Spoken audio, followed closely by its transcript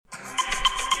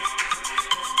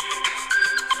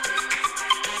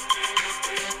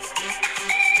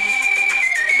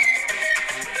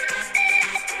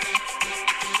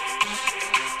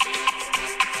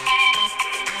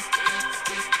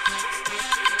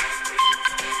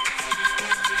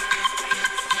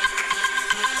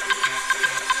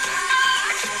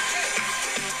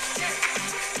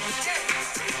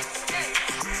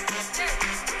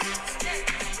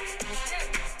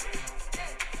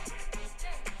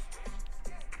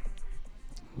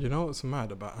You know what's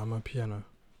mad about Amapiano?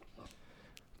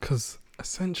 Because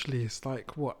essentially it's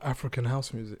like what African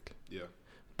house music. Yeah.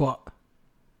 But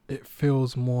it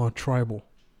feels more tribal.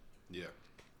 Yeah.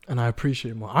 And I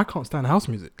appreciate it more. I can't stand house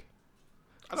music.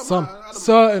 I don't Some mind,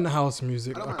 certain house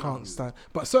music I don't I mind can't house stand.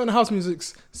 But certain house music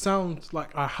sounds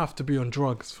like I have to be on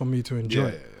drugs for me to enjoy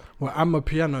it. Where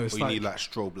Amapiano, it's or you like... need like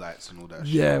strobe lights and all that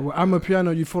shit. Yeah, where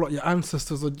Amapiano, you feel like your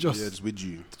ancestors are just with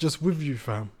you. Just with you,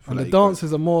 fam. And like the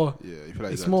dances are more... Yeah, you feel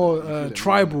like it's more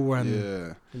tribal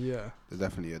and... Yeah. There's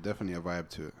definitely a vibe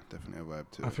to it.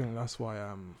 I think that's why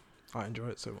I enjoy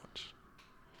it so much.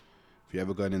 If you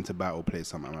ever going into battle, play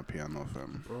some Amapiano,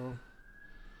 fam. Bro.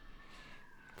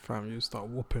 Fam, you start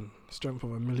whooping. Strength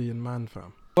of a million man,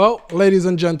 fam. Well, ladies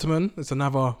and gentlemen, it's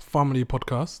another family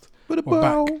podcast. We're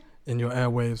back in your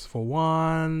airwaves for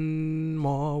one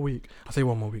more week. I say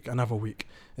one more week, another week.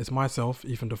 It's myself,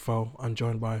 Ethan Defoe. I'm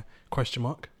joined by Question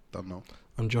Mark. Don't know.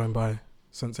 I'm joined by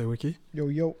Sensei Wiki.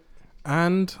 Yo.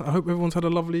 And I hope everyone's had a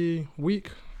lovely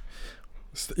week.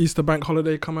 It's the Easter bank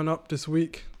holiday coming up this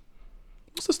week.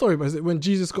 What's the story about? Is it when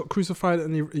Jesus got crucified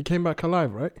and he came back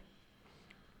alive, right?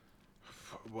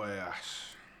 Well, yeah.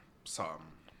 Something.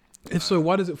 If so,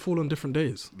 why does it fall on different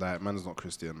days? Like, man's not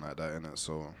Christian like that, innit?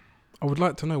 So I would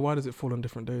like to know, why does it fall on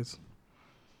different days?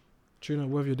 Tuna,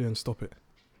 whatever you're doing, stop it.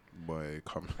 Boy,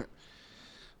 come.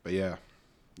 But yeah,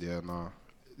 no.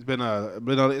 It's been a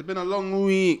long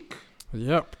week.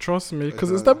 Yep, trust me,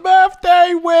 because it's the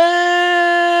birthday week.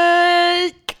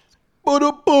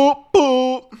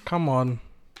 Come on,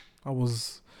 I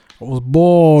was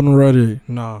born ready.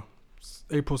 Nah, it's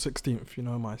April 16th. You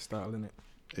know my style, innit?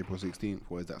 April 16th.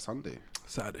 What is that? Sunday.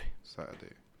 Saturday.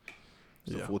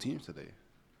 It's the 14th today.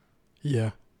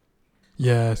 Yeah,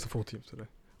 it's the 14th today.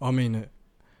 I mean it.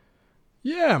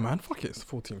 Yeah, man. Fuck it. It's the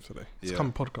 14th today. This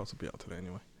coming podcast will be out today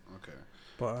anyway. Okay.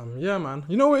 But yeah, man.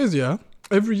 You know what it is, yeah?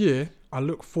 Every year, I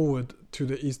look forward to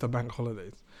the Easter bank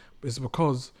holidays. It's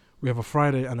because we have a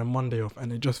Friday and a Monday off,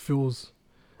 and it just feels...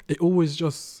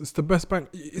 It's the best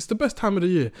it's the best time of the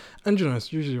year. And you know,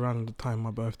 it's usually around the time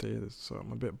my birthday is, so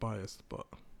I'm a bit biased, but...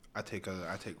 I take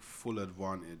full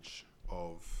advantage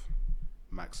of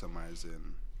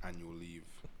maximizing annual leave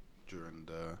during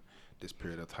this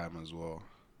period of time as well.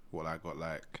 Well, I got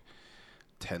like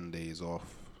 10 days off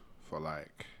for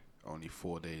like only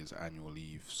 4 days annual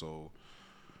leave. So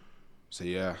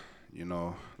yeah, you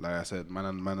know, like I said, man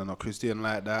are not Christian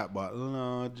like that, but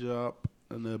large up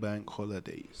the bank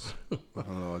holidays.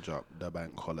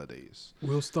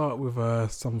 We'll start with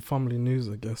some family news,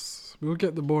 I guess. We'll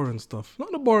get the boring stuff.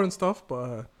 Not the boring stuff,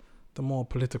 but the more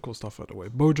political stuff out of the way.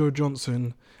 Bojo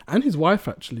Johnson and his wife,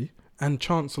 actually, and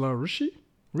Chancellor Rishi?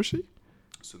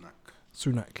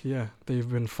 Sunak, yeah. They've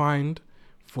been fined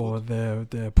for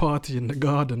their party in the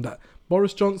garden that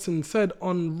Boris Johnson said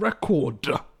on record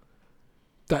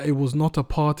that it was not a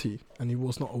party and he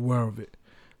was not aware of it.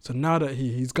 So now that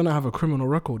he's going to have a criminal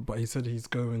record, but he said he's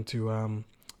going to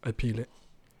appeal it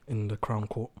in the Crown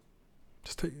Court.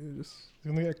 He's going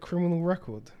to get a criminal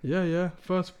record? Yeah.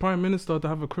 First Prime Minister to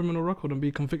have a criminal record and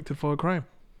be convicted for a crime.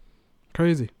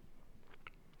 Crazy.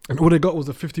 And all they got was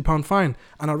a £50 fine.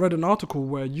 And I read an article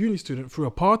where a uni student threw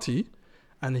a party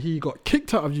and he got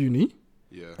kicked out of uni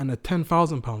and a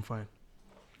 £10,000 fine.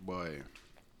 Boy.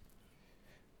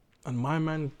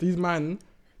 And these man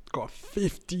got a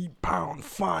 £50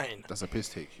 fine. That's a piss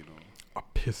take, you know. A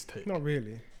piss take? Not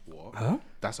really. What? Huh?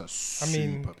 That's a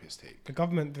super piss take. The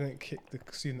government didn't kick the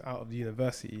student out of the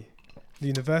university. The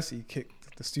university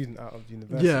kicked the student out of the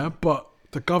university. Yeah, but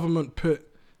the government put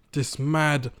this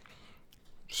mad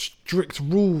strict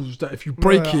rules that if you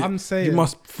break it, I'm saying you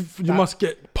must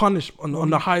get punished on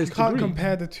the highest degree. You can't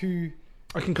compare the two.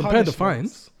 I can compare the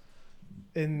fines.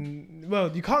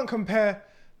 You can't compare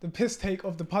the piss take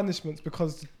of the punishments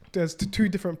because there's two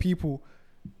different people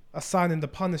assigning the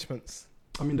punishments.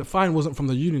 I mean, the fine wasn't from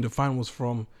the union. The fine was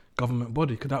from government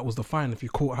body because that was the fine. If you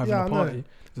caught having a party,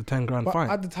 it's a 10 grand fine.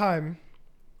 At the time,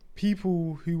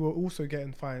 people who were also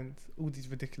getting fined, all these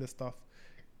ridiculous stuff,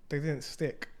 they didn't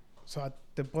stick. So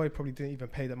the boy probably didn't even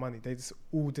pay the money. They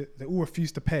all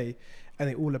refused to pay, and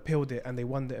they all appealed it, and they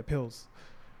won the appeals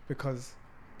because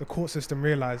the court system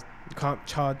realised you can't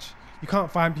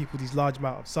fine people these large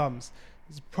amount of sums.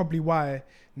 It's probably why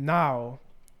now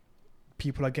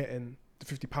people are getting the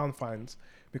 £50 fines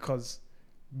because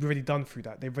we've already done through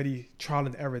that. They've already trial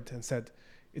and errored and said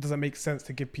it doesn't make sense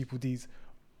to give people these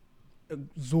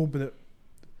exorbitant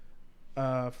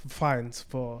fines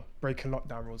for breaking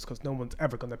lockdown rules because no one's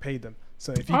ever going to pay them.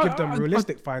 So if you give them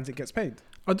realistic fines, it gets paid.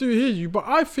 I do hear you, but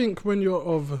I think when you're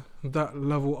of that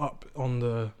level up on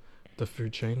the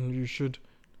food chain, you should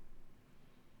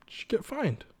get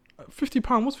fined.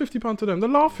 £50. What's £50 to them? They're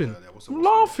laughing. Yeah, what's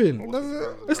Laughing. what's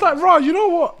 £50? It's like, right, you know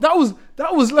what? That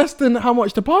was less than how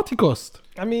much the party cost.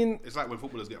 I mean, It's like when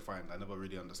footballers get fined. I never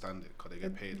really understand it because they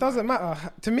get paid. it doesn't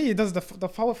matter to me. It does the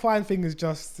whole fine thing is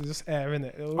just air in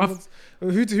it.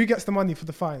 Who gets the money for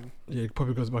the fine? Yeah, it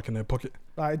probably goes back in their pocket.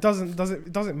 Like it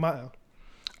doesn't matter.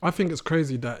 I think it's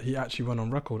crazy that he actually went on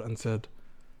record and said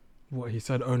what he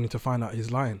said only to find out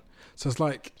he's lying. So it's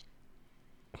like,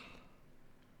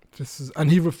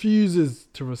 and he refuses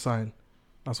to resign.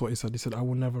 That's what he said. He said, I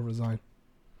will never resign.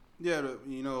 Yeah,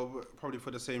 you know, probably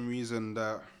for the same reason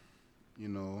that, you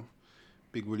know,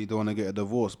 Big Willie don't want to get a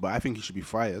divorce, but I think he should be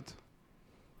fired.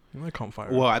 I can't fire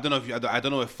him. Well, I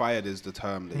don't know if fired is the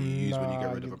term that you use when you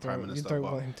get rid of a prime minister. You don't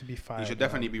but want him to be fired. he should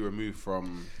definitely be removed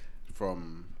from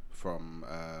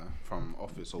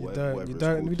office or whatever. We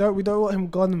don't want him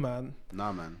gone, man.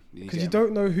 Nah, man. Because you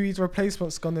don't know who his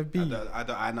replacement's gonna be.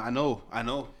 I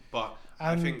know, but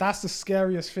I think that's the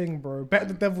scariest thing, bro. Better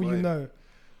the devil you know.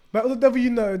 Better the devil you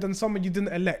know than someone you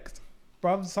didn't elect,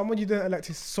 bruv. Someone you didn't elect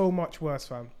is so much worse,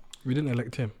 fam. We didn't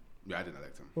elect him. Yeah, I didn't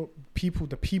elect him. Well,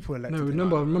 the people elected No,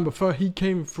 him. remember, first he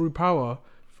came through power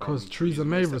because Theresa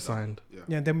May resigned.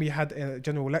 Yeah, and then we had a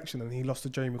general election and he lost to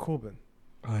Jeremy Corbyn.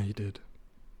 Ah, he did.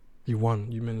 He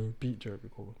won. You mean he beat Jeremy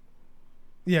Corbyn?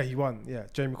 Yeah, he won. Yeah,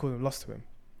 Jeremy Corbyn lost to him.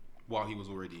 While he was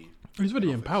already... He was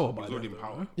already in power. He was already in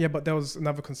power. Yeah, but there was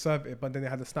another Conservative, but then they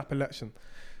had a snap election.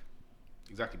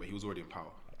 Exactly, but he was already in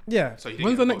power. Yeah. So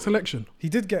when's the next election? He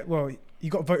did get, he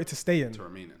got voted to stay in. To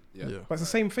remain in, yeah. But it's the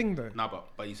same thing, though. No,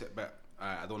 but he said,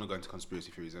 I don't want to go into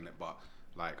conspiracy theories in it, but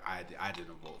like I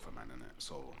didn't vote for man in it,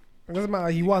 so it doesn't matter.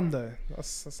 He won though.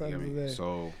 That's the end of the day.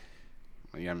 So,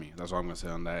 you get me. That's what I'm gonna say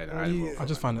on that. I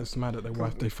just find it mad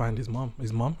that they find his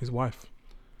wife.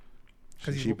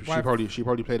 She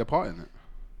probably played a part in it.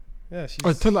 Yeah, she's.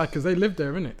 Oh, tell her because they live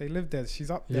there, innit? They live there.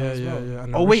 She's up there as well. Yeah.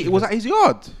 Oh wait, was that his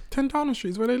yard? 10 Downing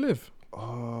Street is where they live.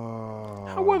 Oh.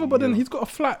 However, but then he's got a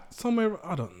flat somewhere.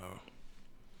 I don't know.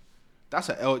 That's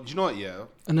do you know what? Yeah.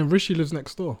 And then Rishi lives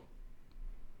next door.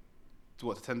 To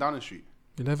what? To 10 Downing Street.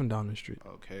 11 Downing Street.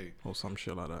 Okay. Or some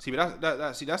shit like that. See, but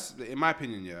that's in my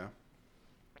opinion. Yeah.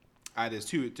 There's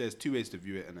two ways to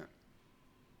view it, innit?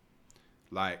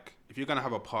 Like, if you're gonna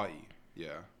have a party,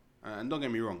 yeah. And don't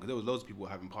get me wrong, because there was loads of people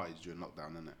having parties during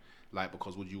lockdown, innit? Like,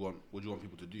 because what do you want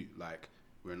people to do? Like,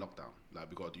 we're in lockdown. Like,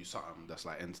 we gotta do something that's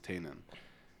like entertaining.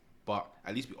 But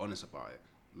at least be honest about it.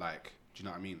 Like, do you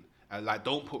know what I mean? And like,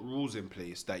 don't put rules in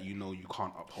place that you know you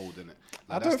can't uphold in it.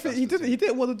 Like, I don't think he did. He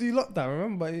didn't want to do lockdown.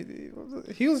 Remember,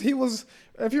 he was.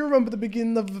 If you remember the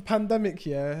beginning of the pandemic,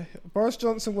 yeah, Boris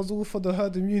Johnson was all for the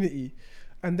herd immunity,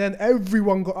 and then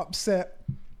everyone got upset.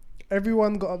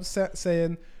 Everyone got upset,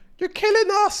 saying, "You're killing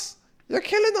us! You're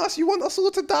killing us! You want us all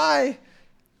to die!"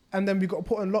 And then we got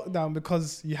put on lockdown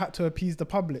because you had to appease the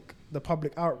public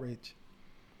outrage.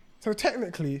 So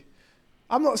technically,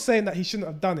 I'm not saying that he shouldn't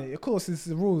have done it. Of course, it's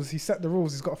the rules. He set the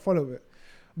rules. He's got to follow it.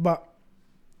 But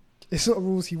it's not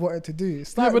rules he wanted to do.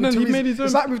 It's like, he made his own.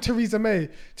 It's like with Theresa May.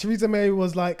 Theresa May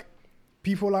was like,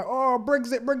 people were like, oh,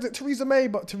 Brexit, Theresa May.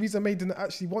 But Theresa May didn't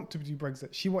actually want to do Brexit.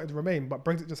 She wanted to remain, but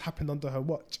Brexit just happened under her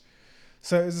watch.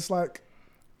 So it was just like...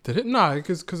 Did it? No,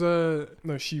 because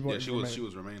no, she wanted to remain. She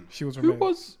was remain. She was remain.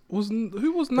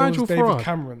 Who was Nigel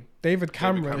Farage? David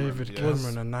Cameron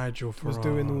and Nigel Farage was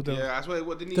doing all the... Yeah, that's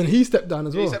what didn't he... Then he stepped down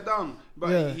as well. He stepped down.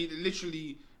 But he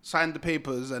literally signed the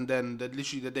papers and then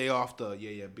literally the day after,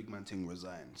 big man thing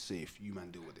resigned. Safe, you man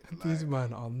deal with it. Like, these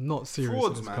men are not serious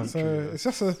frauds, in this man. country. So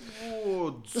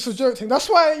it's just a joke thing. That's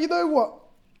why, you know what?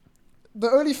 The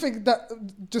only thing that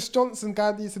just Johnson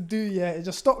guy needs to do, is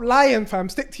just stop lying, fam.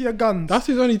 Stick to your guns. That's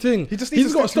his only thing.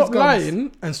 He's got to stop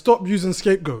lying and stop using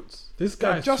scapegoats. This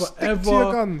guy just forever, stick to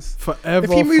your guns. Forever.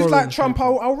 If he moves like Trump,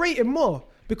 I'll rate him more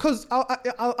because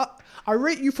I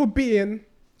rate you for being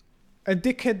a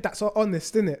dickhead that's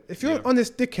honest, innit? If you're an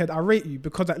honest dickhead, I rate you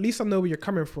because at least I know where you're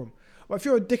coming from. But if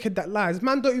you're a dickhead that lies,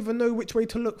 man, don't even know which way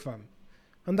to look, fam,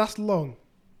 and that's long.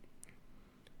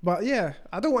 But yeah,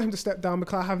 I don't want him to step down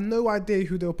because I have no idea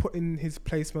who they'll put in his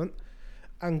placement.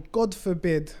 And God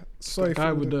forbid, the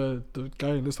guy with the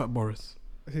guy who looks like Boris.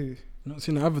 Who? You not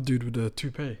seen the other dude with the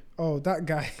toupee? Oh, that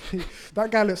guy.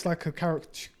 That guy looks like a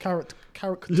caricature.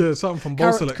 Yeah, something from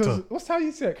Ball Selector. What's how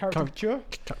you say it? Caricature?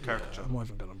 Caricature. I'm not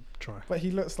even gonna try. But he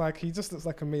just looks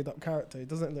like a made up character. He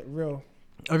doesn't look real.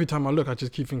 Every time I look, I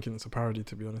just keep thinking it's a parody,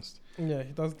 to be honest. Yeah,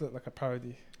 he does look like a parody.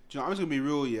 Do you know, I'm just gonna be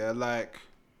real,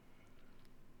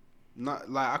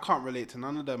 I can't relate to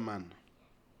none of them, man.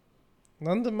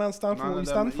 None of them, man, stand for what we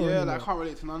stand for. Yeah, I can't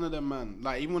relate to none of them, man.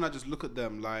 Like, even when I just look at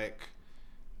them, I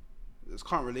just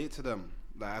can't relate to them,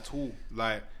 at all.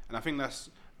 And I think that's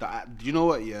Do you know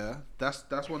what? Yeah,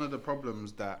 that's one of the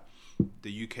problems that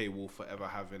the UK will forever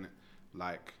have in it.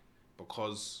 Like,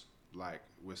 because like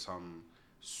we're some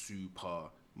super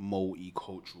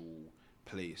multicultural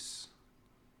place,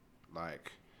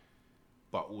 like,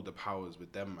 but all the powers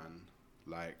with them, man.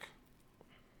 Like,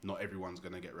 not everyone's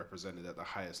gonna get represented at the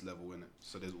highest level in it,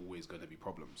 so there's always gonna be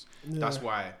problems. Yeah. That's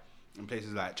why in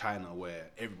places like China, where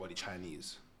everybody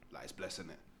Chinese, like, it's blessing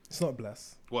it. It's not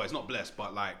blessed. Well, it's not blessed,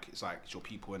 but like it's your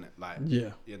people in it. Like, Yeah.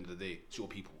 at the end of the day, it's your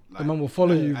people. Like, The man will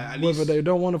follow you, at whether least- they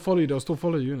don't want to follow you, they'll still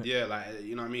follow you, innit? Yeah, like,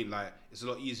 you know what I mean. Like, it's a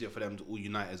lot easier for them to all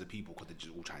unite as a people because they're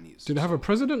just all Chinese. Do they have a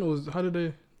president, or how did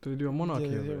they do a monarchy?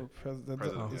 Yeah, over yeah, there? president.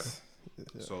 President,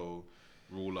 Yeah. So,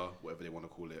 ruler, whatever they want to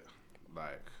call it,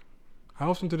 like. How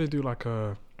often do they do like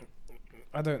a?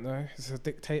 I don't know. It's a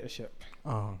dictatorship.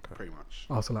 Oh, okay. Pretty much.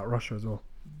 Also, like Russia as well.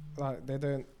 Like they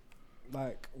don't.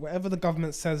 Like whatever the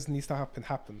government says needs to happen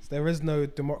happens. There is no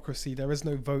democracy. There is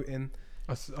no voting.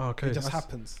 Okay. It just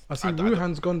happens. I see I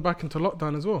Wuhan's gone back into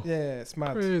lockdown as well. Yeah, it's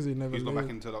mad. Crazy, never. Who's gone leave. back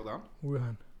into lockdown?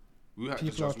 Wuhan. Wuhan,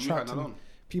 People just are trapped Wuhan in- alone.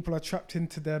 People are trapped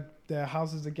into their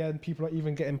houses again. People are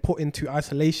even getting put into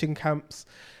isolation camps.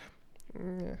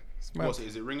 Yeah, it's mad. What's it?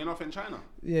 Is it ringing off in China?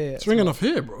 Yeah, It's ringing off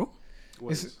here, bro.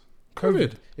 What It's- is?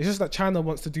 COVID. It's just that China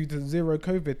wants to do the zero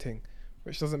COVID thing,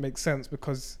 which doesn't make sense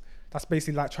because that's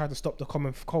basically like trying to stop the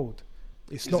common cold.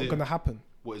 It's Is not it- going to happen.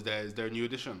 What is there? Is there a new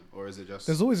edition, or is it just?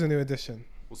 There's always a new edition.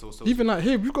 Also, Even like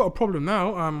here, we've got a problem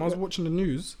now. I was watching the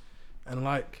news, and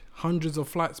like hundreds of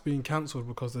flights being cancelled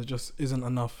because there just isn't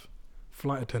enough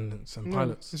flight attendants and No,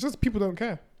 pilots. It's just people don't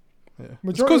care. Yeah. It's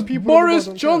Majority because of people in the world Boris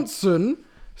don't care. Johnson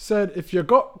said if you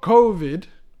got COVID,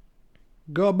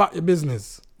 go about your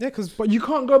business. Yeah, because But you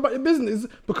can't go about your business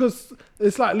because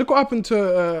it's like, look what happened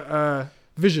to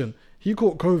Vision. He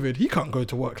caught COVID. He can't go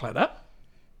to work like that.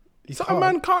 So a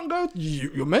man can't go.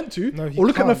 You're meant to. No, he Or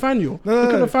look at can't. Nathaniel. No, no, look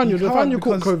at no, Nathaniel. he can't Nathaniel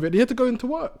caught because- COVID. He had to go into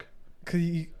work.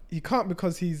 he can't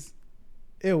because he's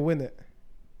ill, innit?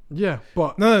 Yeah,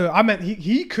 but No, I meant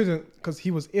he couldn't because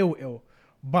he was ill.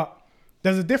 But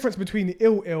there's a difference between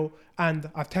ill and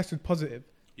I've tested positive.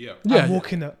 yeah. Yeah, I'm yeah.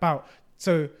 walking about.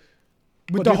 So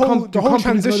but with the do whole com- do the whole companies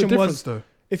know the transition difference, was though?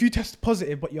 if you test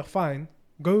positive but you're fine,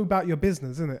 go about your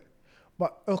business, innit?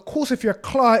 But of course, if you're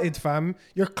clotted, fam,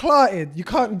 you're clotted. You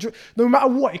can't. No matter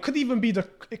what, it could be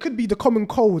the common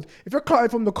cold. If you're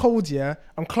clotted from the cold, yeah,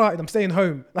 I'm clotted. I'm staying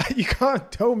home. Like you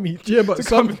can't tell me. Yeah, but to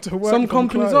come some into work some if I'm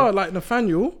companies clotted. are like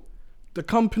Nathaniel. The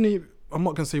company, I'm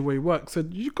not gonna say where he works,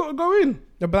 said you gotta go in.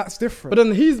 No, but that's different. But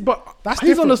then he's on the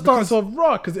different stance of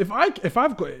raw because if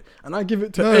I've got it and I give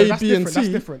it to No, A, that's B, and different, that's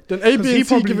C, different. then A, 'Cause B, he and C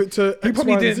probably- give it to he X,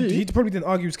 probably Y, and didn't. Z. He probably didn't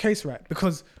argue his case right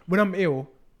because when I'm ill.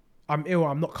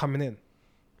 I'm not coming in.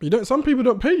 You don't. Some people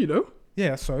don't pay you though.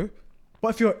 Yeah, so. But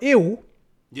if you're ill,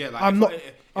 Yeah, like I'm if not- I-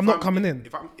 if I'm not coming in.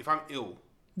 If I'm ill,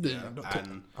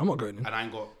 and I'm not going in. and I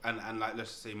ain't got and like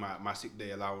let's say my sick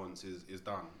day allowance is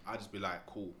done, I just be like,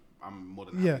 cool, I'm more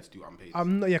than happy Yeah. to do unpaid.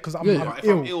 I'm not. Yeah, because I'm, Yeah, I'm But if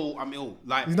ill. I'm ill, I'm ill.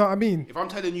 Like, You know what I mean? if I'm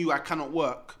telling you I cannot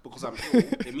work because I'm ill,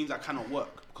 it means I cannot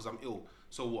work because I'm ill.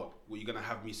 So what? Were you gonna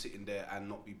have me sitting there and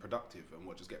not be productive and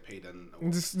what? Just get paid and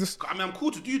what? This, I mean, I'm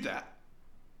cool to do that.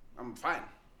 I'm fine.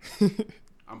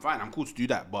 I'm fine. I'm cool to do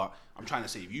that, but I'm trying to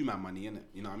save you, man, money, innit?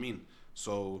 You know what I mean?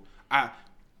 So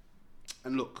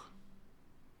and look,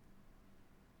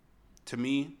 to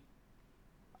me,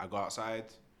 I go outside,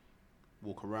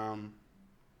 walk around,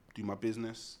 do my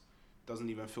business. Doesn't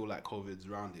even feel like COVID's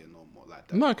around here no more like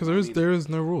that. No, because You know what I mean? there is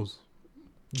no rules.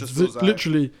 Just feels like-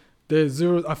 Literally, there's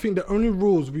zero. I think the only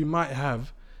rules we might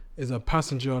have is a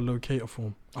passenger locator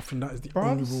form. I think that is the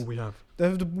only Bruv. rule we have.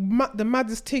 the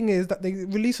maddest thing is that they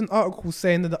release an article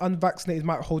saying that the unvaccinated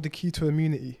might hold the key to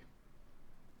immunity.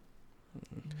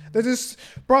 They're just,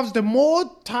 bruvs, the more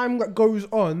time that goes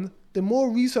on, the more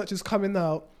research is coming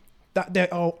out that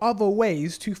there are other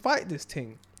ways to fight this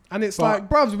thing. And it's But- like,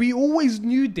 bruvs, we always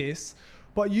knew this,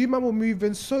 but you man were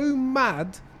moving so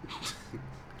mad.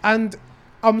 And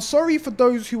I'm sorry for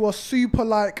those who are super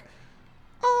like,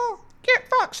 oh, get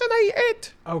vaccinated.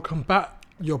 I'll combat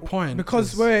your point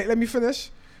Because is- wait, let me finish.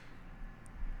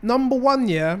 Number one,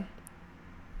 yeah.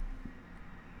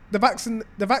 The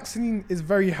vaccine is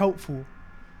very helpful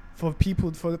for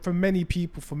people, for many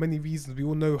people, for many reasons. We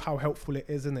all know how helpful it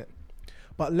is, isn't it?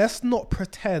 But let's not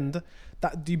pretend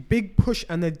that the big push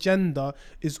and agenda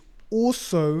is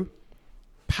also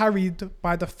parried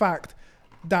by the fact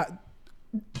that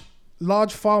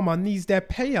large pharma needs their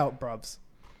payout, bruvs.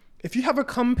 If you have a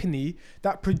company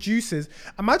that produces,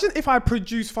 imagine if I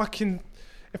produce, I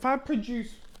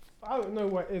don't know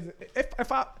what it is.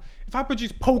 If I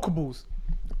produce Pokeballs,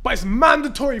 but it's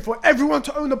mandatory for everyone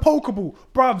to own a Pokeball,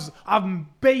 bruvs, I'm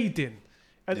bathing.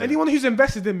 And Yeah. anyone who's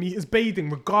invested in me is bathing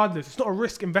regardless. It's not a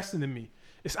risk investing in me.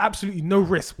 It's absolutely no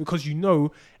risk because you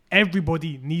know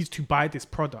everybody needs to buy this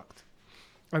product.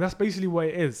 And that's basically what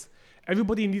it is.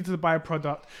 Everybody needs to buy a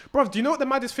product. Bro, do you know what the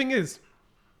maddest thing is?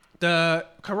 The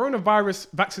coronavirus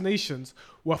vaccinations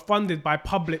were funded by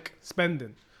public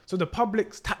spending. So the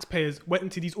public's taxpayers went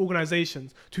into these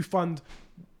organizations to fund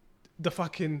the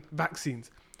fucking vaccines.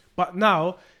 But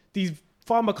now these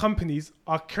pharma companies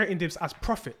are creating this as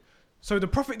profit. So the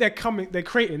profit they're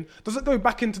creating doesn't go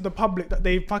back into the public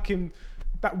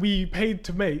that we paid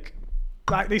to make.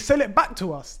 Like they sell it back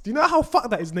to us. Do you know how fucked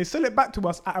that is? And they sell it back to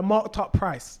us at a marked up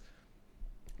price.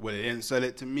 Well, they didn't sell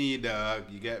it to me, dog.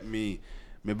 You get me?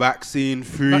 My vaccine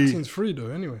free. Vaccine's free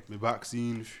though, anyway. My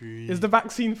vaccine free. Is the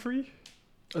vaccine free?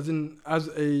 As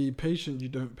a patient, you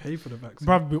don't pay for the vaccine.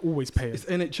 Bruv, we always pay It's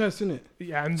it. NHS, isn't it?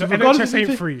 Yeah, and So the regardless NHS if you ain't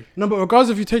take- free. No, but regardless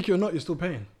if you take it or not, you're still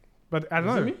paying. But I Is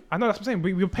know. it me? I know, that's what I'm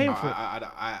saying. We're paying No, for it.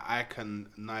 I can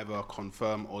neither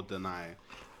confirm or deny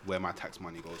where my tax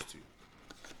money goes to.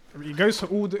 It goes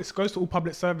to all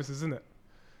public services, isn't it?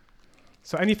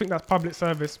 So anything that's public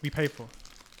service, we pay for.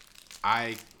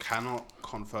 I cannot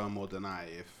confirm or deny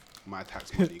if my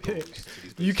tax money goes to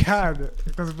these You places. can,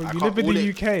 because I you can't- live in all the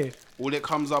it- UK. All it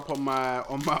comes up on my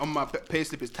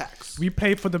payslip is tax. We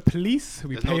pay for the police.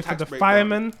 We There's no pay for tax the breakdown.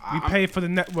 firemen. We I'm- pay for the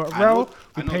network I know- rail.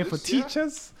 I We know pay for this, yeah.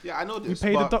 teachers. Yeah, I know We this.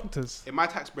 pay the but doctors. in my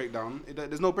tax breakdown,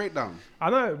 there's no breakdown. I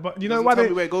know, but you know Doesn't why tell they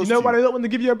me where it goes you know to. why they don't want to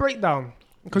give you a breakdown?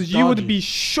 Because It's you would dodgy. be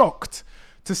shocked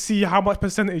to see how much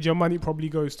percentage your money probably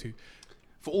goes to.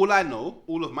 For all I know,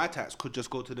 all of my tax could just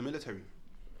go to the military.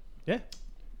 Yeah,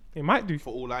 it might do.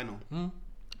 For all I know.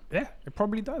 Yeah, it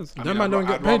probably does. I Them mean, man don't I'd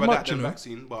get rather paid that much, than you know.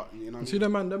 vaccine, but you know. You see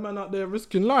them man out there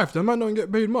risking life. Them man don't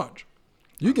get paid much.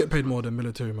 You get paid more than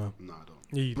military man. No, I don't.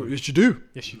 Yeah, you But do. yes, you do.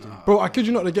 Yes, you do. Bro, I kid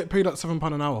you not, they get paid at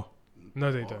 £7 an hour.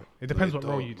 No, they don't. It depends what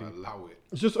role you do. Allow it.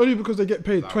 It's just only because they get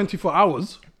paid 24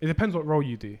 hours. It depends what role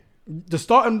you do.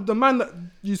 The man that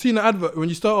you see in the advert when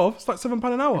you start off, it's like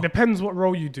 £7 an hour. It depends what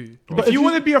role you do. But if if you you-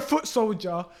 want to be a foot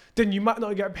soldier, then you might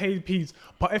not get paid peas.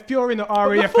 But if you're in the But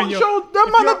the RAF foot and you're, show, them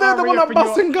if man you're are there, the one RAF that and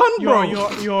busting gun, bro.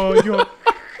 You're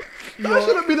That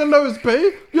shouldn't be the lowest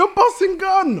pay. You're busting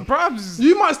gun. brabs.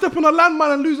 You might step on a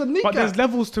landmine and lose a kneecap. But there's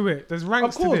levels to it. There's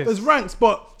ranks of course, to this. there's ranks,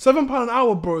 but £7 an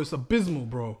hour, bro, it's abysmal,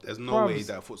 bro. There's no Bruvs. way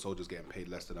that a foot soldier's getting paid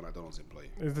less than a McDonald's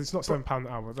employee. It's not £7 an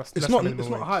hour. That's It's less not. than It's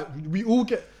minimum not wage. high. We all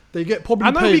get. They get probably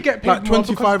I know paid, we get paid like more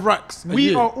 25 racks. A We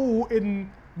year. are all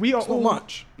in. We are It's all not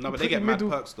much. No, but they pretty get mad middle-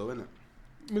 perks though, innit?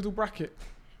 middle bracket.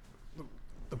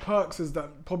 The perks is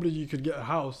that probably you could get a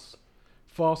house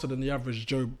faster than the average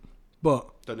Joe, but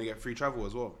Don't they get free travel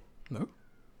as well? no.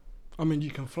 I mean,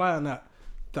 you can fly on that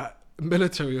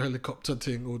military helicopter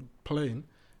thing or plane,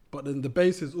 but then the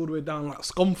base is all the way down like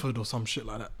Scomford or some shit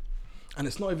like that, and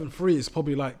it's not even free. It's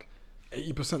probably like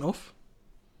 80% off,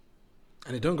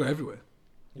 and it don't go everywhere.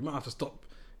 You might have to stop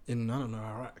in, I don't know,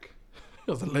 Iraq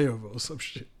as a layover or some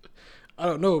shit. I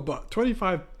don't know, but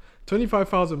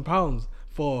 £25,000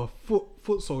 for a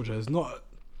foot soldier is not.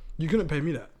 You couldn't pay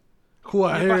me that. Cool,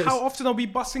 I Yeah, hear but it's- how often are we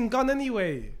busting gun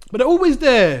anyway? but they're always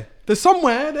there. They're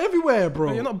somewhere. They're everywhere, bro.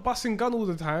 But you're not busting gun all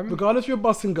the time. Regardless if you're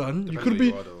busting gun, Depends you could where be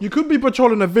you are, though. you could be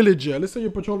patrolling a village. Yeah, let's say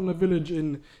you're patrolling a village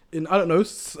in I don't know,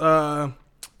 South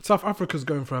Africa's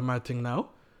going for a mad thing now.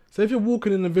 So if you're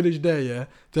walking in the village there, yeah,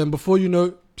 then before you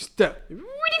know, step,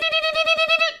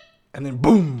 and then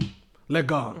boom, leg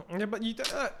gone. Yeah, but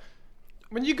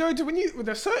when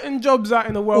there's certain jobs out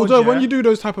in the world. Although yeah, when you do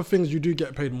those type of things, you do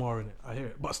get paid more in it. I hear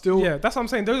it, but still, yeah, that's what I'm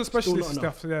saying. Those are specialist not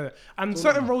enough. stuff. Yeah. And Still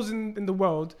not certain enough. roles in the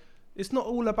world, it's not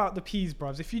all about the peas,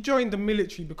 bruvs. If you join the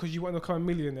military because you want to become a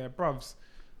millionaire, bruvs,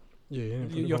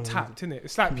 you're tapped, innit?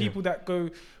 It's like Yeah. people that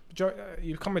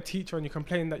you become a teacher and you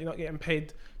complain that you're not getting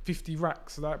paid 50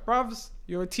 racks. Like, bruvs,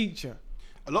 you're a teacher.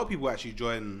 A lot of people actually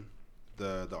join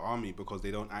the army because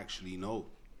they don't actually know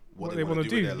What they they want wanna to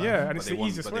do with do, their yeah, life, and but it's they the want-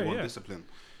 easiest but they way, want yeah. discipline.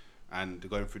 And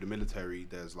going through the military,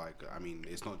 there's like, I mean,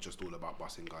 it's not just all about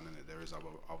busting gun in it. There is other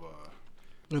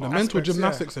The aspects, mental yeah.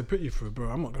 gymnastics they put you through, bro.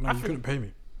 I'm not gonna. I You think- couldn't pay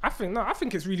me. I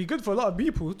think it's really good for a lot of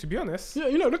people, to be honest. Yeah,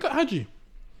 look at Haji.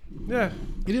 Yeah,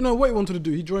 He didn't know what he wanted to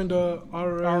do. He joined the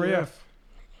RAF.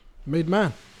 Made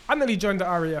man. I nearly joined the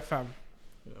RAF, fam.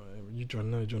 You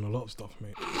joined a lot of stuff,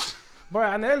 mate. Boy,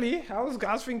 and early, I was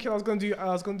thinking I was gonna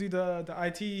do the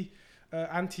IT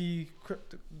anti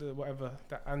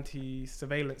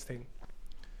surveillance thing,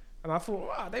 and I thought,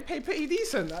 wow, they pay pretty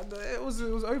decent. It was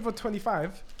over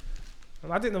 25,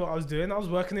 and I didn't know what I was doing. I was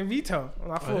working in retail,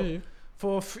 and I I hear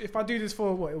thought you. if I do this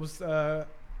for what it was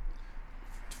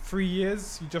 3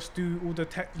 years, you just do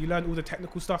you learn all the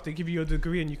technical stuff. They give you a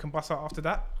degree, and you can bust out after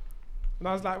that. And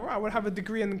I was like, right, I would have a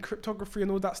degree in cryptography and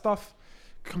all that stuff.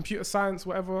 computer science,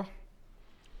 whatever,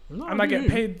 No, and I get do.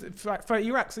 paid for like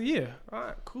 30 racks a year. All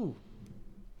right, cool.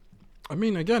 I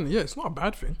mean, again, yeah, it's not a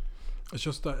bad thing. It's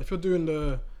just that if you're doing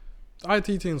the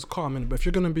IT thing's calm, innit? But if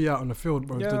you're gonna be out on the field,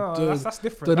 bro, Yeah, that's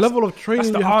different. the level of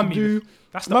training the you have army. to do.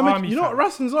 That's the army. You know what fam.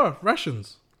 rations are?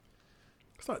 Rations.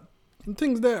 It's like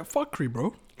things there, fuckery,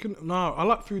 bro. Nah, I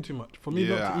like food too much. For me,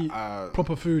 not to eat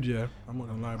proper food, yeah, I'm not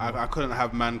gonna lie, bro. I couldn't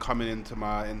have man coming into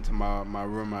my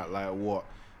room at like what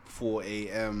 4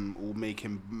 a.m. or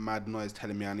making mad noise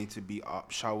telling me I need to be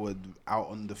up, showered, out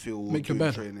on the field, Make your doing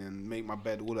bed. training, make my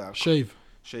bed, all that. Shave.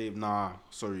 Nah,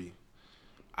 sorry.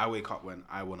 I wake up when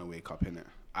I want to wake up, innit?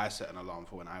 I set an alarm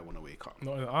for when I want to wake up.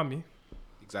 Not in the army.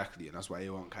 Exactly, and that's why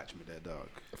you won't catch me there, dog.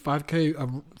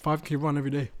 5K run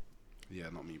every day. Yeah,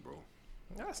 not me, bro.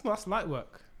 That's light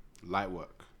work. Light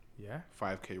work. Yeah.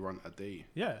 5K run a day.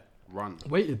 Yeah. Run.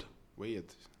 Weighted.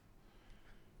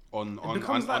 On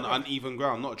becomes light work. uneven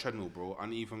ground, not a treadmill, bro.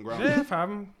 Uneven ground. Yeah,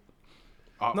 fam.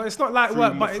 Up, No, it's not light through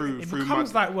work, mu- but through- it through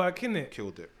becomes mud. light work, innit?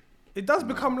 Killed it. It does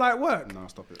become light work. Nah,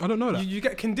 stop it. I don't know that. You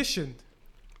get conditioned.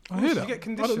 I hear you that. get I don't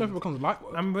conditioned. know if it becomes light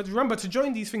work. But remember, to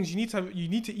join these things, you need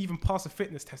to even pass a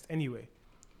fitness test anyway.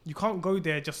 You can't go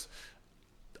there just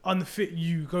unfit.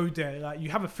 You go there like you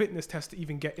have a fitness test to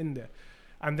even get in there,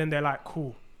 and then they're like,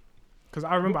 cool. Because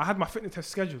I remember I had my fitness test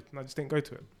scheduled and I just didn't go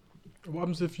to it. What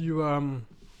happens if you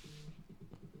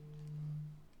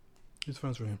Whose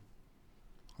phone's ringing?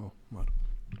 Oh, mad.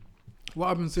 What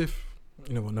happens if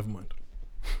you know what? Never mind.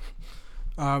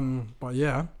 But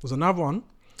yeah, there's another one.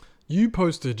 You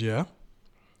posted, yeah.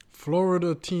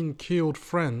 Florida teen killed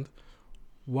friend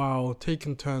while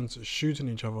taking turns shooting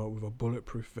each other with a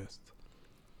bulletproof vest.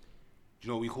 Do you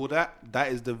know what we call that?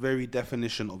 That is the very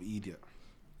definition of idiot.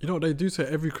 You know what they do say?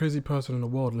 Every crazy person in the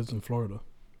world lives in Florida.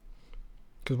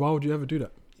 Because why would you ever do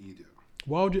that? Idiot.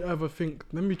 Why would you ever think,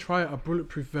 let me try a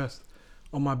bulletproof vest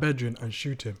on my bedroom and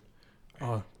shoot him?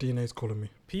 DNA's calling me.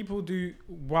 People do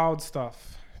wild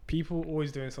stuff. People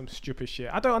always doing some stupid shit.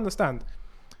 I don't understand.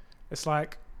 It's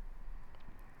like,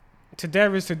 to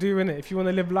dare is to do, innit? If you want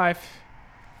to live life,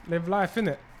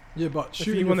 innit? Yeah, but If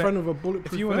shooting you your wanna- friend with a bulletproof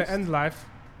vest? If you want to end life,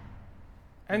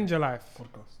 end your life.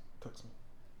 Podcast, text me.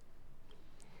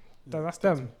 That's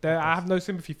them. I have no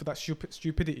sympathy for that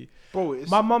stupidity. Bro,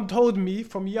 it's... My mum told me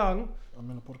from young, I'm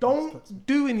in a podcast, text me. don't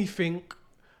do anything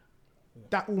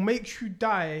that will make you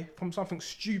die from something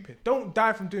stupid. Don't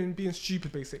die from being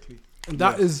stupid, basically. And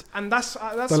that is And that's the,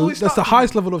 always that's the stuck with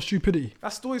highest me. level of stupidity.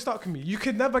 That's always stuck with me. You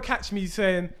could never catch me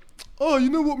saying, "Oh, you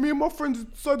know what? Me and my friends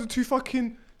decided to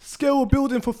fucking scale a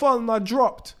building for fun, and I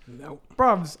dropped." No.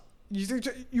 Bruvs,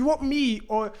 you want me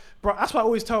or bro? That's why I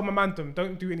always tell my man,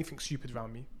 don't do anything stupid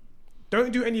around me.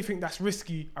 Don't do anything that's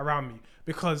risky around me,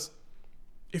 because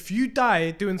if you die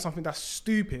doing something that's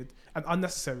stupid and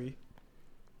unnecessary,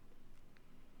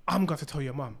 I'm going to tell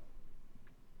your mum.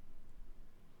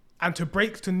 And to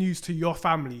break the news to your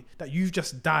family that you've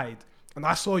just died and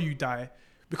I saw you die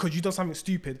because you done something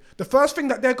stupid, the first thing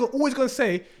that they're always going to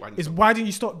say is, why didn't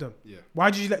you stop them? Yeah.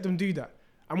 Why did you let them do that?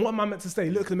 And what am I meant to say?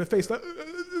 Look at them in the face like,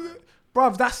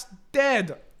 bruv, that's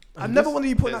dead. I never want to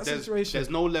be put in that situation. There's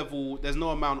no level, there's no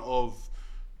amount of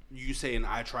you saying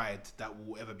I tried that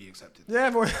will ever be accepted. Yeah,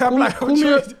 but I'm like, call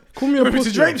me a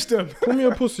pussy. drapes them. Call me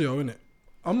a pussy, innit?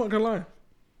 I'm not gonna lie.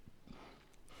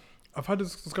 I've had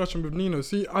this discussion with Nino.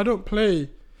 See, I don't play.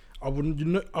 I won't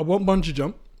bungee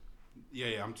jump,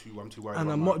 Yeah, I'm too worried. and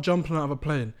about I'm not jumping out of a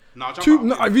plane. No, I'll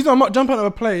jump out. The reason I'm not jumping out of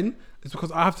a plane is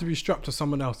because I have to be strapped to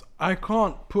someone else. I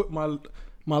can't put my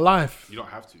life. You don't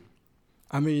have to.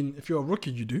 I mean, if you're a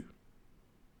rookie, you do.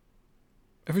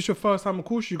 If it's your first time, of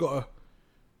course you gotta.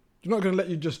 You're not gonna let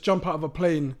you just jump out of a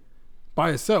plane by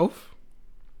yourself.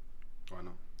 Why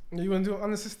not? You want to do an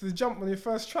unassisted jump on your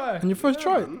first try? And your first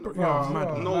try.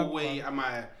 man.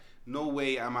 No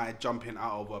way am I jumping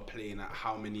out of a plane at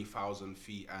how many thousand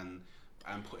feet and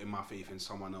putting my faith in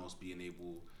someone else being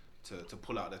able to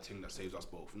pull out the thing that saves us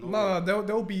both. No,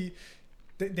 they'll be.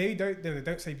 They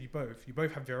don't save you both. You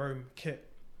both have your own kit.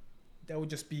 They'll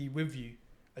just be with you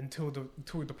until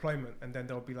deployment, and then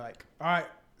they'll be like, "All right,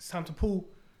 it's time to pull,"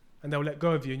 and they'll let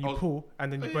go of you, and you pull,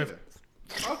 and then you both.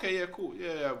 Yeah. Okay, yeah, cool,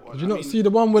 yeah. Did you not see the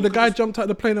one where the guy jumped out of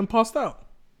the plane and passed out?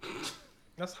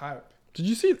 That's hype. Did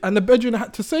you see? And the bedroom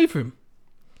had to save him.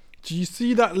 Do you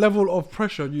see that level of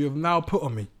pressure you have now put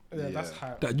on me? Yeah, that's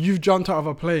hype. That you've jumped out of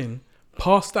a plane,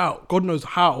 passed out, God knows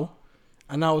how,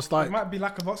 and now it's like It might be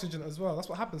lack of oxygen as well. That's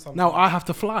what happens sometimes. now I have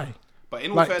to fly. But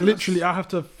in all Like fairness, literally, I have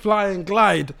to fly and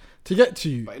glide to get to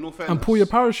you But in all and fairness, pull your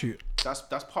parachute. that's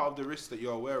part of the risks that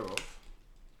you're aware of.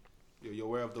 You're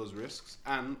aware of those risks,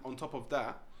 and on top of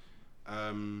that,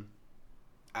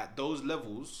 at those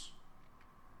levels,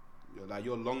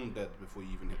 You're long dead before you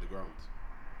even hit the ground.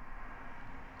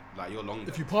 Like you're long dead.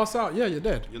 If you pass out, yeah, you're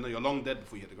dead. You're long dead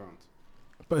before you hit the ground.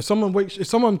 But if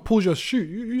someone pulls your chute,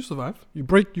 you survive. You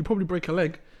probably break a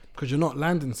leg because you're not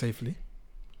landing safely.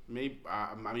 Maybe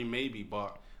maybe,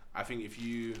 but I think if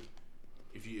you're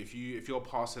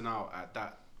passing out at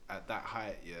that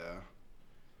height, yeah,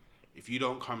 if you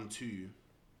don't come to,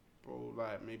 bro,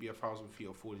 like maybe 1,000 feet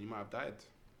of falling, you might have died.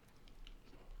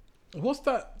 What's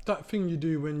that thing you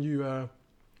do when you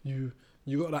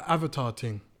got that avatar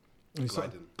thing? And you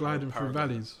start gliding through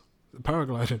valleys.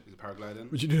 Paragliding. Is it paragliding?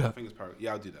 Would you do that? I think it's paragliding.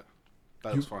 Yeah, I'll do that.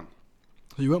 That was fun.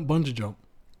 So you went bungee jump.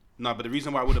 No, but the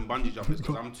reason why I wouldn't bungee jump is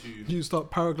because I'm too. You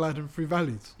start paragliding through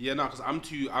valleys. Yeah, no, because I'm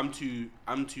too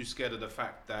scared of the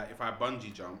fact that if I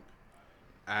bungee jump,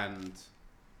 and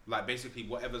like basically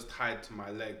whatever's tied to my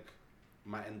leg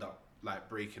might end up like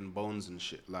breaking bones and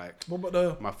shit. Like what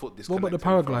about my foot What about the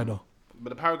paraglider?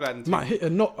 But the paragliding might hit a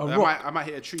rock. I might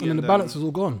hit a tree, and then the balance is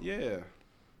all gone. Yeah.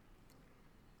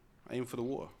 I aim for the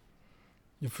water.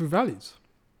 You're through valleys.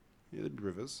 Yeah, there'd be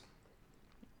rivers.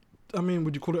 I mean,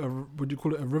 would you call it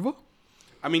a river?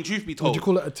 I mean, truth be told, Would you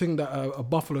call it a thing that a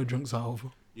buffalo drinks out of?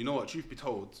 You know what? Truth be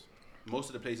told, most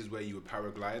of the places where you would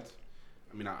paraglide,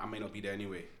 I mean, I may not be there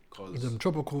anyway, cause them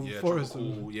tropical forests.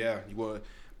 Yeah, you were,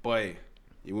 boy,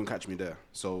 you wouldn't catch me there.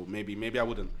 So maybe I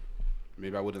wouldn't.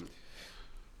 Maybe I wouldn't.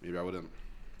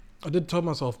 I did tell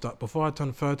myself that before I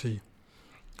turn 30,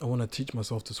 I want to teach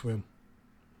myself to swim.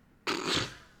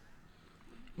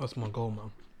 That's my goal,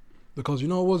 man. Because you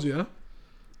know what it was, yeah?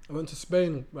 I went to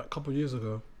Spain like a couple of years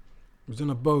ago. I was in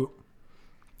a boat.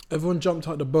 Everyone jumped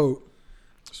out the boat,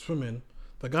 swimming.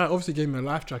 The guy obviously gave me a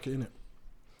life jacket, innit?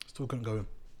 Still couldn't go in.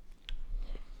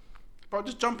 Bro,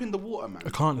 just jump in the water, man. I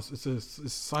can't.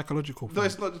 It's psychological. No,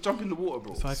 it's not. Just jump in the water,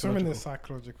 bro. Swimming is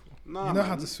psychological. Nah, you know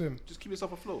how to swim. Just keep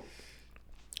yourself afloat.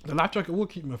 The life jacket will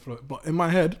keep me afloat, but in my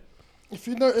head, I'm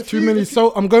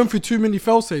I'm going through too many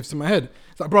fail safes in my head.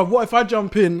 It's like, bro, what if I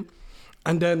jump in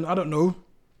and then I don't know,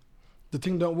 the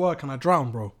thing don't work and I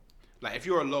drown, bro? Like if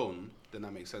you're alone, then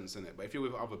that makes sense, innit? But if you're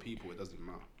with other people, it doesn't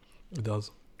matter. It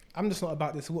does. I'm just not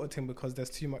about this water thing because there's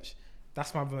too much.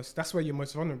 That's where you're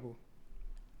most vulnerable.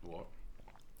 What?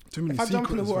 Too many If I jump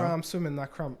in the secrets, water and fam. I'm swimming, I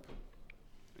cramp.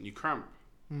 And you cramp.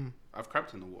 Mm. I've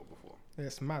cramped in the water before. Yeah,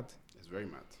 it's mad. It's very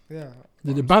mad. Yeah.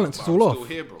 The balance is all off. Still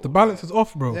here, bro. The balance is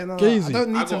off, bro. Yeah, no, Gazy.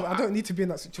 I don't need to be in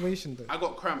that situation though. I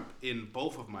got cramp in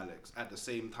both of my legs at the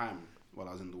same time while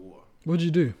I was in the water. What did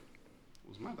you do? It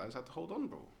was mad. I just had to hold on,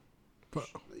 bro. But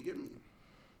You get me?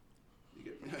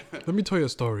 let me tell you a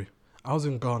story. I was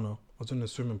in Ghana. I was in a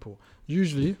swimming pool.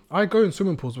 Usually, I go in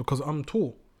swimming pools because I'm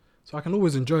tall. So I can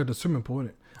always enjoy the swimming pool,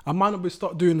 innit? I might not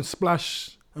start doing the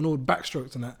splash and all the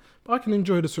backstrokes and that, but I can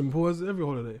enjoy the swimming pool as every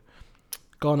holiday.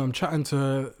 Ghana, I'm chatting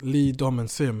to Lee, Dom and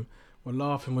Sim. We're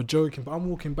laughing, we're joking, but I'm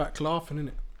walking back laughing,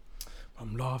 innit?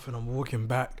 I'm laughing, I'm walking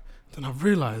back. Then I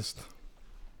realised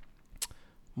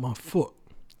my foot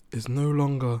is no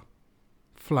longer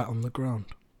flat on the ground.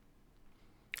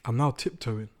 I'm now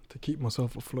tiptoeing to keep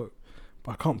myself afloat.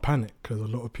 But I can't panic because a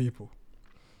lot of people.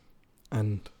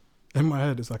 And in my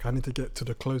head, it's like I need to get to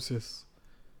the closest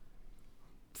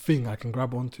thing I can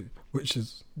grab onto, which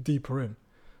is deeper in.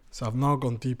 So I've now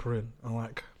gone deeper in. And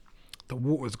like, the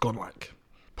water's gone like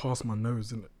past my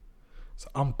nose, innit? So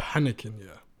I'm panicking,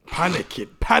 yeah.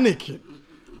 Panicking.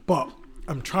 But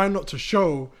I'm trying not to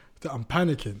show that I'm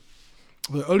panicking.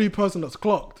 The only person that's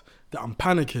clocked that I'm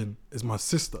panicking is my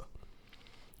sister.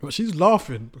 But she's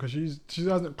laughing because she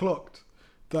hasn't clocked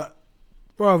that,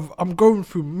 bruv, I'm going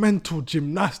through mental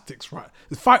gymnastics, right?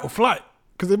 It's fight or flight.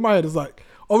 Because in my head, it's like,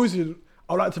 obviously,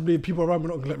 I like to believe people around me are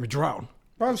not going to let me drown.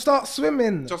 Bro, start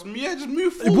swimming. Just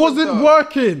move forward. It wasn't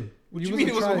working. What do you mean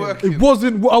it wasn't working? It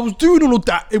wasn't. I was doing all of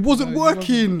that. It wasn't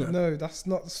working. No, that's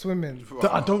not swimming.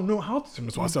 That I don't know how to swim.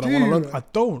 That's why I said I want to learn. I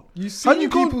don't. You've seen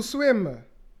people swim.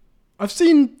 I've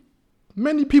seen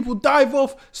many people dive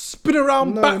off, spin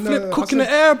around, backflip, cook in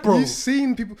the air, bro. You've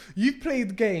seen people. You've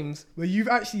played games where you've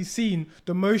actually seen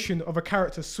the motion of a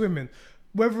character swimming,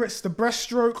 whether it's the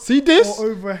breaststroke. See this?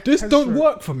 Or over this don't headstroke.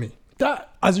 work for me.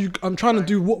 That I'm trying to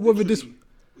do whatever this. What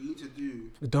you need to do,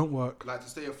 it don't work. like to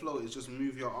stay afloat, is just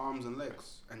move your arms and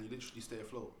legs, and you literally stay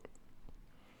afloat.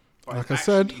 But Like it's I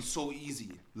said, actually so easy.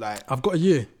 Like I've got a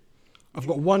year. I've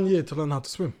got 1 year to learn how to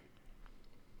swim.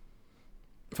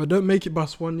 If I don't make it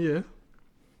past 1 year,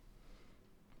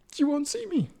 you won't see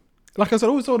me. Like I said, I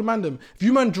always told the man them, if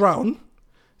you man drown,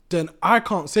 then I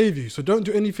can't save you. So don't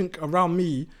do anything around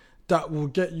me that will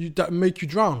get you, that make you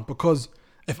drown. Because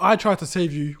if I try to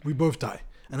save you, we both die.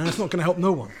 And that's not going to help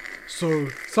no one. So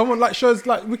someone like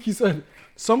Wiki said,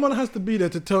 someone has to be there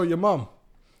to tell your mum.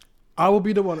 I will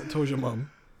be the one that tells your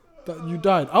mum. that you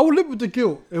died. I will live with the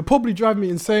guilt. It'll probably drive me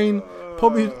insane.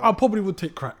 I probably would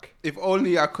take crack. If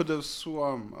only I could have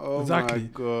swum. Oh Exactly. my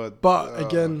God. But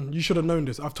again, you should have known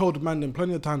this. I've told man them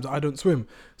plenty of times that I don't swim.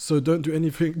 So don't do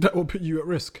anything that will put you at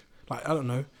risk. Like, I don't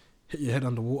know, hit your head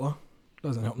underwater.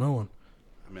 Doesn't help no one.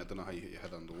 I mean, I don't know how you hit your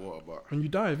head underwater, but... And you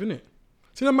dive, innit?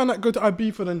 See that man that go to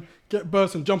Ibiza and get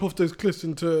burst and jump off those cliffs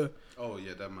into... Oh,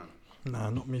 yeah, that man. Nah,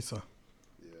 not me, sir.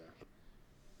 Yeah.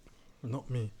 Not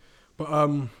me. But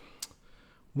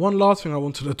one last thing I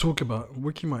wanted to talk about.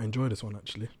 Wiki might enjoy this one,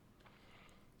 actually.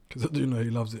 Because I do know he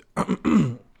loves it.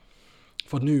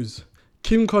 For news.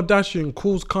 Kim Kardashian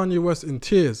calls Kanye West in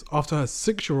tears after her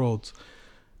 6-year-old.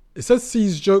 It says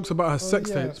sees jokes about her sex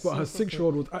tapes, but her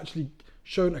 6-year-old was actually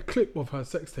shown a clip of her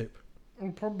sex tape.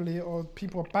 Probably, or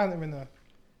people are bantering her.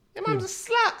 Your mum's a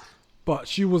slut. But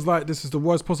she was like, this is the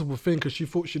worst possible thing because she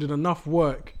thought she did enough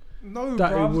work. No,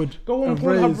 that bro. it would go on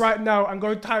erase- Pornhub right now and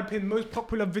go type in most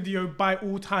popular video by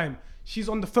all time. She's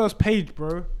on the first page,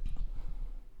 bro.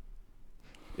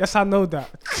 Yes, I know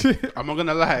that. I'm not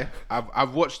gonna lie.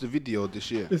 I've watched the video this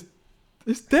year.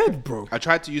 It's dead, bro. I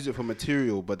tried to use it for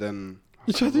material, but then...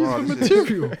 You tried to use Wow, the this is-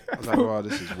 material. I was like, wow,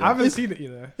 this is... I haven't seen it, you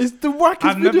know. It's the wackest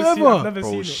I've never video seen it. I've ever. never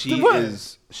Bro, seen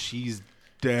it. she's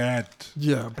dead.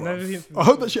 Yeah, bro. never seen- I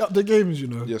hope that she up the games, you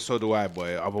know. Yeah, so do I,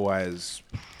 boy. Otherwise...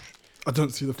 I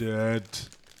don't see the... Dead.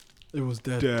 It was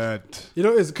dead. Dead. You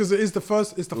know, it's because it is the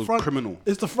first... It's the It was front... criminal.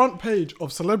 It's the front page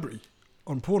of Celebrity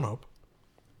on Pornhub.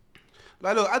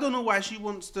 Like, look, I don't know why she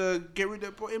wants to get rid of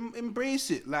it, but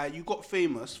embrace it. Like, you got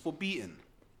famous for beating.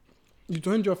 You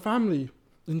joined your family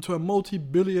into a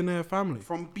multi-billionaire family.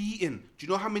 From beating. Do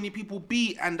you know how many people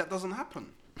beat and that doesn't happen?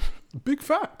 Big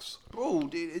facts. Bro,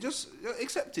 just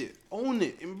accept it. Own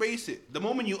it. Embrace it. The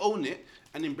moment you own it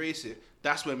and embrace it,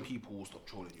 that's when people will stop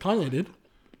trolling you. Kanye did.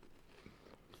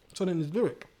 Said it in his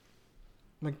lyric.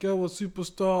 My girl was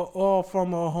superstar all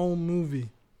from a home movie.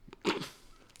 You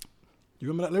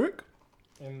remember that lyric?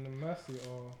 In Mercy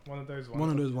or one of those ones. One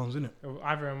of those ones, innit? It was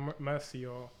either in Mercy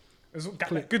or... It was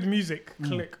Click. good music.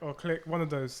 Click or Click. One of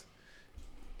those.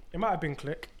 It might have been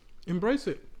Click. Embrace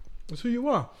it. That's who you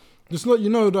are. Just let you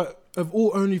know that of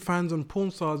all OnlyFans and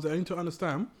porn stars, they need to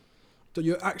understand that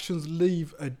your actions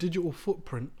leave a digital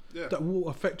footprint that will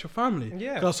affect your family.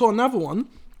 Yeah. 'Cause I saw another one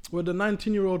where the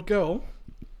 19-year-old girl,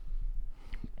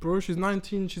 bro, she's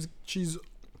 19, she's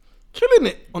killing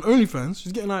it on OnlyFans.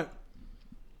 She's getting like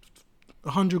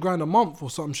 100 grand a month or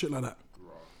something shit like that.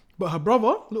 But her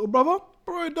brother, little brother,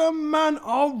 bro, the man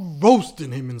are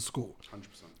roasting him in school. 100%.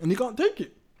 And he can't take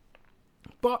it.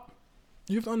 But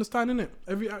you have to understand, innit?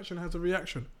 Every action has a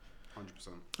reaction. 100%.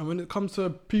 And when it comes to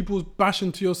people's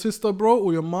bashing to your sister, bro,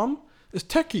 or your mum, it's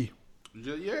techie.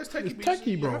 Yeah, it's techie. It's but techie,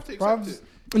 you bro. have to accept Bruvs, it.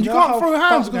 And you know can't how throw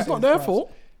hands fucked because it's that not is, their bruv.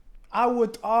 fault. I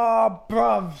would...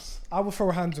 bruvs. I would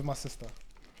throw hands with my sister.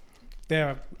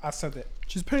 There, I said it.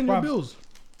 She's paying your Bruv. bills.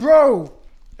 Bro,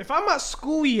 if I'm at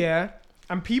school, yeah,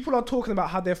 and people are talking about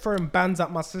how they're throwing bans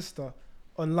at my sister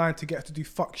online to get her to do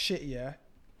fuck shit, yeah,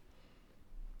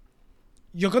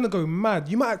 you're gonna go mad.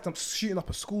 You might act up shooting up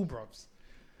a school, bruvs.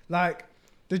 Like,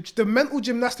 the mental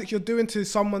gymnastics you're doing to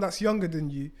someone that's younger than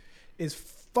you is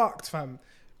fucked, fam.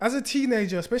 As a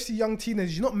teenager, especially young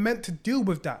teenagers, you're not meant to deal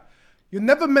with that. You're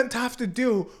never meant to have to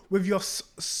deal with your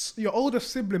older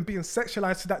sibling being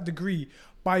sexualized to that degree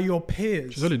by your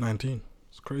peers. She's only 19.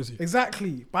 It's crazy.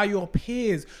 Exactly, by your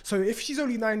peers. So if she's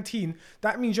only 19,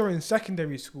 that means you're in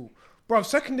secondary school. Bro,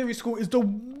 secondary school is the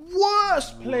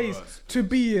worst place to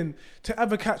be in to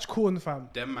ever catch corn, fam.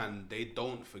 Them man, they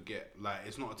don't forget. Like,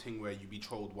 it's not a thing where you be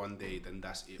trolled one day, then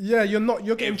that's it. Yeah, you're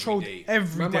getting Every trolled day.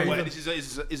 every day. Well, this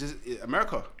is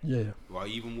America. Yeah. Well,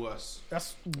 even worse.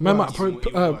 That's Man worse.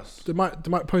 might they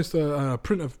might post a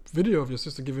print of video of your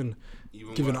sister giving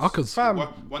Even worse. uckers. Fam.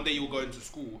 One day you'll go into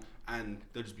school and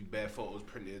there'll just be bare photos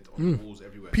printed on the walls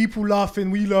everywhere. People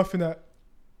laughing, we laughing at.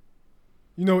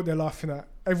 You know what they're laughing at.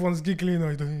 Everyone's giggling.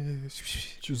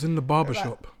 She was in the barber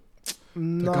shop.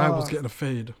 The guy was getting a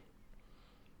fade.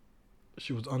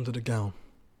 She was under the gown,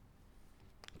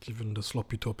 giving the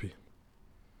sloppy toppy.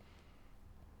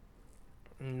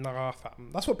 Nah, fam.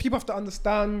 That's what people have to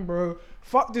understand, bro.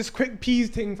 Fuck this quick peas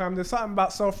thing, fam. There's something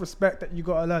about self-respect that you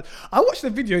gotta learn. I watched a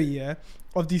video, yeah,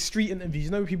 of these street interviews.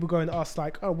 You know, people going to ask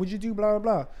like, "Oh, would you do blah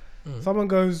blah blah?" Someone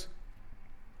goes,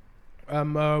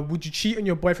 "Would you cheat on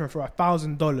your boyfriend for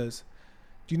 $1,000?"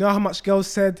 Do you know how much girls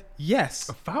said yes?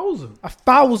 1,000.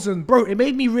 1,000, bro. It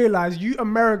made me realize you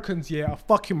Americans, yeah, are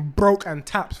fucking broke and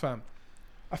tapped, fam.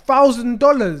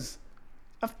 $1,000.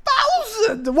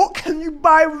 1,000. What can you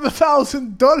buy with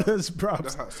 $1,000, bro?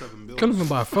 That's like $7 bills. Couldn't even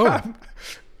buy a phone.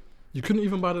 You couldn't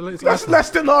even buy the latest That's iPhone. less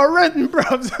than our rent, bro.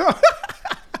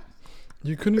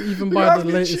 You couldn't even You buy have the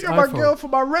me latest cheating my girl iPhone. for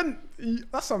my rent.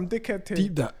 That's some dickhead thing.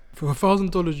 Deep that. For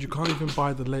 $1,000, you can't even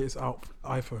buy the latest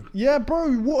iPhone. Yeah,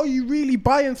 bro. What are you really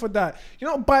buying for that? You're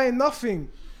not buying nothing.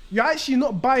 You're actually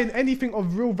not buying anything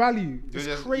of real value.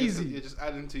 It's crazy. You're just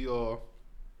adding to your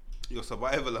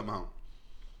survival amount.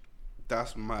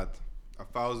 That's mad.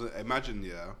 1,000. Imagine,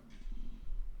 yeah.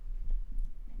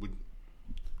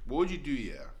 What would you do,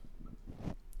 yeah,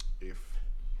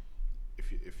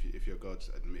 if your girl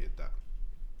just admitted that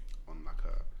on like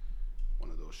one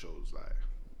of those shows, like,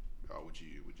 oh, would you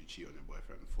cheat on your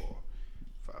boyfriend for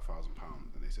 £1,000?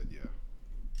 And they said yeah.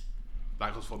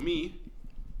 Like, 'cause for me,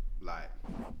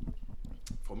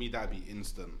 that'd be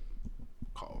instant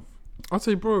cut off. I'd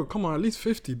say, bro, come on, at least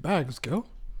 50 bags, girl.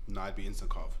 No, it'd be instant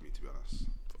cut off for me, to be honest.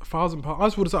 £1,000. I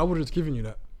just would have said, I would have just given you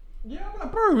that. Yeah, I'm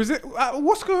like, bro, is it?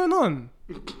 What's going on?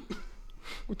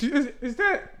 Is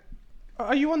there?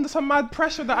 Are you under some mad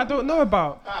pressure that I don't know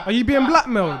about? Are you being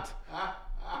blackmailed?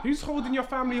 Who's holding your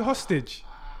family hostage?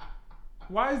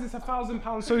 Why is this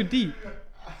 £1,000 so deep?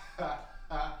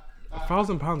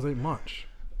 £1,000 ain't much.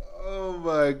 Oh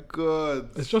my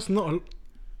god! It's just not.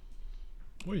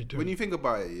 What are you doing? When you think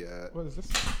about it, yeah. What is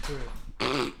this?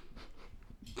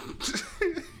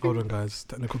 Hold on, guys.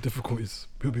 Technical difficulties.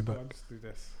 We'll be back. I'll just do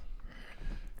this.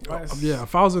 Yeah,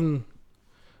 1,000.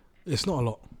 It's not a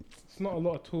lot. It's not a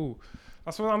lot at all.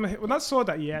 That's when I saw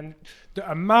that, yeah, and the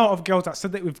amount of girls that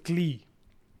said it with glee.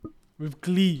 With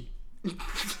glee.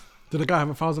 Did the guy have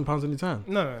 £1,000 in his hand?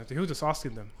 No, he was just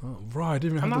asking them. Oh, right.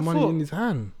 Didn't even And have the I money thought- in his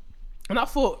hand. And I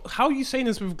thought, how are you saying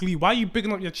this with glee? Why are you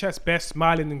bigging up your chest, bare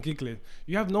smiling and giggling?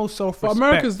 You have no But self-respect.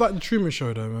 America's like the Truman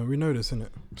Show, though, man. We know this, innit?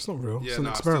 It's not real. Yeah, It's an no,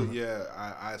 experiment.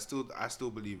 I still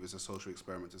believe it's a social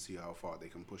experiment to see how far they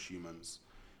can push humans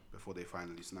before they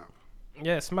finally snap.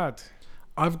 Yeah, it's mad.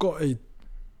 I've got a.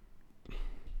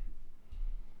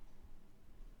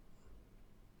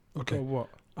 Okay. Or what?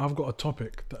 I've got a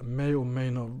topic that may or may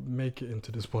not make it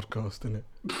into this podcast, innit?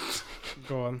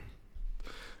 Go on.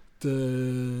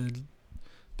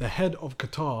 The head of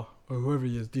Qatar, or whoever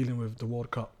he is dealing with the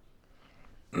World Cup,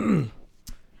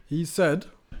 he said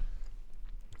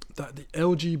that the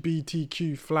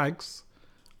LGBTQ flags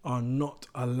are not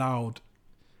allowed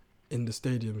in the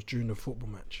stadiums during the football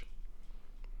match.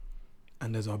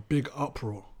 And there's a big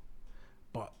uproar.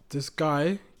 But this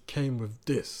guy came with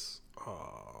this.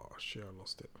 Oh, shit, I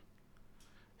lost it.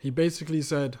 He basically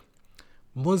said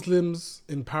Muslims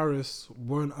in Paris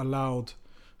weren't allowed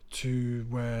to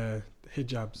wear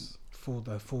hijabs for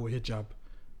their full hijab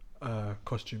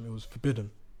costume. It was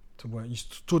forbidden to wear.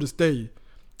 To this day,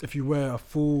 if you wear a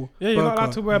full Yeah, you're not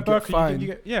allowed to wear you get burqa. fined You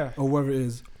get, yeah. or whatever it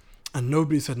is. And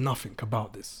nobody said nothing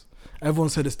about this. Everyone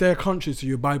said it's their country, so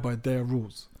you abide by their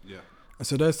rules. Yeah. And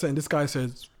so they're saying, this guy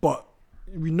says, but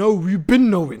we've been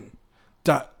knowing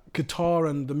that Qatar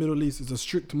and the Middle East is a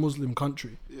strict Muslim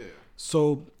country. Yeah.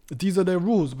 So these are their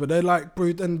rules. But they're like, bro,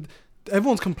 and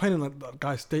everyone's complaining like that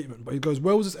guy's statement. But he goes,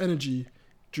 where was this energy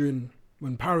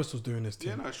when Paris was doing this thing?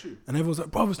 Yeah, no, it's true. And everyone's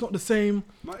like, bro, it's not the same.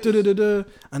 No, it Da, da, da, da.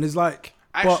 And it's like,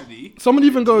 Actually, but someone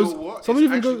even you know goes, what? someone It's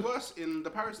even actually goes, worse in the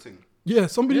Paris thing. yeah,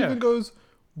 somebody Yeah. even goes,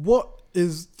 what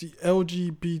is the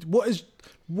LGBT?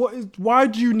 Why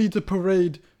do you need to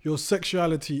parade your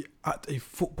sexuality at a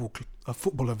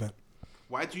football event?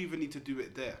 Why do you even need to do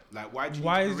it there? Like, why do you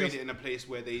Why need is to parade this- it in a place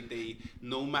where they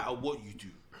no matter what you do,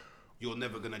 you're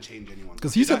never gonna change anyone?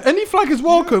 Because he said any flag is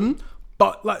welcome,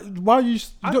 but like, why you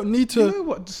don't need to You know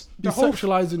what? Just be the whole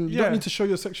sexualizing. You yeah. don't need to show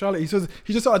your sexuality.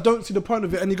 He just said, I don't see the point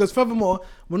of it. And he goes, furthermore,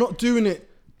 we're not doing it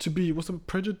to be what's the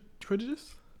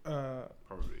prejudice,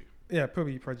 Probably. yeah,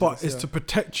 probably prejudice. but it's yeah. to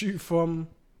protect you from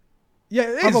yeah,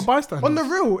 it other is. bystanders. On the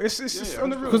real, it's Yeah, on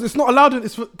the real. Because it's not allowed.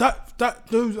 It's for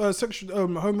those sexual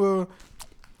homo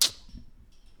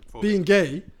being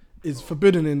gay is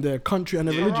forbidden in their country and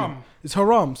their Yeah. religion. Haram. It's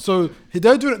haram. So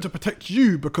they're doing it to protect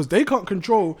you because they can't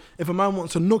control if a man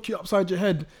wants to knock you upside your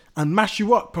head and mash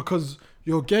you up because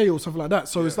you're gay or something like that.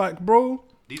 So it's like, bro,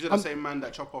 These are the same man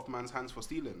that chop off man's hands for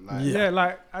stealing. Like, Yeah. Yeah,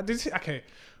 like okay,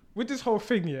 with this whole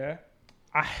thing, yeah,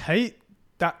 I hate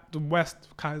that the West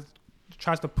kind of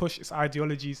tries to push its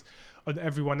ideologies on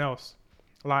everyone else.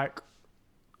 Like,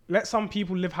 let some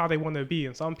people live how they want to be,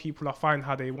 and some people are fine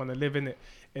how they want to live in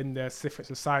their different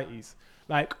societies.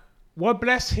 Like, we're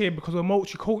blessed here because we're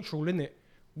multicultural, innit?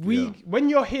 When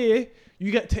you're here,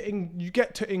 you get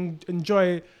to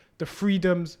enjoy the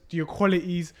freedoms, the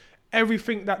equalities,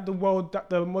 everything that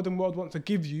the modern world wants to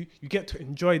give you. You get to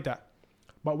enjoy that.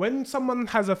 But when someone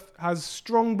has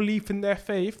strong belief in their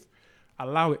faith,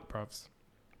 allow it, bruvs.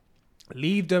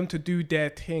 Leave them to do their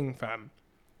thing, fam.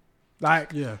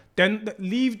 Like, yeah. then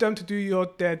leave them to do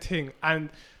their thing. And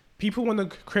people want to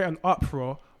create an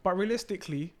uproar, but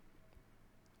realistically,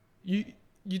 you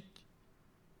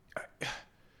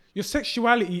your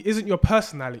sexuality isn't your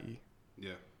personality.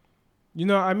 Yeah. You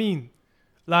know what I mean?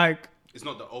 Like, it's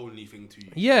not the only thing to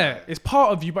you. Yeah, it's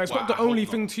part of you, but it's not the I hope only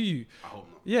not. thing to you. I hope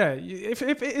not. Yeah, if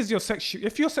it is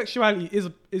if your sexuality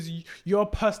is your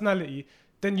personality,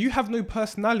 then you have no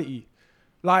personality.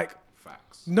 Like,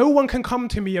 Facts. no one can come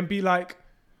to me and be like,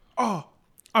 "Oh,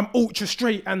 I'm ultra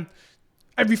straight and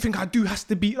everything I do has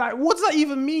to be like." What does that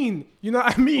even mean? You know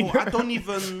what I mean? Oh, I don't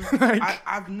even. Like-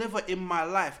 I've never in my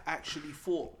life actually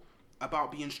thought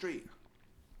about being straight.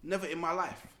 Never in my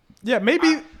life. Yeah,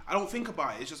 maybe. I don't think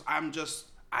about it. It's just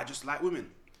I just like women,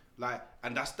 like,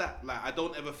 and that's that. Like, I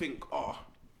don't ever think,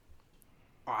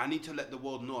 I need to let the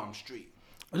world know I'm straight.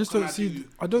 I just don't see.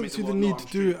 I don't see the need to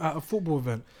do it at a football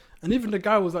event. And even the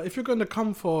guy was like, if you're going to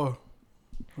come for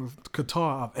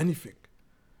Qatar out of anything,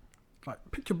 like,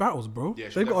 pick your battles, bro. Yeah,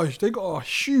 they got a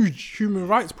huge human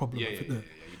rights problem. Yeah.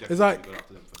 It's like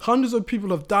hundreds of people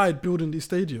have died building these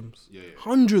stadiums. Yeah.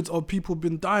 Hundreds of people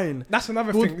been dying. That's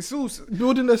another thing. It's also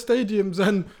building their stadiums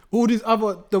and all these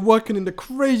they're working in the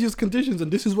craziest conditions,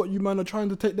 and this is what you man are trying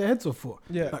to take their heads off for.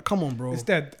 Yeah. Like, come on, bro. It's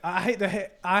dead. I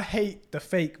hate the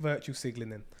fake virtue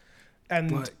signaling,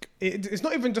 and Like- it's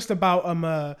not even just about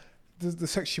the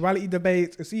sexuality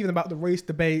debates. It's even about the race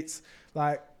debates.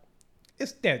 Like,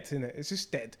 it's dead, isn't it? It's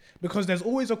just dead because there's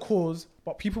always a cause,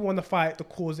 but people want to fight the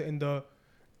cause in the.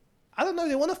 I don't know.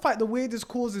 They want to fight the weirdest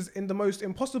causes in the most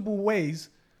impossible ways,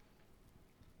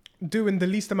 doing the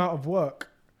least amount of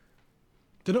work.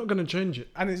 They're not going to change it.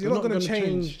 And you're not going to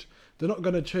change. They're not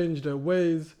going to change their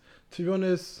ways. To be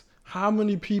honest, how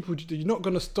many people you're not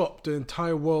going to stop the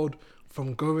entire world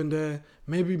from going there?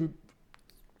 Maybe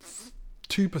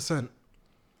 2%.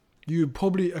 You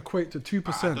probably equate to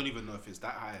 2%. I don't even know if it's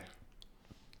that high.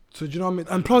 So do you know what I mean?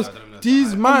 And plus, I don't know if these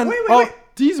that's man wait.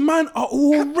 these man are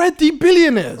already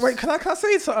billionaires. Wait, can I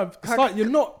say something? It's like you're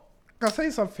not. Can I say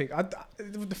something?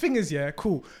 The thing is, yeah,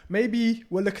 cool. Maybe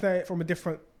we're looking at it from a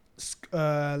different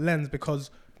lens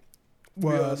because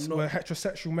we're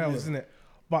heterosexual males, isn't it?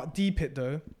 But deep it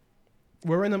though,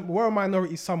 we're a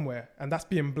minority somewhere, and that's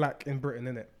being black in Britain,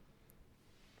 isn't it?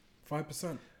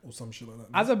 5% or some shit like that.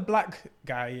 As a black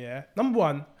guy, yeah. Number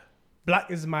one,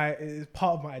 black is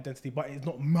part of my identity, but it's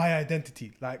not my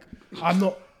identity. Like, I'm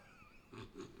not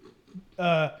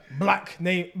black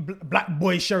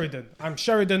boy Sheridan. I'm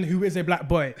Sheridan who is a black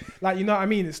boy. Like, you know what I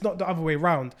mean? It's not the other way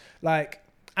around. Like,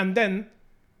 and then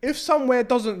if somewhere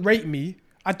doesn't rate me,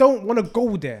 I don't want to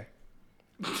go there.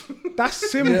 That's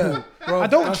simple. Yeah, bro, I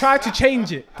don't try to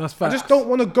change it. That's I facts. just don't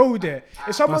want to go there.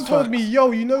 If someone That's told me, facts.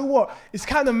 yo, you know what? It's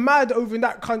kind of mad over in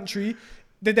that country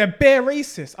that they're bare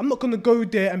racist. I'm not going to go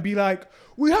there and be like,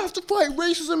 we have to fight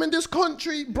racism in this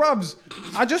country. Bruvs,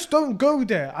 I just don't go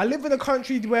there. I live in a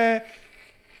country where,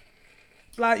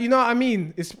 like, you know what I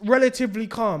mean? It's relatively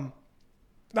calm.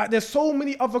 Like, there's so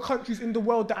many other countries in the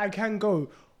world that I can go.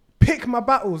 Pick my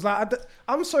battles. Like,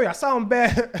 I'm sorry, I sound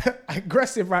bare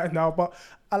aggressive right now, but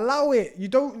allow it. You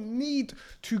don't need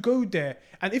to go there.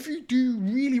 And if you do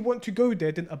really want to go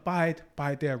there, then abide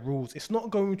by their rules. It's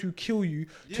not going to kill you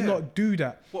to not do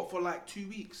that. What, for like 2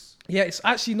 weeks? Yeah, it's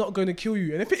actually not going to kill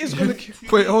you. And if it is going to kill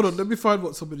Wait, hold on. Let me find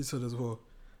what somebody said as well.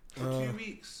 For 2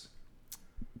 weeks?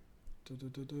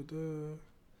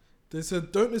 They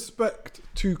said, don't expect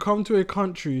to come to a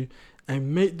country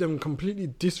and make them completely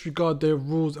disregard their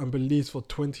rules and beliefs for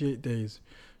 28 days,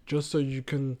 just so you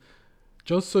can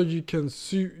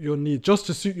suit your needs, just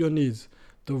to suit your needs.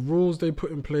 The rules they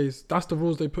put in place, that's the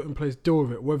rules they put in place. Deal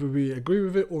with it, whether we agree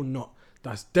with it or not.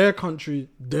 That's their country,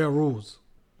 their rules.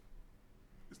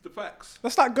 It's the facts.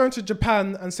 That's like going to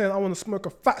Japan and saying, I want to smoke a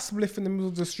fat spliff in the middle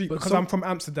of the street because I'm from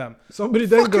Amsterdam. Somebody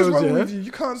then Fuck is goes, wrong yeah. with you?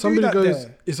 You can't Somebody do that goes,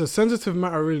 there. it's a sensitive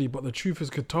matter really, but the truth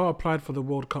is Qatar applied for the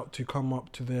World Cup to come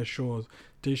up to their shores.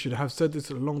 They should have said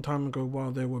this a long time ago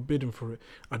while they were bidding for it.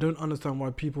 I don't understand why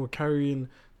people are carrying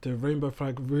the rainbow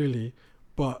flag really,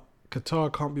 but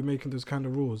Qatar can't be making those kind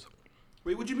of rules.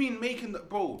 Wait, what do you mean making that,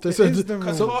 bro? They said,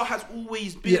 Qatar has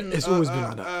always been it's always been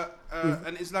like that.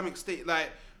 An Islamic state. Like,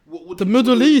 the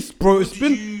Middle East, bro.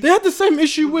 They had the same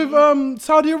issue with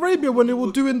Saudi Arabia when they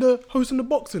were hosting the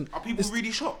boxing. Are people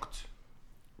really shocked?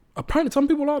 Apparently, some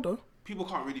people are though. People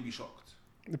can't really be shocked.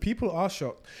 The people are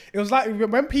shocked. It was like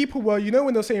when people were, you know,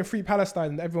 when they were saying free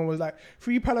Palestine, and everyone was like,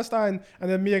 free Palestine, and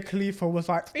then Mia Khalifa was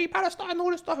like, free Palestine,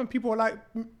 all this stuff, and people were like,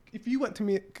 if you went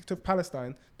to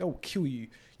Palestine, they'll kill you.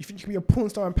 You think you can be a porn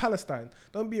star in Palestine?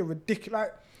 Don't be a ridiculous,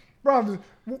 like, bro,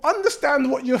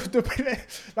 understand what you're doing.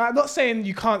 Like, not saying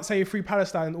you can't say free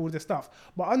Palestine and all this stuff,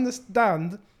 but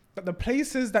understand that the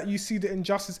places that you see the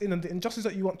injustice in and the injustice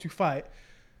that you want to fight,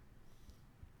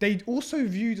 they also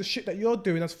view the shit that you're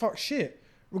doing as fuck shit.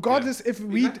 Regardless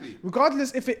exactly.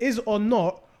 regardless if it is or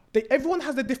not, everyone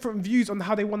has their different views on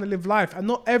how they want to live life, and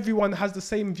not everyone has the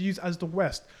same views as the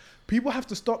West. People have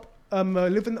to stop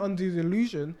living under the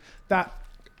illusion that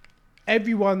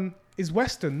everyone is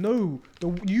Western. No,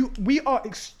 we are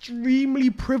extremely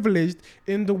privileged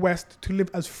in the West to live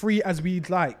as free as we'd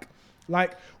like.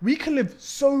 Like, we can live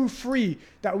so free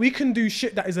that we can do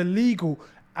shit that is illegal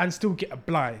and still get a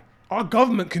bly. Our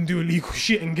government can do illegal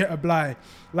shit and get a bly.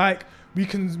 Like, we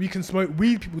can smoke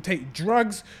weed, people take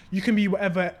drugs, you can be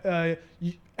whatever,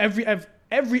 every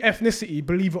ethnicity,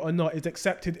 believe it or not, is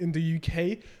accepted in the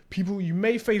UK. People, you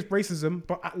may face racism,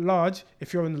 but at large,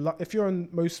 if you're in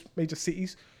most major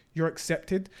cities, you're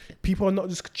accepted. People are not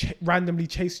just randomly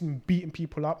chasing, beating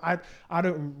people up. I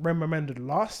don't remember the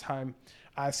last time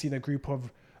I've seen a group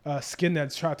of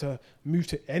skinheads try to move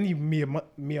to any me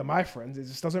or my friends. It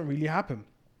just doesn't really happen.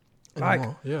 Like,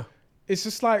 yeah. It's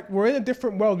just like, we're in a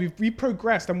different world. We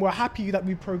progressed, and we're happy that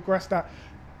we progressed, that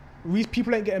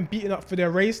people ain't getting beaten up for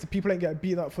their race, the people ain't getting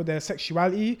beaten up for their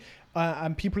sexuality,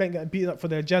 and people ain't getting beaten up for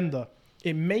their gender.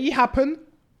 It may happen,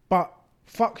 but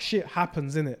fuck shit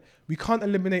happens, innit? We can't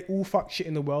eliminate all fuck shit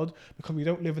in the world because we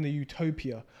don't live in a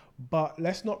utopia. But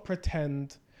let's not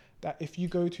pretend that if you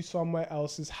go to somewhere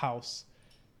else's house,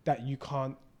 that you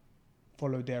can't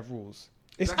follow their rules.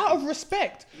 It's out of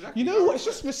respect. You know what? It's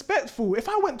just respectful. If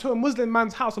I went to a Muslim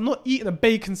man's house, I'm not eating a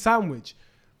bacon sandwich.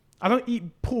 I don't eat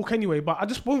pork anyway, but I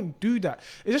just won't do that.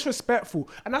 It's just respectful.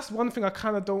 And that's one thing I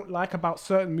kind of don't like about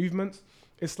certain movements.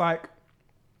 It's like,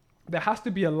 there has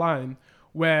to be a line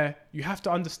where you have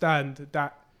to understand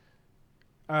that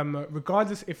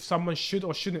regardless if someone should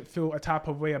or shouldn't feel a type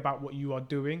of way about what you are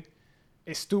doing,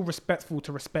 it's still respectful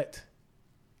to respect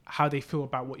how they feel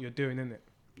about what you're doing, isn't it?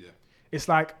 Yeah. It's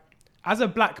like, as a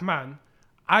black man,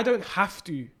 I don't have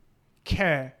to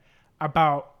care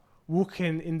about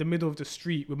walking in the middle of the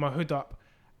street with my hood up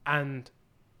and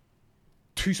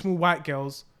two small white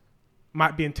girls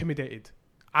might be intimidated.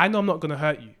 I know I'm not going to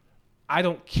hurt you. I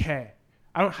don't care.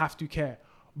 I don't have to care.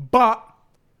 But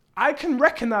I can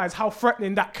recognize how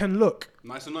threatening that can look.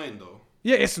 No, it's annoying though.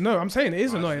 Yeah, I'm saying it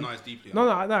is annoying. It's deeply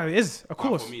annoying. No, it is, of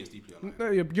course. For me, it's deeply annoying. No,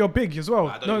 you're big as well.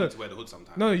 I don't need to wear the hood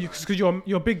sometimes. No, because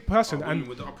you're a big person, and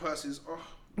with our purses.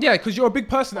 yeah, because you're a big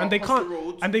person, and they can't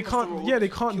they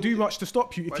can't do much to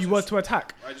stop you if you were to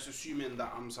attack. I just assuming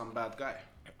that I'm some bad guy.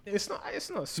 It's not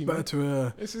Better assuming.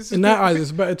 to It's in their eyes,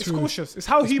 it's better It's to. cautious. It's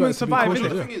how it's humans better to be survive, cautious,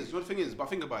 isn't The it? yeah. thing is, but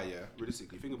think about it,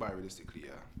 realistically,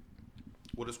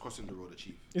 what does crossing the road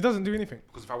achieve? It doesn't do anything.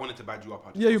 Because if I wanted to bad you up,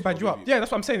 I'd just Yeah, you cross bad the you road up. with you. Yeah,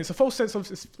 that's what I'm saying. It's a false sense of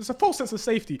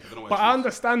safety. I don't know what But it I is.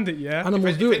 understand it. Yeah.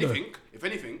 Animals do it though. If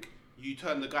anything, you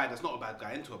turn the guy that's not a bad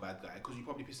guy into a bad guy because you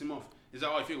probably piss him off. Is that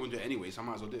I think we'll do it anyway, so I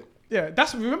might as well do it. Yeah,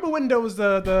 remember when there was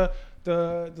the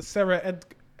Sarah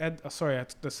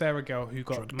the Sarah girl who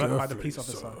got Tread murdered by the carefully, police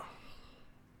officer. sir.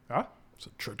 Huh? So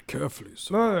tread carefully.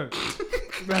 So. No.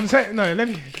 I'm saying no.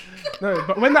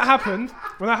 But when that happened,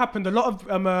 a lot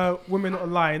of women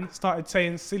online started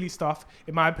saying silly stuff.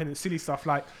 In my opinion, silly stuff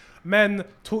like, "Men,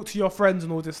 talk to your friends"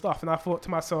 and all this stuff. And I thought to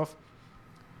myself,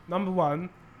 number one,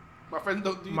 My friend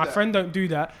don't do that. my friend don't do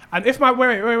that. And if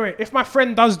if my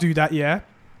friend does do that, yeah,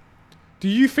 do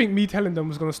you think me telling them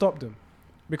was gonna stop them?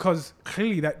 Because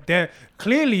clearly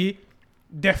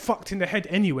they're fucked in the head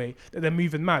anyway, that they're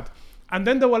moving mad. And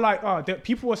then they were like,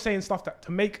 people were saying stuff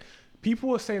people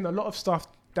were saying a lot of stuff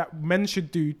that men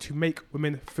should do to make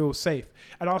women feel safe.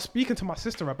 And I was speaking to my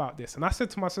sister about this, and I said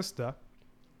to my sister,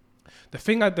 the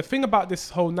thing about this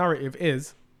whole narrative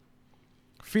is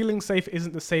feeling safe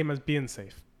isn't the same as being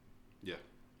safe. Yeah.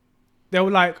 They were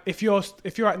like, if you're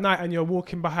at night and you're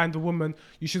walking behind a woman,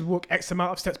 you should walk X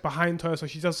amount of steps behind her so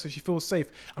she feels safe.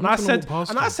 And I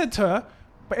said to her,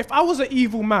 but if I was an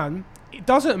evil man, it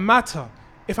doesn't matter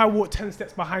if I walk 10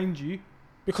 steps behind you,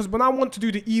 because when I want to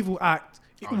do the evil act,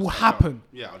 it will happen.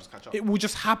 Yeah, I'll just catch up. It will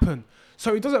just happen.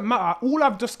 So it doesn't matter. All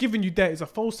I've just given you there is a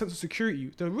false sense of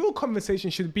security. The real conversation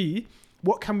should be,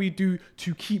 what can we do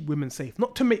to keep women safe?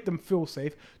 Not to make them feel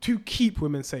safe, to keep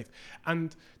women safe.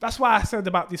 And that's why I said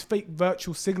about this fake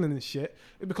virtual signaling and shit,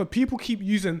 because people keep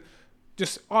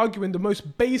just arguing the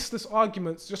most baseless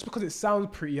arguments just because it sounds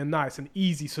pretty and nice and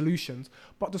easy solutions,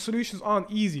 but the solutions aren't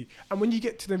easy. And when you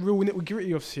get to the real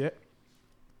nitty-gritty of shit,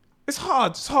 it's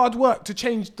hard. It's hard work to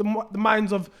change the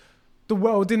minds of the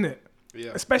world, innit?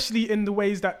 Yeah. Especially in the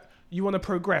ways that you want to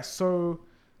progress. So,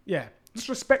 yeah, just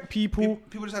respect people.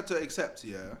 People just have to accept,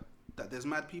 that there's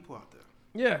mad people out there.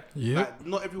 Yeah. Yeah. Like,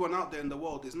 not everyone out there in the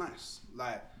world is nice.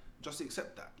 Like, just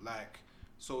accept that. Like,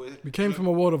 So We came from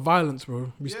a world of violence,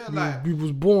 bro. We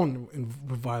was born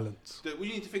with violence. What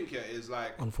you need to think here is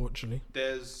like, unfortunately,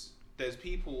 there's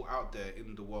people out there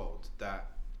in the world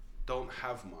that don't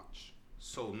have much,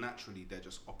 so naturally they're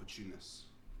just opportunists.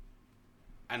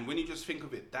 And when you just think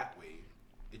of it that way,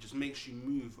 it just makes you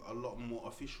move a lot more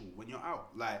official when you're out.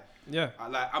 Like,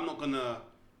 I'm not gonna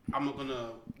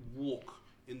walk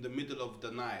in the middle of the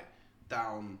night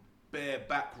down bare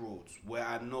back roads where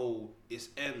I know it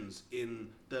ends in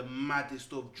the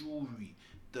maddest of jewelry,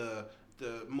 the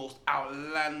most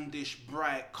outlandish,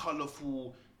 bright,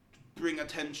 colourful, bring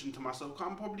attention to myself.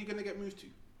 I'm probably gonna get moved to.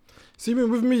 See,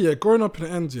 with me, yeah, growing up in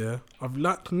the ends, yeah, I've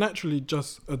naturally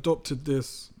just adopted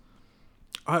this.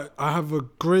 I have a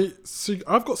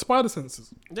I've got spider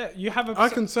senses. Yeah, you have I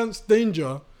can sense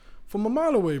danger from a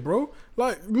mile away, bro.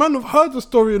 Like, man, I've heard the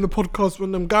story in the podcast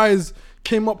when them guys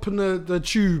came up in the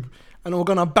tube and were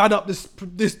gonna bad up this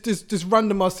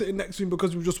randomer sitting next to me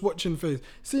because we were just watching face.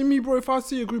 See me, bro, if I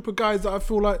see a group of guys that I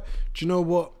feel like, do you know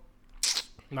what?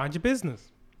 Mind your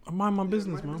business. I mind my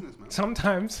business, man.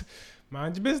 Sometimes,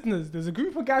 mind your business. There's a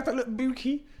group of guys that look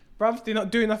booky. Bruv, they're not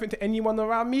doing nothing to anyone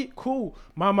around me. Cool.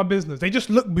 Mind my business. They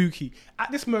just look booky.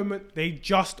 At this moment, they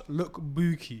just look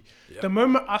booky. Yep. The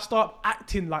moment I start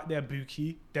acting like they're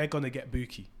booky, they're going to get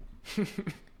booky.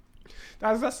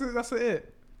 That's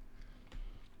it.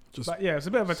 But yeah, it's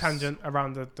a bit of a tangent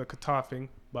around the Qatar thing.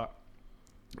 But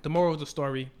the moral of the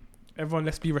story, everyone,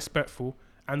 let's be respectful.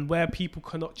 And where people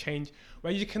cannot change,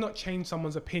 where you cannot change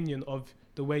someone's opinion of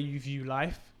the way you view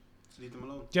life, leave them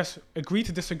alone. Just agree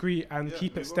to disagree and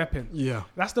keep it stepping. Yeah.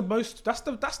 That's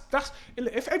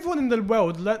if everyone in the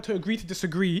world learnt to agree to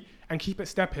disagree and keep it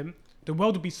stepping, the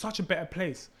world would be such a better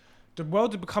place. The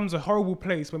world becomes a horrible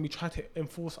place when we try to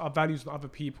enforce our values on other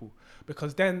people,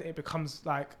 because then it becomes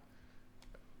like,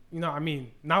 you know what I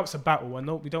mean? Now it's a battle, and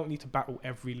we don't need to battle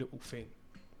every little thing.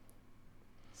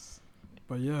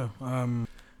 But yeah,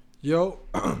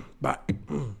 back.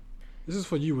 This is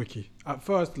for you, Wiki. At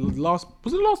first, was it the last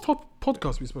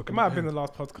podcast we spoke about? It might have been the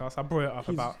last podcast. I brought it up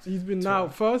about. He's been now.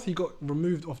 First, he got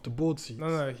removed off the board seat.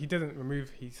 No, he didn't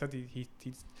remove. He said he.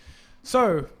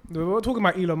 So we're talking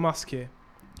about Elon Musk here.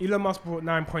 Elon Musk bought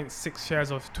 9.6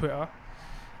 shares of Twitter,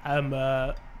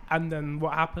 and then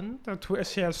what happened? The Twitter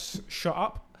shares shot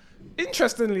up.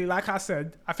 Interestingly, like I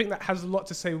said, I think that has a lot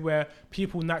to say where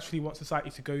people naturally want society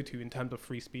to go to in terms of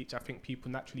free speech. I think people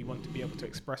naturally want to be able to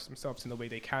express themselves in the way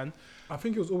they can. I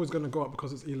think it was always going to go up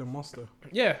because it's Elon Musk, though.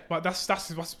 Yeah, but that's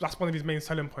one of his main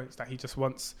selling points, that he just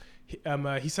wants.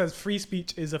 He says free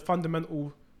speech is a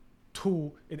fundamental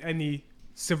tool in any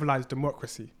civilized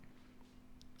democracy.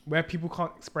 Where people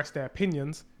can't express their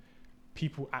opinions,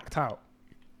 people act out,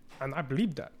 and I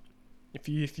believe that. If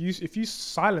you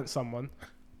silence someone,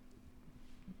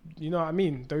 you know what I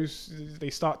mean? They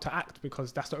start to act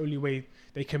because that's the only way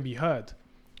they can be heard,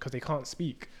 because they can't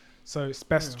speak. So it's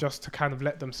best just to kind of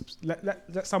let them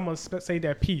let someone say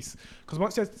their piece,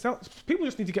 because people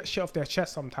just need to get shit off their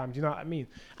chest sometimes. You know what I mean?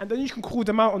 And then you can call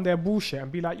them out on their bullshit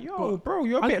and be like, "Yo, bro,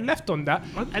 you're a bit left on that,"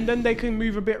 and then they can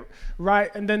move a bit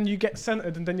right, and then you get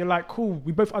centered, and then you're like, "Cool,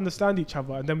 we both understand each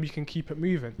other," and then we can keep it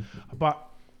moving. But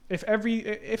if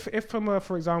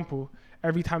for example,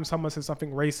 every time someone says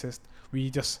something racist,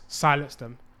 we just silence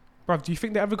them. Bruv, do you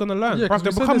think they're ever going to learn? Bruv,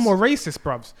 they'll become more racist,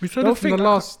 bruvs. We said it in the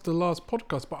last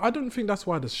podcast, but I don't think that's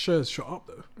why the shares shot up,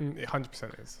 though. It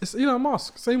 100% is. It's Elon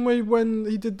Musk. Same way when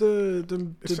he did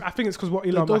I think it's because what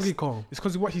Elon Musk... Donkey Kong. It's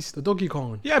because what he's... The Donkey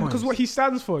Kong. Yeah, because what he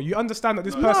stands for. You understand that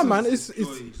this person... No, man, it's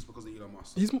just because of Elon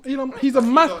Musk. He's a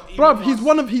man...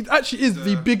 Bruv, he actually is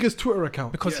the biggest Twitter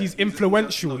account. Because he's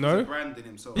influential, no? He's branding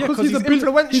himself. Yeah, because he's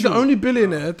influential. He's the only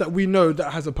billionaire that we know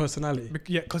that has a personality.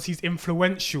 Yeah, because he's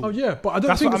influential. Oh, yeah, but I don't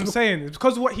That's think... That's what I'm saying. It's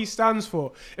because of what he stands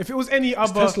for. If it was any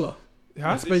other... Tesla.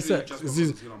 Huh?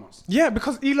 SpaceX. Yeah,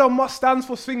 because Elon Musk stands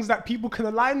for things that people can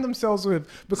align themselves with,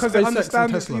 because they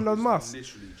understand it's Elon Musk.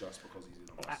 Literally just because he's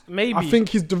Elon Musk. Maybe. I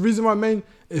think the reason why main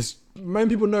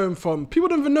people know him from... People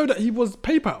don't even know that he was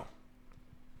PayPal.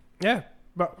 Yeah.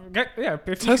 But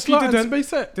if Tesla he didn't, and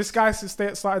SpaceX. This guy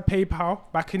started PayPal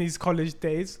back in his college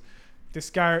days. This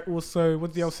guy also,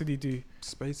 what else did he do?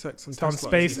 SpaceX and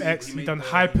Tesla. SpaceX. He done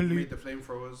Hyperloop. He made the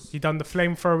flamethrowers. He done the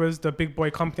flamethrowers, the big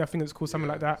boy company. I think it's called something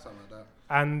like that. Something like that.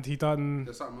 And he done.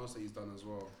 There's something else that he's done as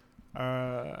well.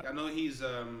 I know he's.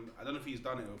 I don't know if he's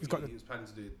done it. Or he was planning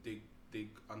to do dig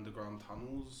underground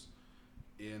tunnels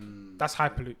in. That's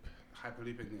Hyperloop.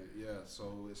 Hyperlooping it, yeah.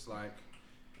 So it's like,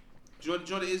 do you know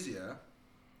what it is? Yeah.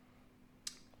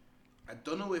 I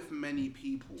don't know if many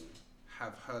people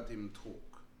have heard him talk.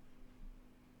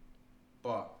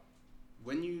 But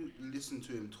when you listen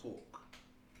to him talk,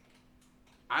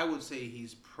 I would say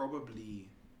he's probably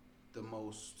the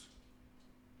most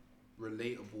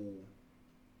relatable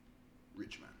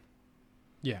rich man.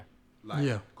 Yeah. Like,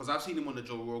 Yeah. because I've seen him on the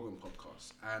Joe Rogan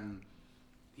podcast, and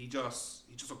he's just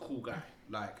a cool guy.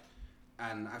 Like,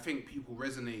 and I think people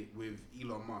resonate with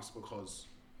Elon Musk because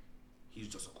he's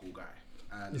just a cool guy.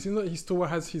 And It seems like he still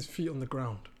has his feet on the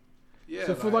ground. yeah,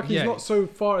 So I feel like he's Yeah. not so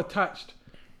far attached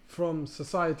from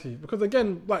society. Because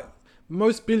again, like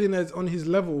most billionaires on his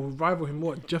level who rival him,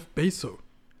 what, Jeff Bezos?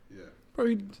 yeah.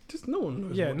 Bro, just no one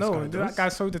knows. Yeah, what no, this guy that does.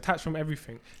 guy's so detached from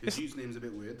everything. His username's a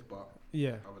bit weird, but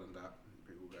Yeah. other than that,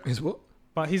 pretty cool guy. Is what?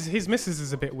 But his missus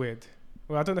is a bit weird.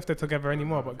 Well, I don't know if they're together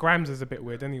anymore, but Grimes is a bit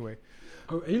weird anyway.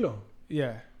 Oh, Elon.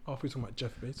 Yeah. Oh, I thought you were talking about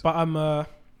Jeff Bezos. But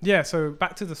yeah, so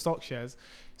back to the stock shares.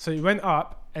 So he went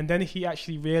up, and then he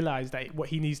actually realized that what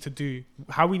he needs to do,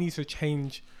 how he needs to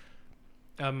change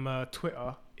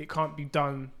Twitter, it can't be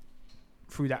done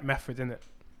through that method, innit?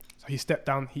 So he stepped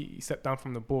down. He stepped down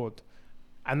from the board,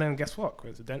 and then guess what?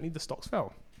 Coincidentally, the stocks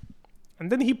fell.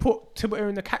 And then he put Twitter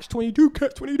in the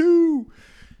catch-22.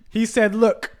 He said,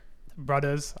 "Look,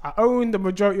 brothers, I own the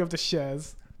majority of the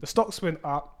shares. The stocks went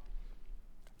up.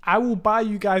 I will buy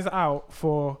you guys out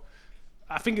for,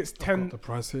 I think it's I've got the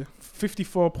price here.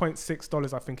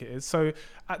 $54.6, I think it is. So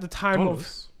at the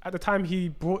time he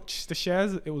bought the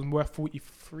shares, it was worth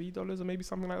 $43 or maybe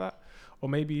something like that, or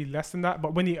maybe less than that.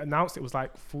 But when he announced, it was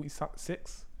like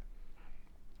 46.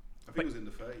 I think it was in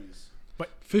the 30s.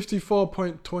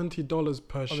 $54.20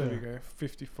 per Oh, share. there we go,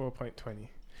 54.20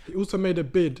 He also made a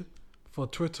bid for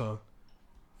Twitter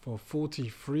for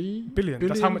 $43 billion.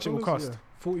 That's how much it will cost. Yeah,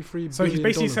 $43 So he's billion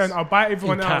basically saying, I'll buy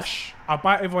everyone in out. cash. I'll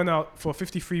buy everyone out for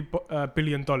 $53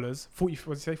 billion. 40, what did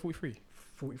you say? 43.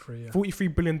 43, yeah.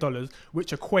 $43 billion,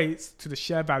 which equates to the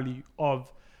share value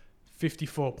of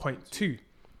 54.2,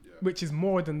 which is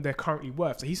more than they're currently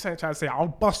worth. So he's trying to say, I'll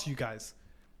bust you guys.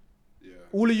 Yeah.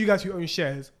 All of you guys who own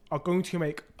shares are going to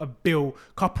make a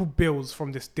couple bills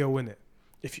from this deal in it.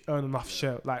 If you earn enough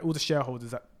share, like all the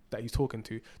shareholders that he's talking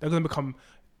to, they're going to become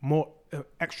more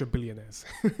extra billionaires.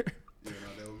 Yeah,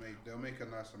 no, they'll make a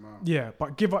nice amount. Yeah,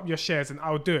 but give up your shares and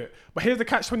I'll do it. But here's the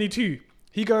catch-22.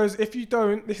 He goes, if you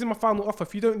don't, this is my final offer.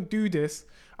 If you don't do this,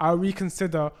 I'll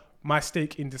reconsider my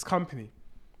stake in this company.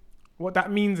 What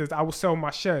that means is I will sell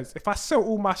my shares. If I sell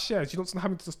all my shares, you don't know how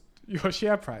much your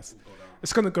share price.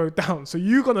 It's going to go down. So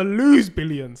you're going to lose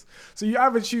billions. So you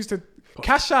either choose to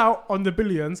cash out on the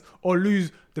billions or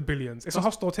lose the billions. It's a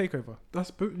hostile takeover.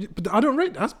 But I don't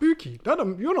rate that's spooky.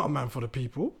 You're not a man for the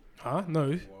people. Huh? No.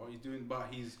 What he's doing, but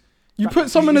he's... You put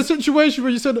someone in a situation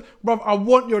where you said, bruv, I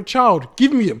want your child.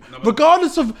 Give me him.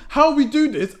 Regardless of how we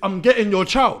do this, I'm getting your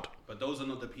child. But those are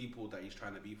not the people that he's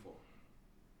trying to be for.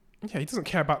 Yeah, he doesn't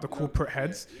care about the corporate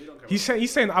heads. Yeah, he don't care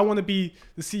He's saying, I want to be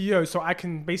the CEO so I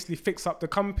can basically fix up the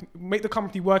company, make the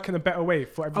company work in a better way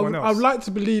for everyone else. I'd like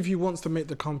to believe he wants to make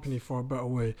the company for a better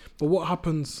way. But what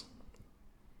happens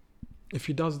if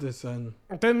he does this and...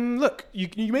 Then look,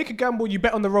 you make a gamble, you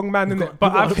bet on the wrong man, innit? But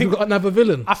But I think we've got another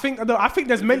villain. I think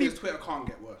there's many... Twitter can't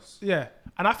get worse. Yeah,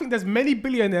 and I think there's many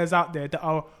billionaires out there that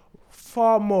are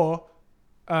far more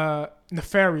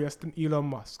nefarious than Elon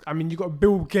Musk. I mean, you got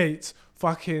Bill Gates,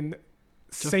 fucking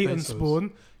Satan Bezos.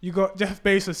 spawn. You got Jeff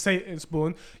Bezos, Satan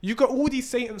spawn. You got all these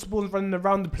Satan spawns running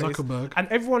around the place, Zuckerberg. and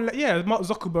everyone, Mark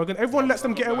Zuckerberg, and everyone lets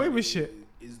them get away with shit.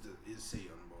 Is Satan,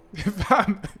 bro.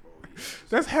 Fam, Bro,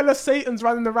 there's hella Satans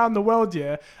running around the world,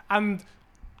 yeah, and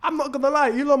I'm not gonna lie,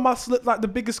 Elon Musk looked like the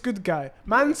biggest good guy.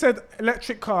 Man said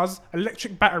electric cars,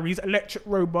 electric batteries, electric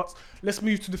robots. Let's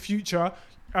move to the future.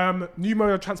 New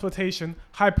mode of transportation,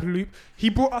 Hyperloop. He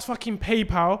brought us fucking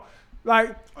PayPal.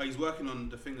 Like, Oh, he's working on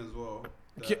the thing as well.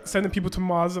 sending people to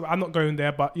Mars. I'm not going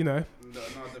there, but you know,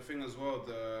 The thing as well.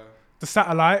 the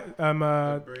satellite.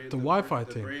 The Wi-Fi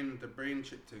thing. The brain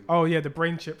chip thing. Oh yeah, the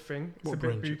brain chip thing. It's What a bit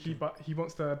brain chip spooky, but he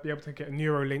wants to be able to get a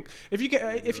Neuralink. If you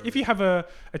get, if you have a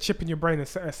chip in your brain,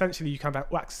 essentially you can have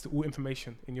access to all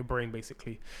information in your brain,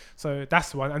 basically. So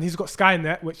that's one. And he's got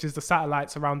Skynet, which is the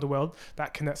satellites around the world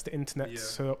that connects the internet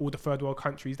to all the third world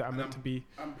countries that are meant to be.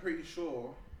 I'm pretty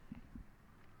sure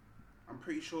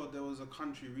there was a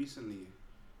country recently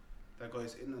that got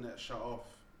its internet shut off,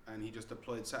 and he just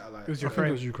deployed satellites. It was I think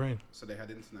it was Ukraine. So they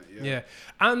had internet. Yeah.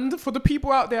 And for the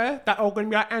people out there that are going to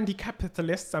be like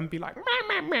anti-capitalists and be like, meh,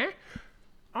 meh, meh.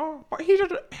 Oh, but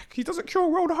he doesn't cure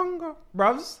world hunger,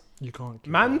 bruvs. You can't.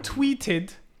 Man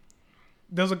tweeted,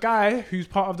 there's a guy who's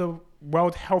part of the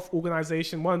World Health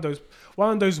Organization, one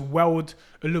of those world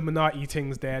Illuminati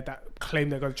things there that claim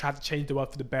they're going to try to change the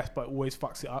world for the best, but always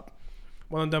fucks it up.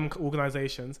 One of them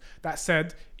organizations that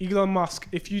said, Elon Musk,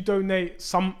 if you donate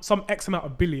some X amount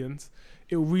of billions,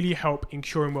 it will really help in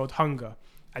curing world hunger.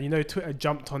 And Twitter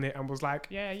jumped on it and was like,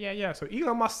 yeah. So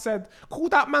Elon Musk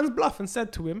called that man's bluff and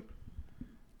said to him,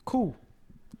 cool.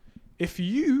 If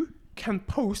you can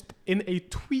post in a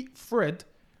tweet thread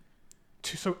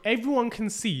so everyone can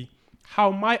see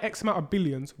how my X amount of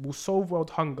billions will solve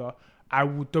world hunger, I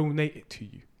will donate it to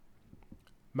you.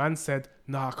 Man said,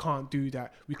 nah, I can't do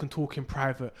that. We can talk in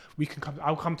private.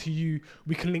 I'll come to you.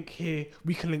 We can link here.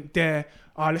 We can link there.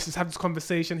 Let's just have this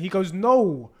conversation. He goes,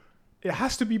 no, it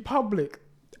has to be public.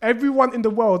 Everyone in the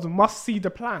world must see the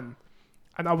plan.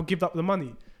 And I will give up the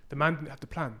money. The man didn't have the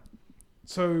plan.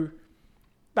 So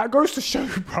that goes to show,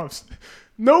 bruv,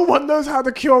 no one knows how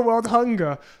to cure world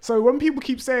hunger. So when people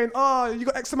keep saying, you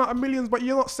got X amount of millions, but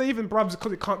you're not saving, bruv, it's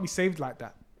because it can't be saved like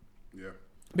that. Yeah.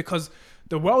 Because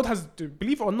the world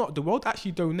believe it or not, the world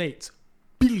actually donates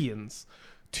billions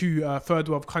to third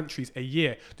world countries a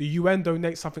year. The UN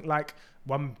donates something like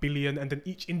 1 billion, and then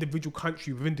each individual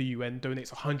country within the UN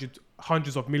donates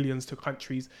hundreds of millions to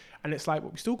countries. And it's like,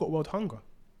 well, we still got world hunger.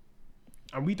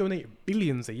 And we donate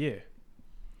billions a year.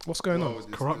 What's going on?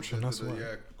 Corruption, that's why.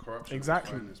 Yeah, corruption.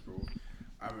 Exactly. Finance, bro.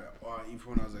 I mean,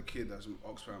 even when I was a kid, there's some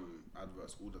Oxfam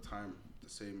adverts all the time. The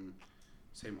same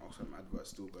Oxfam adverts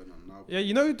still going on now.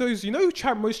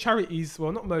 Yeah, most charities,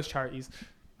 well, not most charities,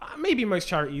 maybe most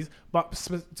charities, but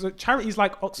charities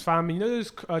like Oxfam,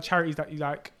 those charities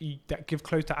that give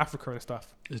close to Africa and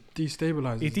stuff. It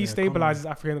destabilizes. It destabilizes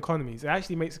African economies. It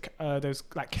actually makes those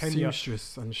like Kenya,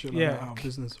 seamstress and shit like that out of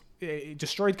business. It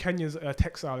destroyed Kenya's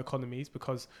textile economies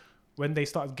because when they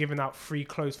started giving out free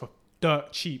clothes for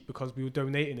dirt cheap because we were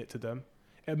donating it to them,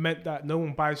 it meant that no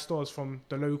one buys stores from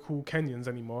the local Kenyans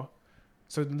anymore.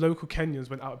 So the local Kenyans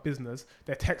went out of business.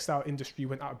 Their textile industry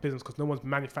went out of business because no one's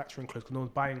manufacturing clothes, because no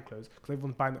one's buying clothes, because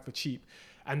everyone's buying it for cheap.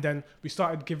 And then we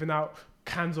started giving out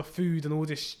cans of food and all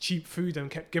this cheap food and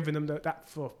kept giving them that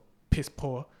for piss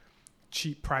poor,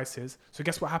 cheap prices. So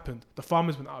guess what happened? The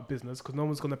farmers went out of business because no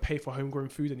one's going to pay for homegrown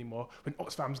food anymore when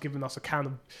Oxfam's giving us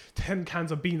 10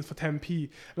 cans of beans for 10p.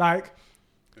 Like,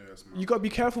 you got to be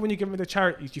careful when you're giving the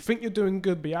charities. You think you're doing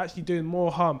good, but you're actually doing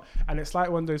more harm. And it's like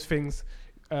one of those things...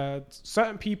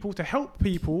 certain people, to help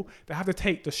people, they have to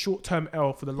take the short-term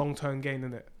L for the long-term gain,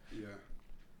 innit? Yeah,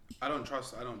 I don't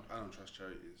trust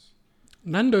charities.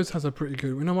 Nando's has a pretty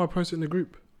good. I posted in the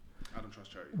group. I don't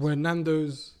trust charities. Where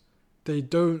Nando's, they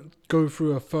don't go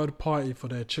through a third party for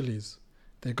their chilies.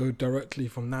 They go directly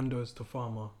from Nando's to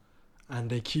farmer, and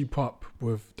they keep up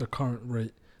with the current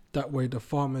rate. That way, the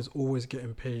farmer's always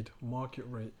getting paid market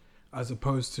rate, as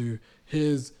opposed to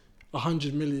here's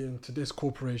 100 million to this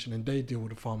corporation and they deal with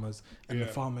the farmers, and the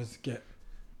farmers get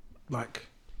like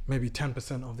maybe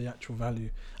 10% of the actual value.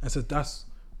 And so that's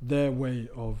their way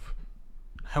of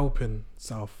helping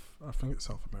I think it's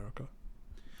South America.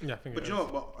 Yeah, I think but it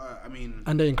is. I mean...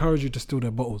 And they encourage you to steal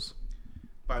their bottles.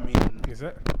 But I mean... Is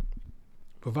it?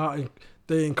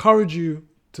 They encourage you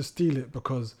to steal it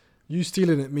because you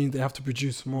stealing it means they have to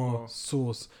produce more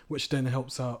sauce, which then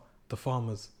helps out the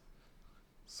farmers.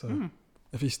 So...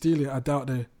 If you steal it, I doubt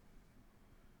they...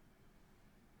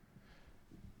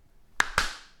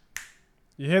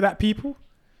 You hear that, people?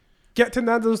 Get to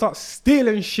Nando's, start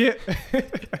stealing shit.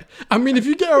 I mean, if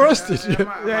you get arrested...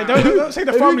 Don't say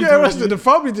the family. If you get arrested, the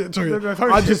family didn't tell you.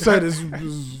 I just said this... You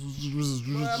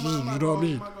know what I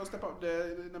mean? I might go step up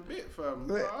there in a bit,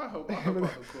 fam. I hope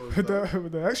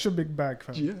with the extra big bag,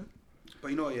 fam. Yeah.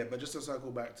 But but just to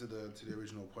circle back to the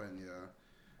original point,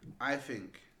 I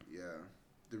think,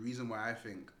 the reason why I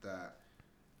think that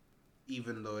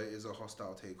even though it is a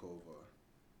hostile takeover,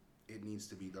 it needs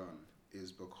to be done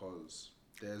is because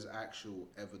there's actual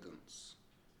evidence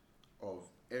of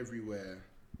everywhere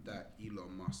that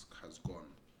Elon Musk has gone,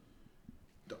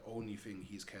 the only thing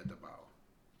he's cared about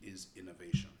is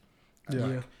innovation.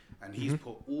 And he's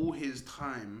put all his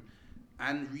time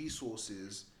and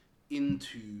resources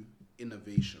into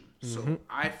innovation. So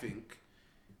I think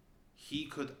he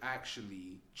could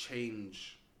actually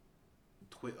change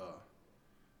Twitter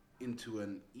into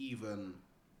an even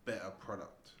better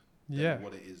product than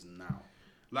what it is now.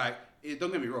 Like,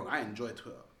 don't get me wrong, I enjoy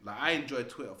Twitter. Like, I enjoy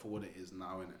Twitter for what it is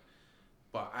now, innit?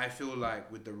 But I feel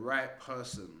like with the right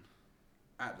person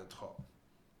at the top,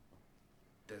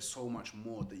 there's so much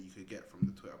more that you could get from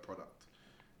the Twitter product.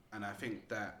 And I think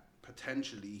that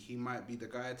potentially he might be the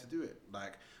guy to do it.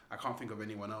 Like, I can't think of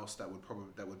anyone else that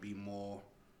would be more...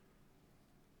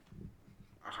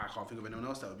 I can't think of anyone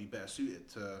else that would be better suited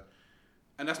to,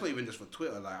 and that's not even just for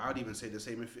Twitter. Like, I'd even say the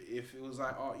same if it was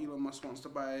like, Elon Musk wants to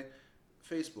buy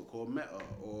Facebook or Meta,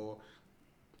 or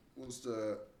wants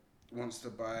to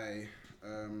buy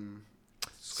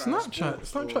Snapchat.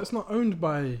 Snapchat's not owned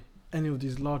by any of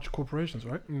these large corporations,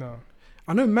 right? No.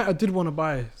 I know Meta did want to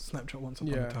buy Snapchat once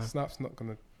upon a Yeah, time. Snap's not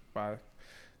gonna buy,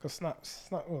 because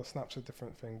Snap's a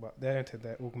different thing, but they're into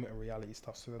their augmented reality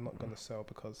stuff, so they're not gonna sell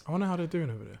because I wonder how they're doing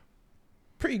over there.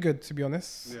 pretty good, to be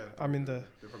honest. Yeah, I mean, they're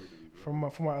probably doing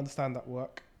good. from what I understand that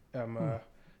work,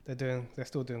 they're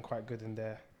still doing quite good in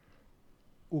their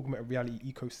augmented reality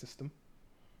ecosystem.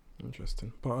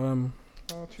 Interesting. But I'll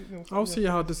I'll see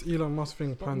how this Elon Musk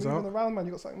thing Stop pans moving out. around, man.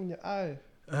 You got something in your eye.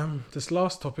 This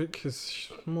last topic is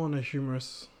more on a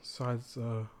humorous sides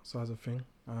of thing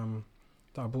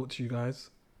that I brought to you guys.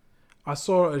 I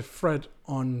saw a thread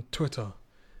on Twitter.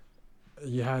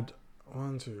 You had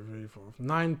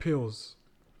 9 pills.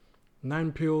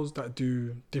 9 pills that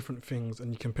do different things,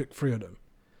 and you can pick 3 of them.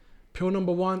 Pill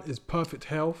number 1 is perfect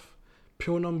health.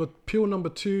 Pill number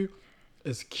 2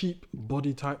 is keep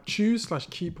body type.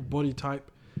 Choose/keep body type.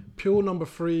 Pill number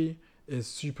 3 is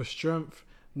super strength.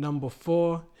 Number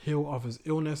 4, heal others'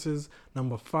 illnesses.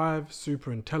 Number 5,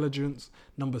 super intelligence.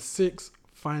 Number 6,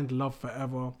 find love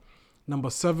forever. Number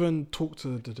 7, talk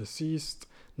to the deceased.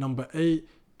 Number 8,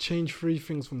 change 3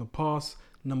 things from the past.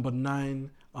 Number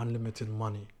 9, unlimited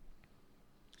money.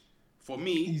 For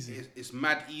me, Easy. it's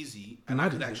mad easy, and Mad I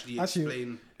could easy. actually Actually,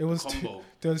 explain It was the two, combo.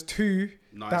 there was 2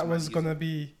 No, that it's was mad gonna easy.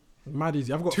 be Mad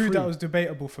easy. I've got 2 3. that was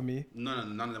debatable for me. No,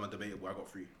 none of them are debatable. I got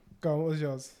 3. Go on, what was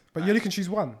yours? But you Alright. only can choose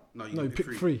one. No, No, you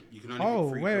pick 3. You can only Oh,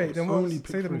 pick 3 wait, pills. then what? Only Was, pick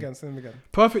say them 3. again. Say them again.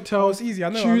 Perfect Oh, health. it's easy. I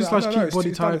know. Choose/keep it's body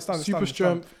it's done, type. it's done, it's Super done, it's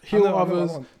done. strength. I Heal know what I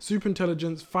others. want. Super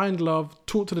intelligence. Find love.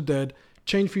 Talk to the dead.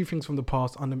 Change 3 things from the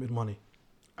past. Unlimited money.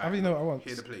 I already know what I want.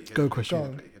 Here to play. Go question. Go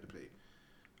on. Here to play.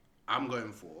 I'm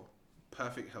going for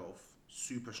perfect health,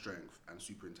 super strength, and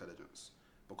super intelligence.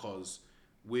 Because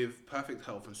with perfect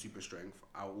health and super strength,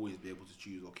 I'll always be able to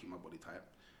choose or keep my body type.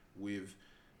 With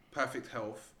perfect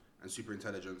health and super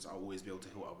intelligence, I'll always be able to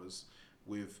heal others.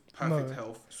 With perfect No.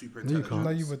 health, super No, you intelligence, can't. No,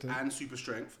 you wouldn't. and super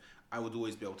strength, I would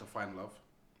always be able to find love.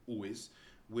 Always.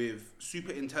 With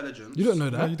super intelligence, You don't know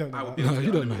No, that. you don't I know would that. be able No, to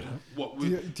you get don't know unlimited- What? Do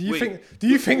you, with- do you wait, think? Do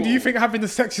you whoa. think having the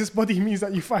sexiest body means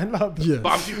that you find love? Yeah.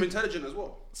 But I'm super intelligent as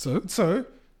well. So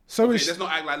So Okay, is let's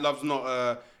not act like love's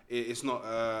not it's not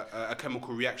a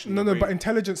chemical reaction. in no, your no. But brain.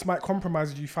 intelligence might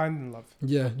compromise you finding love.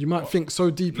 yeah, you might think so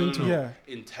deep No, into no, it. no.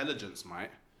 Yeah. Intelligence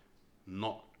might,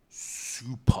 not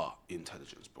super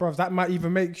intelligence, bro. Bro, that might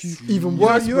even make you Even You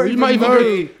worse, don't bro. You even might even know.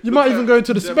 go. You might even go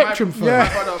into the Yeah, spectrum,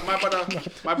 fam. My brother,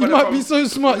 You might from- be so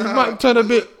smart. You might turn a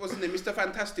bit. What's his name? Mr.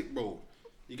 Fantastic, bro.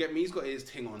 You get me? He's got his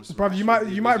thing on. Bro, you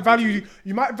might value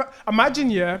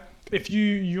imagine if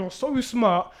you're so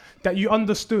smart that you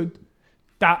understood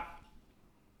that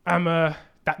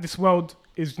that this world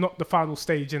is not the final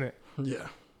stage in it. Yeah.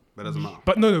 That doesn't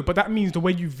matter. But that means the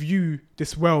way you view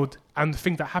this world and the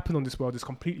things that happen on this world is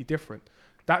completely different.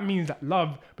 That means that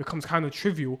love becomes kind of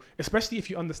trivial, especially if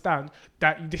you understand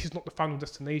that this is not the final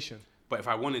destination. But if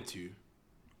I wanted to,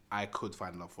 I could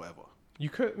find love forever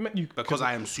Because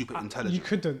I am super intelligent. You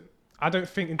couldn't. I don't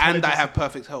think And intelligence. I have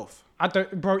perfect health.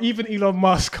 Bro. Even Elon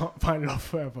Musk can't find love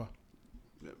forever.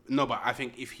 No, but I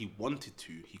think if he wanted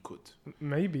to, he could.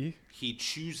 Maybe He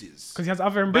chooses. because he has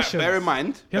other ambitions. Bear in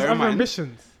mind, he has bear in other mind,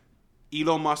 ambitions.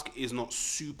 Elon Musk is not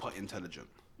super intelligent.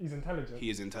 He's intelligent. He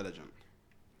is intelligent.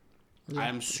 Yeah. I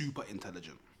am super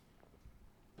intelligent.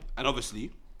 And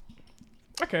obviously,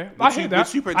 Okay, I hear with that.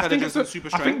 super I think intelligence and it's super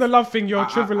I think strength, the love thing you're I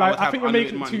trivializing. would I have think you're making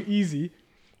it unlimited too easy.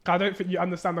 I don't think you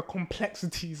understand the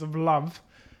complexities of love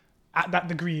at that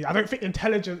degree. I don't think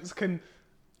intelligence can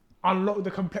unlock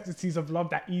the complexities of love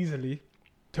that easily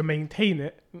to maintain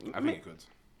it. I think he could.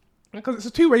 Because it's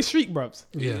a two-way street, brubs.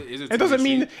 Yeah. It doesn't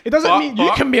mean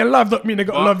you can be in love. Don't mean they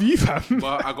got to but- love you, fam.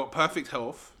 But I got perfect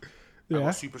health. I Yeah.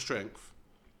 got super strength.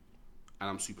 And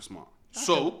I'm super smart.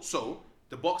 So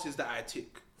the boxes that I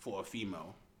tick for a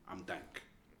female, I'm dank.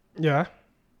 Yeah,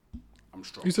 I'm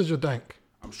strong. Who says you're dank?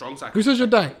 I'm strong. So I Who can- says you're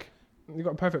dank? you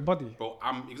got a perfect body. Bro,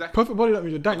 I'm exactly. Perfect body don't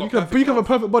mean you're dank. I You got can perfect have a health.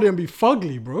 perfect body and be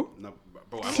fugly, bro. No,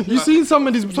 bro, I got You perfect- seen some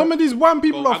of these one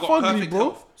people Bro, are I got fugly, perfect bro.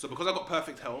 health. So because I got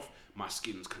perfect health, my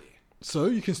skin's clear. So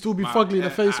you can still be fugly in the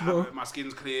face, bro. My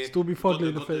skin's clear. Still be fugly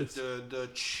in the Got face. The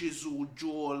chiseled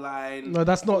jawline. No,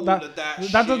 that's not all that. of That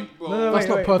shit, doesn't. bro. No, That's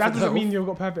not wait, perfect That doesn't health. mean you've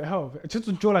got perfect health. Just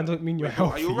a jawline doesn't mean you're Bro,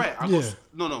 healthy. are you right? Yeah.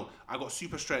 No. I got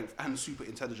super strength and super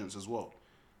intelligence as well.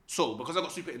 So because I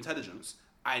got super intelligence,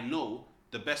 I know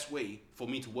the best way for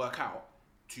me to work out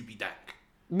to be dank.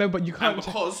 No, but you can't. And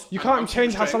because You I'm can't super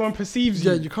change how strength- someone perceives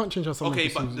you. Yeah, you can't change how someone Okay,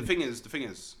 perceives but the you. thing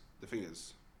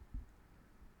is,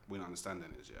 we're not understanding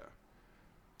is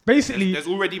Basically, there's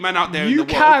already man out there in you the world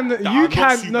can. that You are not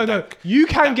can. super No. dank. You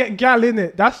can get gal in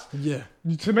it. That's Yeah.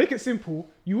 to make it simple.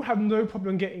 You have no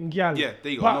problem getting gal. Yeah,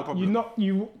 there you go, But no problem.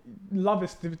 You love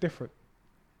is different.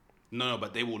 No,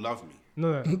 but they will love me.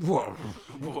 No. What?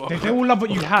 They will love what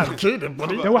you have. Kidding,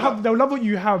 buddy. They'll love what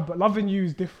you have, but loving you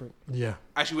is different. Yeah.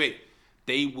 Actually, wait.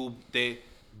 They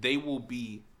will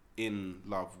be in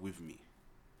love with me.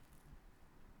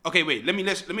 Okay, wait. Let me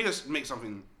just make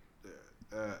something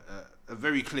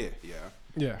very clear. Yeah.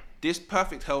 Yeah. This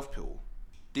perfect health pill,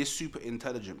 this super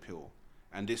intelligent pill,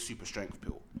 and this super strength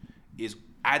pill is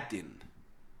adding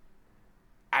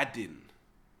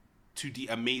to the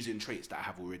amazing traits that I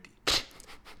have already.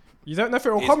 You don't know if it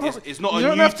will It's- compromise. it's not You a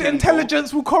don't new know if the thing,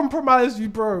 intelligence will compromise you,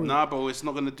 bro. Nah, bro, it's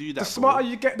not gonna do that. The bro. smarter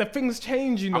you get, the things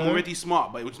change. You know. I'm already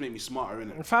smart, but it will just make me smarter,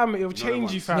 innit? Fam, it will You know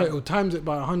change you, what? fam. No, it'll times it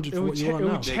by 100 It for will what you cha- are it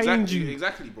will now. change you.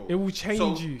 Exactly, bro. It will change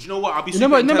So, you. do you know what? I'll be You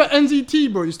super remember intelligent. NZT,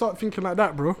 bro? You start thinking like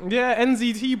that, bro. Yeah,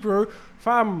 NZT, bro.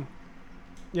 Fam.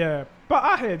 Yeah, but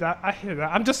I hear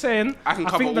that. I'm just saying. I can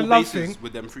cover think the all love bases thing.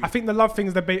 with them three. I think the love thing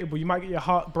is debatable. You might get your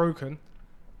heart broken,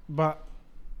 but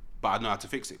But I know how to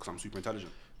fix it because I'm super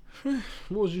intelligent.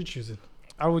 What was you choosing?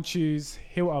 I would choose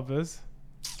heal others.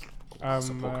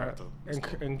 Support character.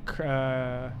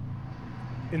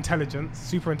 Intelligence,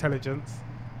 super intelligence,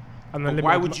 and But unlimited.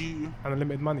 why would you? And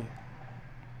unlimited money.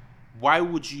 Why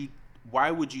would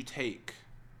you take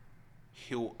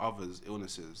heal others'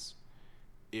 illnesses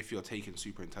if you're taking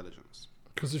super intelligence?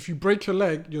 Because if you break your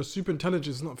leg, your super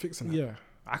intelligence is not fixing it. Yeah,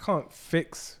 I can't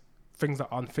fix things that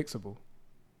are unfixable.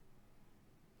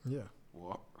 Yeah.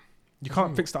 What? You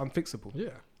can't fix the unfixable. Yeah.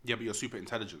 Yeah, but you're super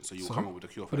intelligent, so you'll So? come up with a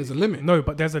cure for But there's a it. limit. No,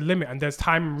 but there's a limit and there's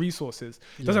time and resources.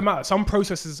 It doesn't matter. Some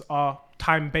processes are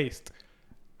time based,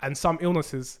 and some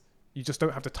illnesses you just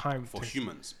don't have the time For to.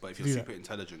 humans, but if do you're that. super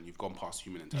intelligent, you've gone past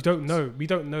human You intelligence. don't know. We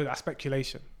don't know. That's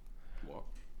speculation. What?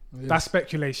 Yeah. That's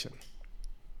speculation.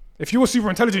 If you were super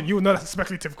intelligent, you would know that's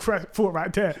speculative thought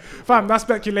right there. Fam, that's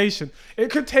speculation.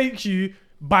 It could take you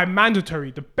by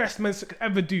mandatory, the best medicine could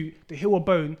ever do to heal a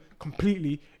bone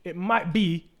completely. It might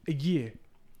be a year.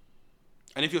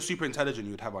 And if you're super intelligent,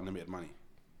 you would have unlimited money.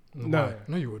 No. Why?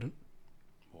 No, you wouldn't.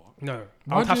 No,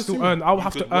 Why I would do have you to assume? earn. I would You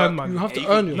have could to earn work- money. You have to you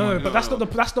earn could- your No, money. but that's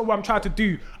not what I'm trying to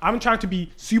do. I'm trying to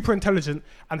be super intelligent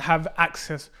and have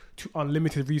access to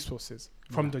unlimited resources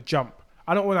from the jump.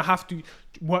 I don't want to have to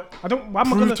work. I don't. Why am I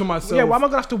Prove gonna, to myself, Yeah, why am I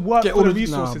gonna have to work get for all the the-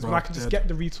 resources nah, when I bro, can just dead. get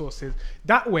the resources?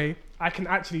 That way, I can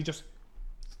actually just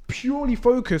purely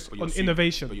focus But you're on super-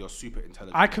 innovation. But you're super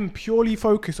intelligent. I can purely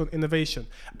focus on innovation,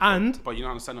 and But you don't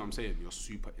understand what I'm saying. You're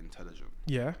super intelligent.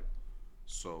 yeah,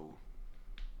 So,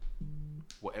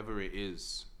 whatever it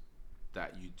is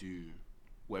that you do,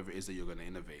 whatever it is that you're going to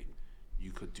innovate,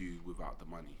 you could do without the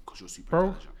money because you're super Bro.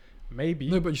 intelligent. maybe.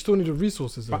 No, but you still need the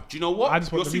resources, though. Do you know what? I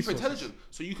just You're want the super resources. intelligent.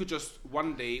 So you could just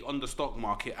one day on the stock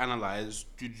market analyze,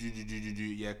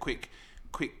 yeah, quick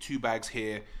 2 bags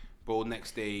here, bro.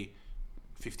 Next day,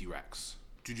 50 racks.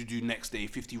 Next day,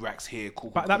 50 racks here.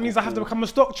 Cool. But that means I have to become a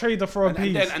stock trader for a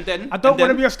piece. And then I don't and want to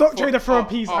then be a stock for- trader for a oh,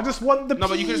 piece. oh. I just want the No,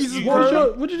 but you can piece, just-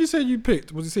 bro. What did you say you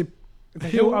picked? What did you say? To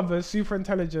heal others, super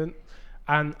intelligent,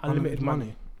 and unlimited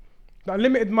money. The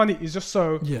unlimited money is just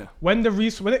so Yeah. when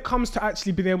it comes to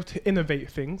actually being able to innovate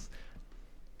things.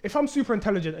 If I'm super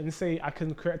intelligent and say I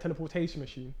can create a teleportation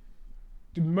machine,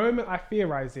 the moment I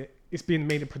theorize it, it's being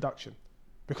made in production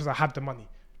because I have the money.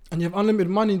 And you have unlimited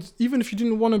money. Even if you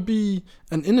didn't want to be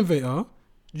an innovator,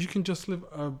 you can just live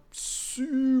a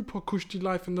super cushy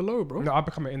life in the low, bro. No, I'll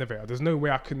become an innovator. There's no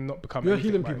way I can not become. You're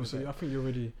anything healing by people, so innovator. I think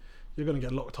you're gonna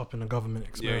get locked up in a government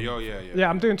Yeah, experiment. Yeah,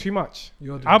 I'm doing too much.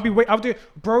 You're doing I'll too be I'll do,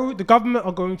 bro. The government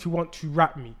are going to want to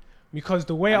wrap me because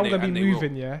the way And I'm they- going to and be they will.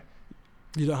 moving, yeah,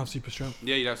 You don't have super strength.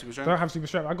 Yeah, you have super I strength. don't have super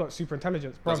strength. I got super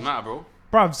intelligence, Doesn't bruvs. matter, bro.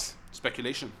 Bruvs,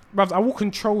 Speculation. bruvs. I will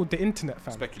control the internet,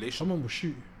 fam. Speculation. Someone will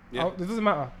shoot you. Yeah. It doesn't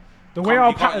matter. The Can't- way you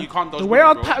I'll can't- you can't dodge the way bullet,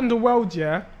 I'll bro. pattern the world,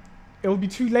 yeah, it will be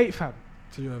too late, fam.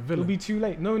 So you're a It'll villain. be too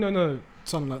late. No.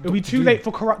 Something like It'll be Dr. too Doom. late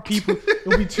for corrupt people.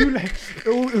 It'll be too late.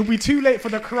 It'll be too late for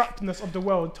the corruptness of the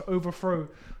world to overthrow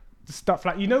the stuff.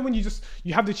 Like, you know, when you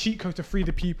have the cheat code to free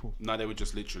the people. No, they were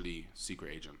just literally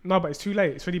secret agent. No, but it's too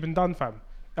late. It's already been done, fam.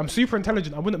 I'm super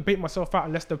intelligent. I wouldn't bait myself out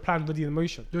unless the plan's already in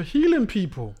motion. You're healing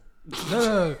people.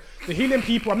 No. The healing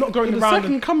people, I'm not going You're the around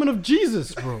second coming of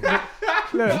Jesus, bro.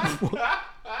 look.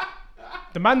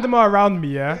 The man them are around me,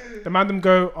 yeah? The man them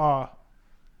go,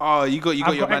 Oh, you got I've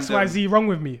your got man. XYZ wrong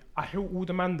with me. I heal all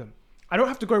the man them. I don't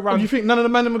have to go around. And you think none of the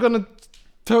men are gonna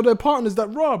tell their partners that,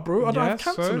 raw, bro, I don't have Yeah,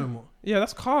 cancer so? no more. Yeah,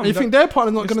 that's calm. And you think their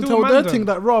partner's not you're gonna still tell their man thing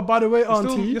them. that, raw, by the way, you're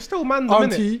auntie, still man them, innit?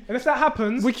 auntie, And if that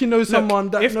happens, we can know someone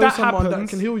that if knows that someone that happens-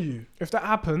 can heal you. if that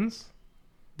happens,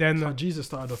 then How Jesus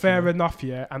started off. fair you know. enough,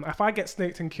 yeah. And if I get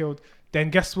snaked and killed, then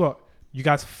guess what? You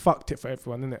guys fucked it for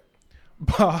everyone, innit?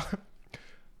 But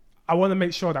I want to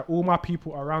make sure that all my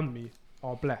people around me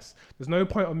are blessed. There's no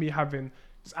point of me having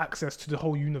access to the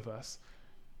whole universe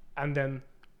and then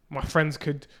my friends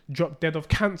could drop dead of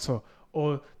cancer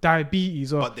or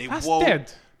diabetes, or But they that's won't,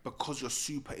 dead. because you're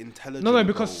super intelligent. No,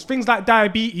 because things like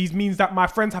diabetes means that my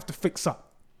friends have to fix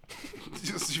up.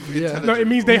 You're super Yeah. intelligent, No, it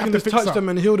means bro. they You have can to just fix touch up. them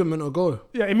and heal them and it'll go.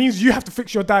 Yeah, it means you have to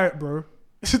fix your diet, bro.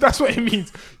 That's what it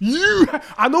means.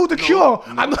 I know the cure.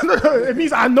 no. No. It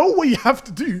means I know what you have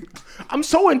to do. I'm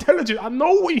so intelligent. I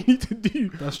know what you need to do.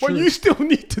 That's but true. you still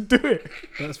need to do it.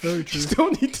 That's very You true. still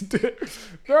need to do it.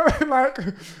 No, like,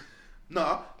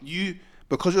 No,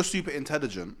 because you're super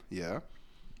intelligent, yeah.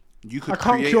 You could I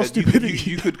can't create cure a, stupidity.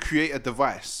 you could create a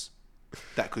device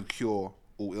that could cure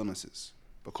all illnesses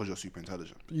because you're super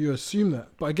intelligent. You assume that.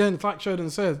 But again, like Sheldon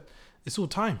said, it's all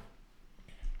time.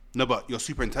 No, but you're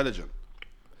super intelligent.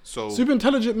 So Super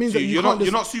intelligent means so that you're can't not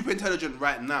just... you're not super intelligent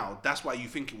right now. That's why you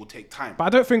think it will take time. but I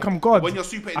don't think I'm God. When you're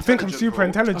super I think I'm intelligent, super bro,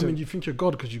 intelligent. I mean, you think you're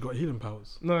God because you got healing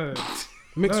powers. No.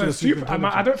 Mixed No, with super super,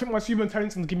 intelligent. I don't think my super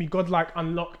intelligence will give me godlike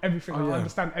unlock everything. Oh, I yeah.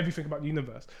 understand everything about the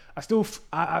universe. I still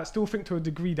think to a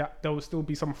degree that there will still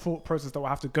be some thought process that will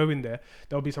have to go in there.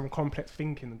 There will be some complex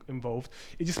thinking involved.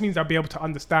 It just means I'll be able to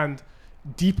understand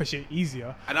deeper shit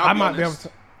easier. And I might be able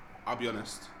to. I'll be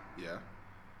honest, yeah.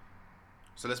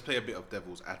 So let's play a bit of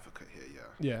devil's advocate here, yeah.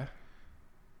 Yeah,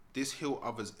 This heal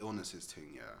others' illnesses thing,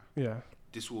 yeah. yeah.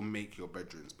 This will make your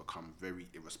bedrooms become very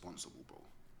irresponsible, bro.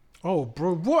 Oh,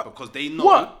 bro, what? Because they know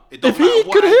What? it don't If he matter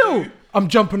what could I heal, do. I'm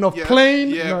jumping off Yeah, plane.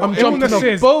 yeah, I'm but jumping off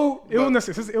illnesses. boat.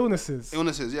 Illnesses. It says illnesses.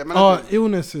 Illnesses, yeah. Man are doing,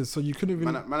 Illnesses. So you couldn't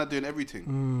even. man are doing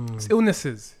everything. It's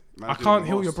illnesses. Man I are doing can't the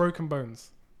heal your most. broken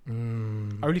bones. I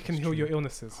only can heal your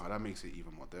illnesses. Oh, that makes it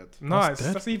even more dead. Nice.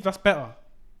 dead. That's better.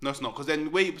 No, it's not. Because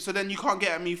then, wait, so then you can't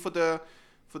get at me for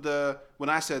the, when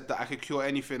I said that I could cure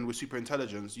anything with super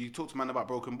intelligence, you talk to man about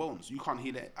broken bones. You can't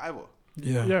heal it either.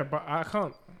 Yeah. Yeah, but I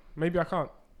can't. Maybe I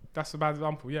can't. That's a bad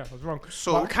example. Yeah, I was wrong.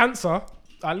 So- but cancer,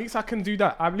 at least I can do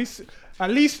that. At least I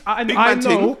Big man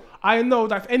ting. know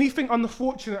that if anything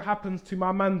unfortunate happens to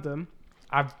my mandem,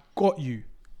 I've got you.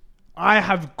 I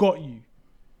have got you.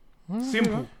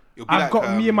 Simple. It'll be I've like,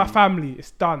 got me and my family.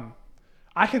 It's done.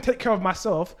 I can take care of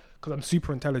myself because I'm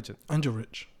super intelligent And you're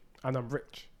rich. and I'm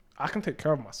rich. I can take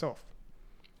care of myself.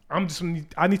 I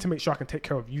need to make sure I can take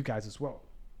care of you guys as well.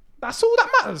 That's all that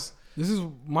matters. This is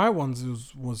my ones.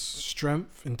 Was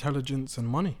strength, intelligence, and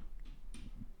money.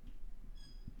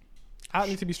 I don't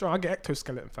need to be strong. I get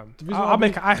ectoskeleton, fam. The reason I'll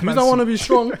make an Iron the Man reason I want to suit. be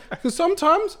strong because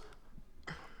sometimes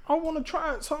I want to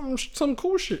try some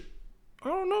cool shit. I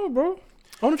don't know, bro.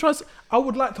 I want to try. I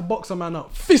would like to box a man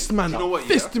up, fist man You up, know what,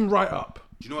 fist yeah? him right up.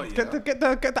 Do you know what,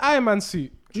 yeah? Get the Iron Man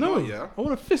suit. Do you know No, what, yeah? I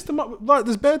want to fist him up. Like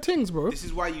there's bare things, bro. This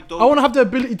is why you don't... I want to have the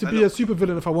ability to Now be look, a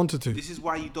supervillain if I wanted to. This is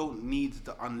why you don't need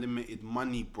the unlimited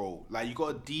money, bro. Like, you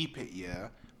gotta deep it, yeah?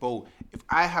 Bro, if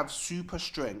I have super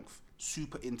strength,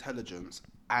 super intelligence,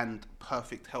 and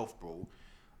perfect health, bro,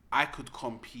 I could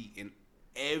compete in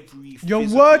every You're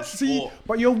physical working, sport.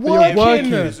 but you're But you're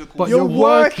working. working. But you're you're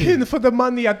working working. for the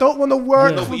money. I don't want to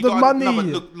work Yeah. No, for but you the gotta-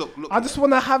 money. no, but look, I just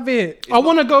want to have it. It's I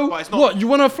want to not- go. but it's not- What? You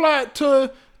want to fly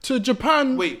to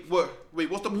Japan? Wait,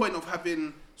 what's the point of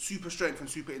having super strength and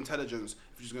super intelligence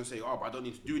if you're just gonna say, oh, but I don't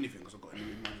need to do anything because I've got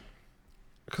unlimited money?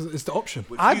 Because it's the option.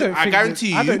 With I you, don't. I think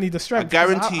guarantee I you. don't need the strength. I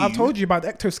guarantee I've told you about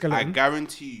the ectoskeleton. I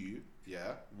guarantee you,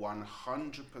 yeah,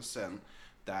 100%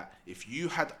 that if you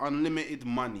had unlimited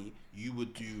money, you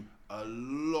would do a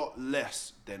lot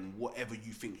less than whatever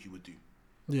you think you would do.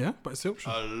 Yeah, but it's the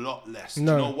option. A lot less.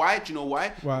 No. Do you know why? Do you know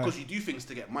why? Why? Because you do things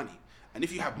to get money. And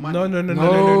if you have money... No, you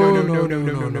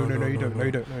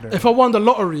don't. If I won the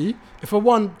lottery, if I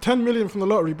won 10 million from the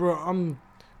lottery, bro,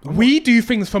 We do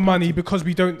things for money because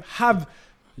we don't have.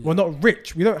 We're not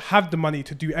rich. We don't have the money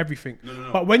to do everything. No.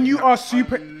 But when you You are have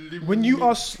super, when you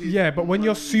are but when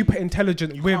you're super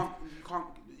intelligent You with can't...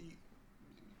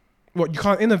 what, you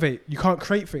can't innovate. You can't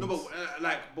create things. No,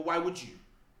 but, but why would you?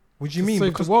 What do you To mean? save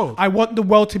the Because world. I want the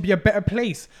world to be a better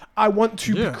place. I want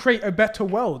to Yeah. create a better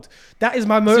world. That is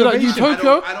my see that motivation.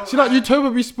 utopia. I don't- See that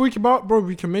utopia we speak about, bro.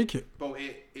 We can make it. Bro,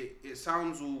 it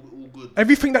sounds all good.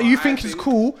 Everything that But you I think is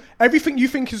cool, everything you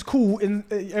think is cool in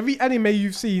every anime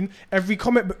you've seen, every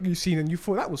comic book you've seen, and you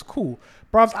thought that was cool,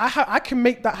 bruv. I can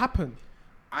make that happen.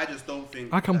 I just don't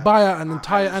think... I can that- buy out an I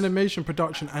entire just- animation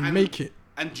production and make it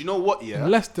And do you know what, yeah?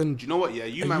 in less than. Do you know what, yeah?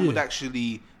 You a man would year.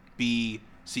 actually be...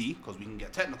 See, because we can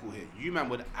get technical here. You man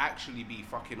would actually be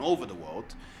fucking over the world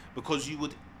because you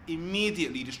would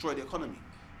immediately destroy the economy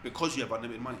because you have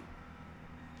unlimited money.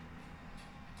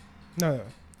 No,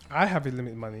 I have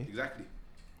unlimited money. Exactly.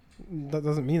 That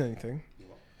doesn't mean anything.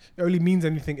 It only means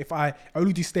anything if I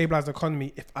only destabilize the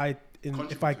economy if I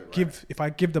Contribute to it, if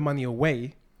I give the money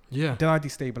away, Yeah. then I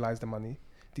destabilize the money,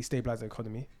 destabilize the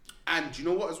economy. And do you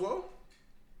know what as well?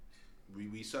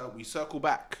 we circle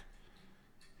back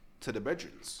to the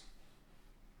bedrooms.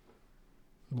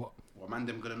 What? Well, man,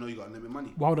 them gonna know you got unlimited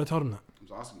money. Why would I tell them that? I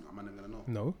was asking you, man, them gonna know.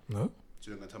 No. No. So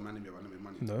you're gonna tell man them you have unlimited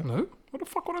money. No. What the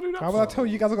fuck would I do that How for? would I tell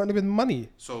you guys are going to live in money?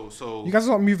 So You guys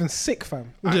are not moving sick,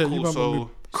 fam. Alright, Yeah, cool. you man So- will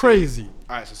be crazy.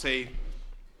 All right, so say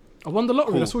I won the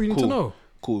lottery. Cool, That's all you need cool. to know.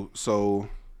 cool. So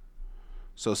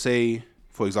say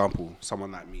for example,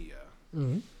 someone like me, yeah.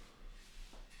 Mm-hmm.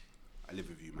 I live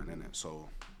with you, man, innit? So,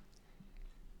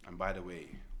 and by the way,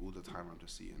 all the time I'm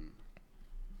just seeing,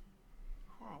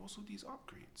 wow, what's all these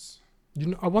upgrades? You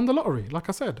know, I won the lottery. Like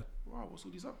I said, Wow, what's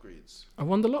all these upgrades? I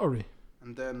won the lottery.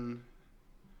 And then,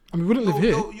 I mean, we wouldn't live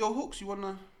here. Yo, Hooks, you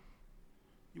wanna?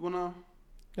 Yeah,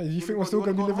 you think wanna we're still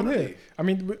go- going to be you wanna living go on here? I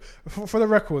mean, for the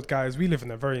record, guys, we live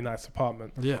in a very nice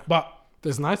apartment. Yeah, But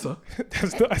there's nicer.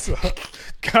 there's nicer.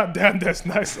 God damn, there's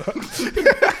nicer.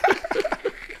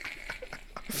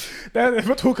 If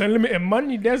we're talking limited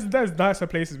money, there's nicer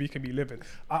places we can be living.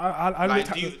 I Like,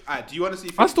 looked at do you honestly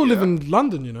think? I still live yeah? in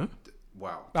London, you know,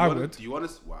 Wow. I would. Do you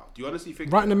honestly? Wow. Do you honestly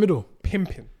think? right in the middle.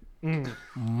 pimping. You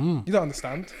don't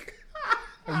understand.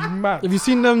 Are you mad? Have you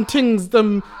seen them things,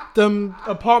 them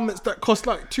apartments that cost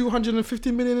like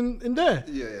 250 million in there?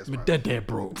 Yeah, it's We're fine. dead there,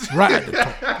 bro. Right at the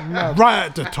top. Right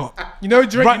at the top. You know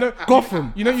Drake. Right, You know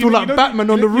Gotham. You know, Feel like Batman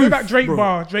on the You know roof, that Drake bro.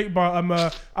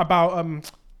 bar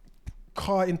about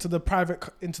car into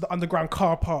the underground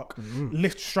car park,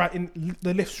 lift straight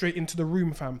into the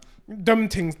room, fam. Them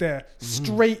things there,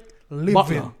 straight living,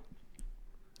 Butler.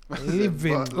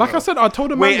 living. Butler. Like I said, I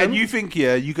told them. Wait, and you think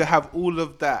you could have all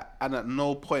of that, and at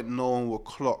no point no one will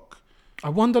clock. I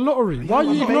won the lottery. Why are you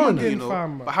I'm ignoring not it? in,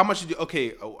 fam. But how much did you?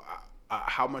 Okay,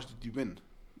 how much did you win?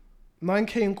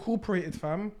 9K incorporated,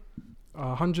 fam.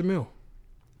 100 mil.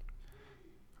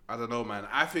 I don't know, man.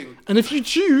 I think And if you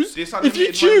choose, This if you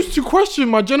unlimited choose money- to question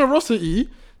my generosity,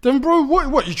 then bro,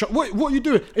 what you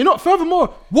doing? You know,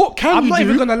 furthermore, what can I'm you not do?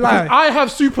 even gonna lie. Because I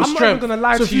have super I'm not strength. even gonna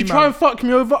lie so to if you you, try man. and fuck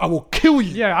me over, I will kill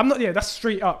you. Yeah, I'm not. Yeah, that's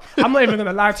straight up. I'm not even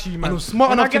gonna lie to you, man. I'm smart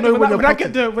When enough I to get know the- when when you're I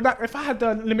get the if I had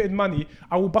the limited money,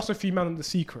 I will bust a few man on the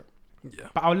secret. Yeah.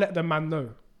 But I'll let the man know.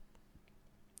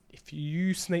 If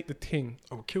you snake the ting,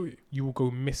 I will kill you. you will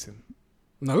go missing.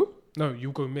 No. No,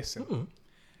 you'll go missing.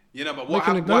 you know. But Look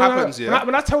at what the- happens? Yeah.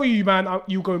 When I tell you, man,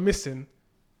 you go missing,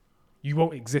 you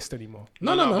won't exist anymore.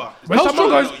 No. but- When someone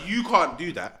goes- you can't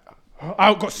do that.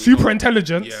 I got super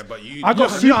intelligence. Yeah, but you. I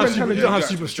got You super don't have super, intelligence. you don't have Yeah,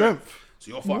 super yeah. strength.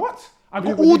 So you're fucked. What? I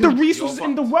got but all you the don't- resources you're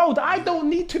in the fucked. world. I don't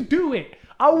need to do it.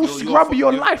 I will You're scrub fucked.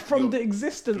 your You're- life from you're- the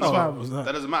existence, No, fam. was that?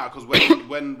 That doesn't matter because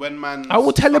when man. I will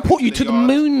snuck teleport you into to the yard-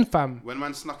 moon, fam. When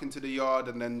man snuck into the yard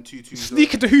and then two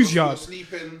Sneak into whose you're yard?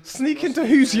 Sleeping. Sneak you're into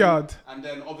sleeping, whose yard? And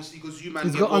then obviously because you man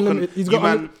He's get got woken- unlimited. He's you got.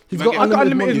 man- He's you got man get-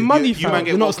 unlimited money, you fam. man get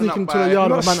You're not woken sneaking up to the by- yard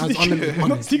You're of a not man that's sneaking- unlimited you're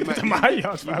money. not sneaking You to man- my yard,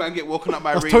 You fam. man get woken up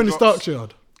by That's raindrops. Tony Stark's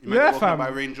yard. You man Yeah, get woken up fam. by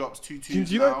raindrops. Two Do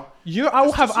you now. know? I will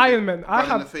Just have to see Iron it Man. I run in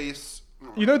the have. face.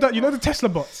 You know the Tesla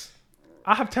bots.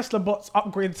 I have Tesla bots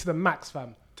upgraded to the max,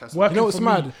 fam. Tesla. Working You know what's for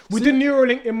mad? me. With See- the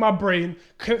Neuralink in my brain,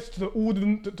 connected to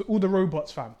all the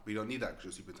robots, fam. We don't need that because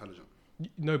you're super intelligent.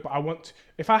 No, but I want.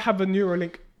 If I have a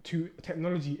Neuralink to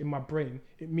technology in my brain,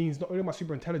 it means not only am I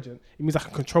super intelligent, it means I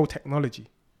can control technology.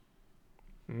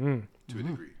 To a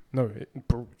degree. No,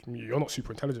 bro, you're not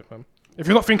super intelligent, fam. If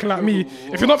you're not thinking like me,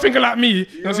 you're not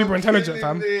super intelligent,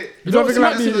 fam. You don't think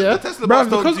like me, yeah? The Tesla Bruv, bots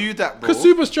don't because- do that, bro. Because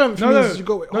super strength No, means you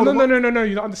go. no,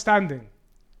 you're not understanding.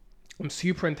 I'm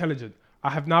super intelligent. I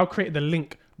have now created a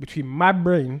link between my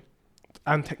brain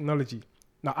and technology.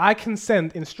 Now I can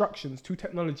send instructions to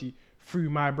technology through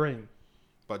my brain.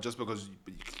 But just because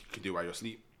you can do it while you're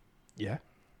asleep. Yeah.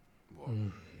 Well,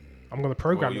 I'm gonna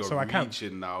program you're it so I can.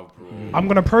 reaching now, bro. I'm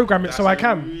gonna program it so I That's a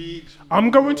can. reach.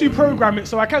 I'm going to program it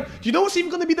so I can. Do you know what's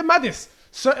even gonna be the maddest?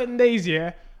 Certain days,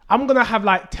 yeah, I'm gonna have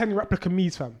like 10 replica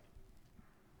me's, fam.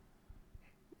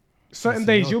 Certain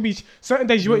days you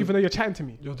won't even know you're chatting to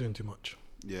me. You're doing too much.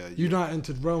 Yeah, You now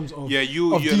entered realms of yeah, of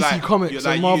you're DC like, comics you're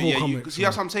like, and Marvel you, comics. See,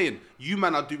 that's what I'm saying. You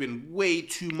man are doing way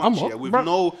too I'm much, not, yeah,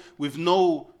 bro. with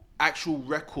no actual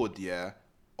record, yeah,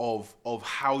 of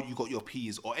how you got your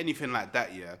P's or anything like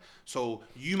that, yeah. So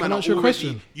you man I are ask you a already,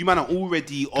 question? you man are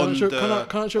already I on ask you- the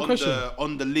can I ask you a question?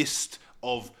 on the list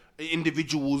of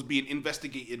individuals being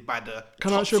investigated by the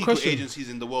Can I top ask you a secret question? agencies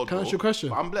in the world. Can I bro. ask you a question?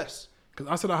 But I'm blessed. Because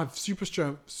I said I have super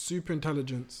strength, super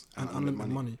intelligence, and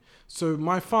unlimited money. So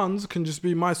my funds can just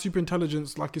be my super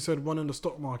intelligence, like you said, running the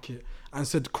stock market, and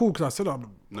said cool. Because I said I'd,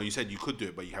 No, you said you could do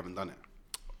it, but you haven't done it.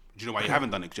 Do you know why you haven't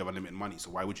done it? Because you have unlimited money. So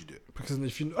why would you do it? because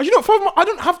if you know, furthermore, I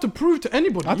don't have to prove to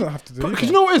anybody. I don't have to do it because either.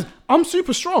 you know what it is. I'm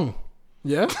super strong.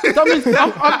 Yeah, that means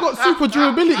I've got super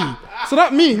durability. So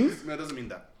that means No, it doesn't mean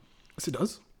that. yes, it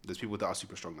does. There's people that are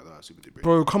super strong that are super duper.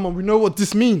 Bro, come on, we know what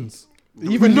this means.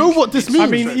 Even we know what this means. I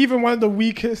mean, even one of the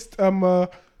weakest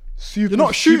you're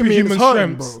not shooting me, it's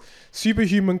hurting, bro.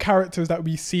 Superhuman characters that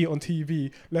we see on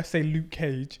TV. Let's say Luke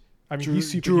Cage. I mean,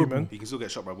 he's superhuman. durable. He can still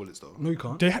get shot by bullets though. No, you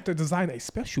can't. They had to design a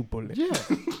special bullet. Yeah.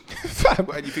 Fam,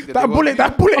 Why do you think that bullet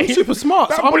I'm ain't- super smart,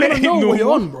 that so I'm bullet gonna ain't know what you're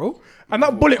normal. on, bro. And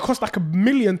that bullet cost like $1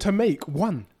 million to make.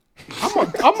 One.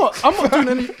 I'm not doing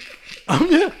any.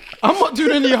 I'm not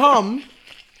doing any harm.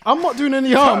 I'm not doing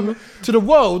any harm to the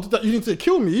world that you need to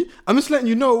kill me. I'm just letting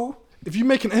you know, if you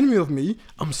make an enemy of me,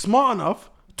 I'm smart enough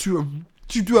to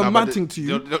do a mad thing to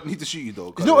you. They don't need to shoot you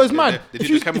though. You know what's mad? They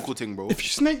did the chemical thing, bro. If you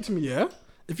snaked me, yeah?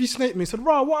 If you snaked me, said,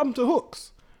 "Rah, what happened to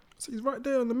Hooks?" So he's right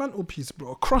there on the mantelpiece, bro.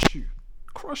 I'll crush you,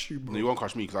 bro. No, you won't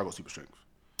crush me because I got super strength.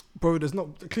 Bro, there's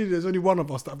only one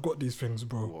of us that have got these things,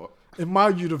 bro. What? In my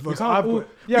universe, can't all- we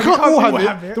yeah, can't we can't all all have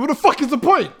have it. it. Then what the fuck is the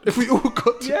point if we all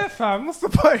got? Yeah, fam. What's the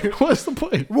point? What's the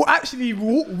point? Well, actually,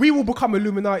 we will become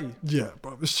Illuminati. Yeah,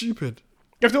 bro, it's stupid.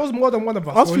 If there was more than one of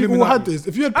us, Us we're we all Illuminati. had this.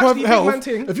 If you had Actually, private big man health,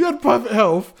 thing. if you had private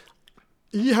health,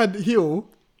 he had heal,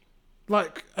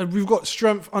 like, and we've got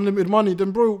strength, unlimited money.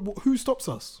 Then, bro, who stops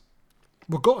us?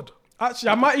 We're God. Actually,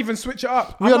 I might even switch it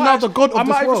up. We are now the god of I this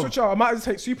might even world. switch it up. I might even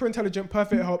take super intelligent,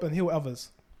 perfect help, and heal others.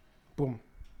 Boom.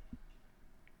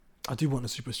 I do want a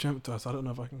super strength test. I don't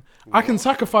know if I can. I can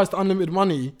sacrifice the unlimited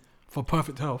money for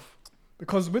perfect health.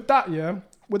 Because with that, yeah,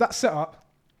 with that setup,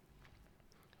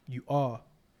 you are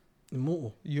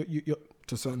Immortal you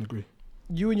to a certain degree.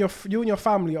 you and your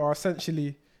family are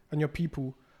essentially, and your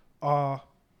people are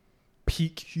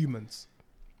peak humans.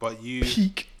 But you,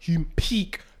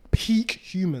 Peak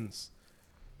humans.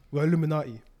 We're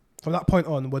Illuminati. From that point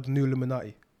on, we're the new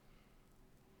Illuminati.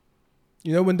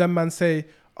 You know when them man say,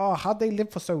 "Oh, how'd they live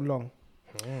for so long?"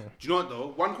 do you know what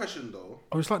though? One question though.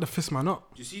 I just like to fist man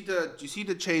up. Do you see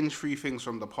the change free things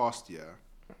from the past year?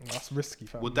 That's risky,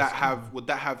 fam. Would that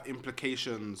have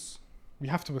implications We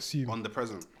have to assume. on the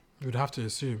present? You would have to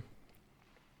assume.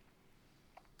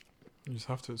 You just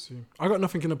have to assume. I got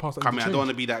nothing in the past. That I mean, needs I to don't want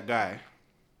to change. be that guy.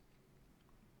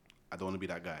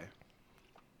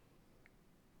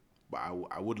 But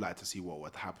I would like to see what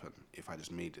would happen if I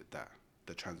just made it that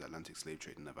the transatlantic slave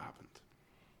trade never happened.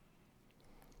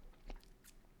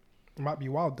 It might be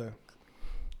wild though.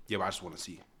 Yeah, but I just want to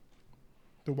see.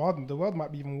 The world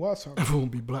might be even worse. Fam. Everyone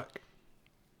will be black.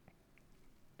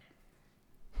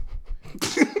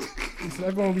 Listen,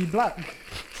 everyone will be black.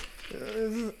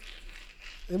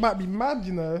 It might be mad,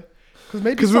 you know.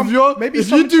 Because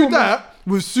if you do that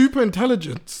with super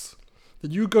intelligence,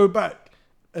 then you go back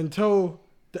and tell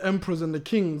the emperors and the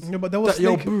kings No, but they will that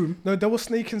yo snake. boom. No, they will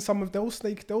snake in some of. They will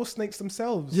snakes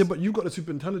themselves. Yeah, but you got the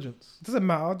super intelligence. It doesn't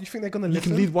matter. Do you think they're gonna You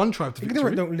listen? can lead one tribe to You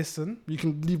victory. don't listen. You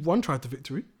can lead one tribe to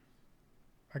victory.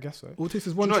 I guess so. All it takes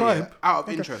is Do one you know, tribe. yeah, out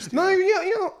of interest. No,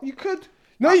 yeah. you could.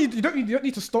 No, you don't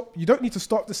need to stop. You don't need to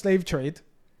stop the slave trade.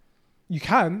 You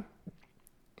can,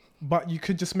 but you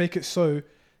could just make it so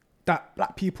that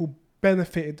black people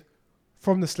benefited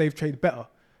from the slave trade better,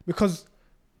 because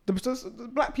the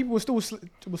black people were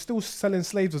still selling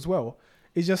slaves as well.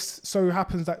 It just so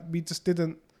happens that we just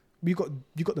didn't. You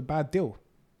got the bad deal.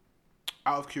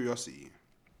 Out of curiosity,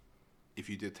 if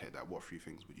you did take that, what 3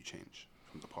 things would you change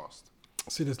from the past?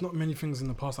 See, there's not many things in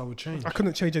the past I would change. I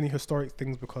couldn't change any historic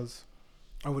things because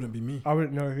I wouldn't be me. I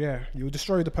wouldn't know. Yeah, you will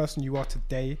destroy the person you are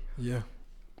today. Yeah.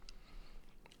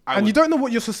 And you don't know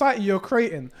what your society you're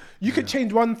creating. You could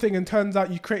change one thing and turns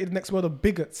out you created the next world of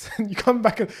bigots. And you come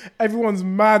back and everyone's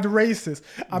mad racist.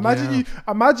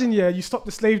 Imagine you stop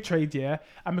the slave trade, yeah,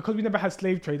 and because we never had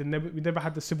slave trade and we never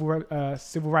had the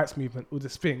civil rights movement, all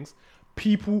these things,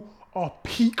 people are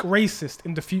peak racist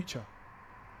in the future.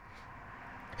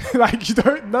 Like, you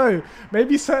don't know.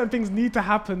 Maybe certain things need to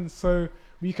happen so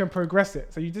we can progress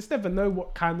it. So you just never know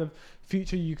what kind of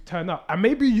future you turn up. And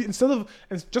maybe you,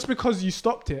 just because you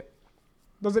stopped it,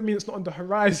 doesn't mean it's not on the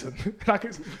horizon. Like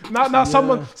it's now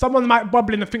someone might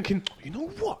bubble in and thinking, you know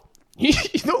what? You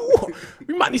know what?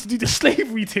 We might need to do the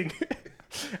slavery thing.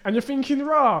 And you're thinking,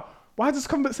 rah, why is this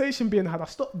conversation being had? I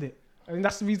stopped it. And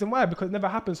that's the reason why, because it never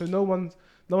happened. So no one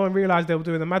realized they were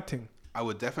doing a mad thing. I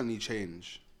would definitely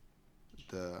change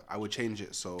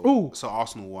it so Ooh. so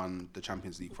Arsenal won the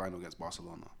Champions League final against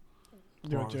Barcelona.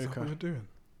 You're Bro, a is that joker. what you're doing?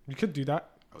 You could do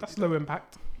that. would That's do low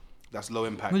impact. That's low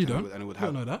impact. No, you and don't. It would I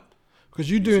don't have. know that. Because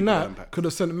you doing super that impact. could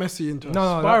have sent Messi into a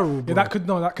No, spiral, bro. that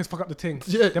could fuck up the thing.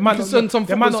 Yeah, They might you not could send some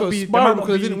there might footballers not to a be- there spiral might not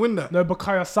because they be- didn't win that. No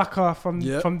Bukayo Saka from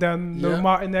them. No Yeah.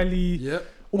 Martinelli. Yeah.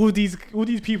 All these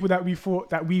people that we thought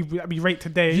that we rate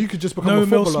today. You could just become No a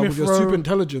Mel footballer with Smith your Rowe. super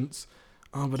intelligence.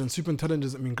 But then super intelligence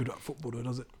doesn't mean good at football, though,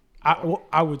 does it?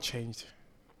 I would change.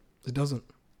 It doesn't.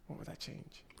 What would I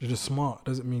change? You're just smart.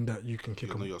 Doesn't mean that you can kick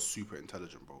Even though them. you're super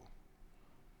intelligent, bro.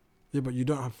 Yeah, but you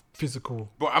don't have physical.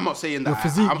 But I'm not saying Your that.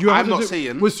 physique. I'm not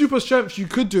saying. With super strength, you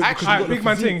could do it. Actually, Because Alright, you got big the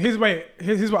man physique.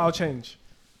 thing. Here's what I'll change.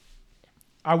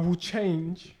 I will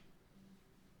change.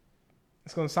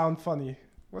 It's gonna sound funny.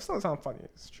 Well, it's not sound funny.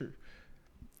 It's true.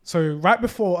 So right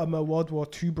before World War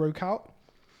II broke out,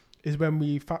 is when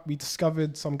we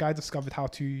discovered, some guy discovered how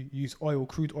to use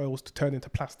crude oils to turn into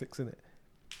plastics in it.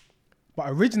 But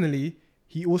originally,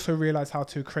 he also realized how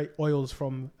to create oils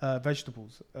from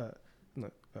vegetables.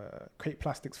 Create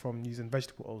plastics from using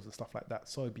vegetable oils and stuff like that,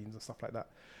 soybeans and stuff like that.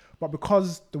 But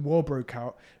because the war broke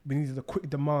out, we needed a quick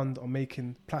demand on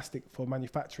making plastic for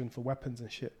manufacturing for weapons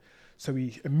and shit. So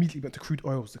we immediately went to crude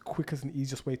oils, the quickest and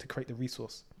easiest way to create the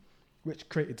resource, which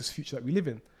created this future that we live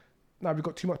in. Now we've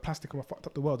got too much plastic and we've fucked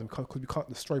up the world because we can't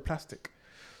destroy plastic.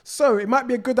 So it might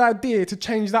be a good idea to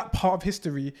change that part of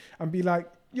history and be like,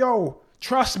 yo,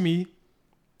 trust me,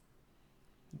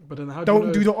 But then how don't you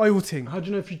know, do the oil thing. How do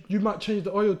you know if you might change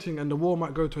the oil thing and the war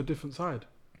might go to a different side?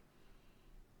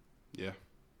 Yeah.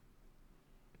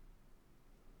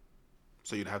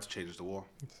 So you'd have to change the war.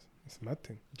 It's a mad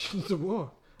thing. Change the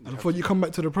war. You And have before you come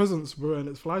back to the presents, bro, and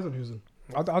it's flies on who's in.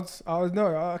 I know.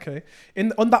 Okay.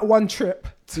 On that one trip,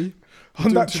 See?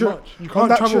 on that Too trip, much. You on can't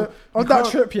that travel. trip, on You that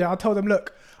can't- trip, yeah, I told them,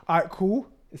 look, alright, cool.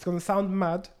 It's gonna sound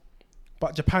mad,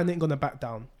 but Japan ain't gonna back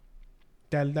down.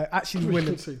 They're actually We willing.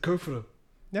 can say, go for them.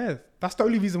 Yeah, that's the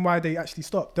only reason why they actually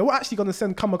stopped. They were actually gonna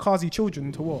send kamikaze children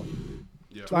into war,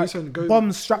 Yeah. So like you're saying go-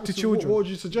 bombs strapped to So children. What would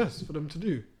you suggest for them to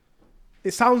do?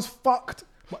 It sounds fucked,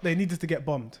 but they needed to get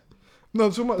bombed. No,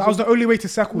 so much. That was the only way to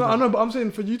settle No, I them. know, but I'm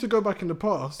saying for you to go back in the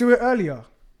past. Do it earlier.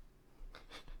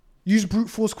 Use brute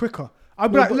force quicker.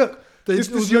 I'd be Well, like, but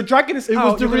look, you're dragging this It out.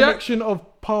 was the you're gonna make- reaction of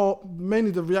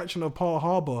mainly the reaction of Pearl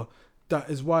Harbor. That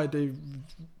is why they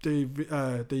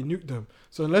nuked them.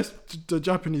 So unless the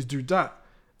Japanese do that,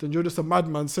 then you're just a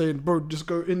madman saying, "Bro, just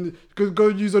go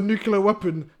use a nuclear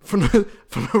weapon for no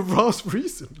last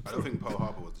reason." I don't think Pearl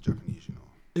Harbor was the Japanese, you know.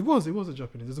 It was a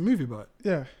Japanese. There's a movie about it.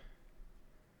 Yeah.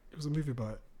 It was a movie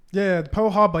about it. Yeah, Pearl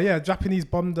Harbor. Yeah, Japanese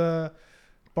bombed the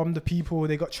people.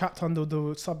 They got trapped under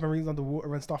the submarines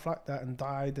underwater and stuff like that and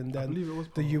died. And I then believe it was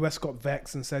the Pearl US got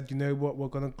vexed and said, you know what, we're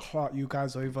gonna cart you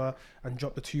guys over and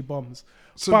drop the 2 bombs.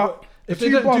 So, but if the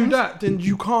they 2 don't do bombs- that, then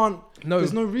you can't. No,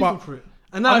 there's no reason but for it.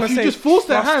 And now, I'm if gonna you say, just force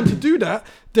their trust hand to me. do that,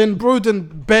 then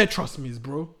bear trust me,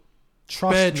 bro.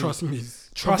 Trust Bear me. trust me.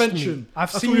 Trust Prevention. me. I've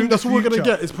That's seen what the that's what we're gonna future.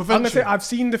 get is I'm prevention. gonna say I've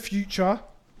seen the future.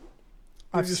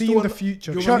 I've You're seen still the a-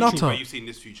 future. you're a Churchill. nutter. But you've seen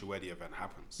this future where the event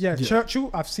happens. Yeah, Yeah. Churchill,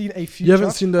 I've seen a future.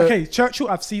 haven't seen the- Okay, Churchill,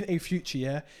 I've seen a future,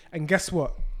 yeah? And guess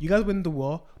what? You guys win the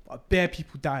war, but bare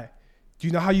people die. Do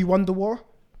you know how you won the war?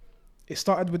 It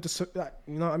started with you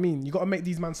know what I mean? You got to make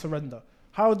these men surrender.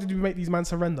 How did you make these men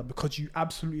surrender? Because you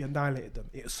absolutely annihilated them.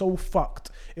 It's so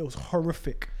fucked. It was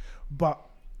horrific. But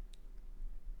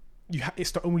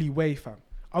it's the only way, fam.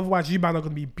 Otherwise, you man are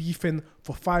going to be beefing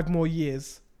for 5 more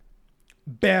years.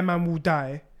 Bare man will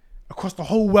die. Across the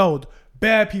whole world,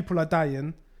 bare people are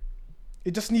dying.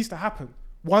 It just needs to happen.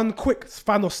 One quick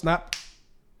Thanos snap,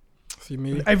 See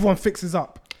me? and everyone fixes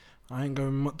up. I ain't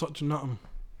going touching nothing.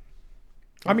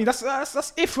 I mean, that's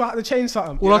if I had to change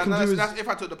something. All I can do is that's if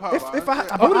I took the power. If I, yeah.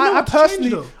 but wouldn't know I what to change, personally,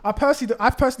 though.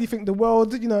 I personally think the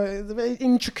world, you know, is a very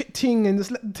intricate thing, and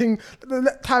just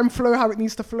let time flow how it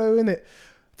needs to flow in it.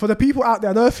 For the people out there,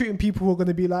 I know a few people who are going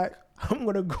to be like, I'm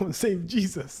going to go and save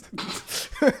Jesus,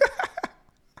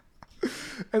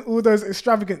 and all those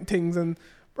extravagant things. And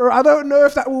bro, I don't know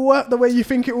if that will work the way you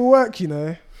think it will work. You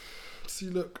know, See,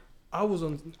 look, I was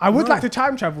on. I would no. like to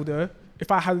time travel though,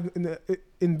 if I had an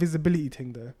invisibility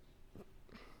thing though. You have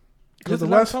Because to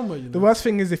the land worst, somewhere, you know? the worst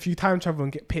thing is if you time travel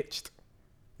and get pitched.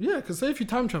 Yeah, because say if you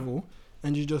time travel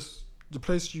and you just the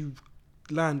place you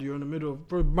land, you're in the middle of,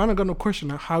 bro. Man are gonna question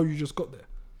how you just got there.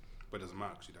 But it doesn't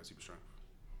matter because you don't see the strength.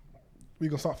 We're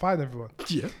gonna start fighting everyone.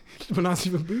 Yeah, but now it's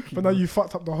even booky. But now you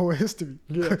fucked up the whole history.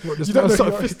 yeah, what, You just don't know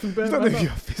start if fisting you bare don't know man if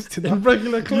you're up fisting in up.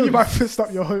 regular clothes. You might fist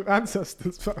up your whole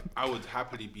ancestors, fam. I would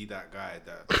happily be that guy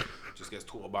that just gets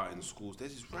taught about in schools.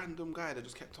 There's this random guy that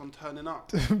just kept on turning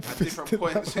up at different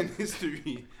points in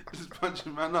history, just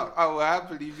punching man up. I would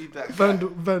happily be that guy.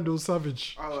 Vandal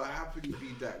Savage. I would happily be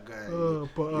that guy.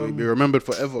 But You'll be remembered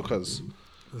forever, cuz.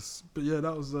 but yeah,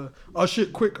 that was oh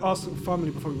shit. Quick, ask the family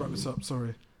before we wrap this up.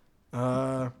 Sorry.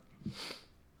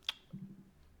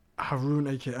 Haroon,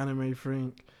 aka Anime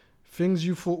Frank. Things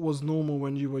you thought was normal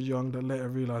when you were young that later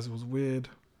realized it was weird.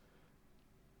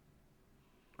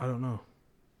 I don't know.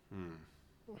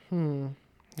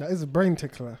 That is a brain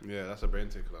tickler. Yeah, that's a brain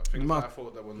tickler. Things Ma- that I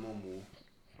thought that were normal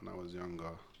when I was younger.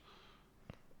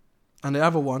 And the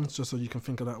other ones, just so you can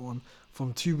think of that one,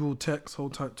 from Two-Wheel Text,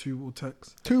 hold tight Two-Wheel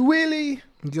Text. Too willy.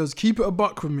 He goes, keep it a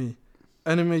buck with me.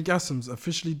 Anime Gasms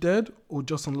officially dead or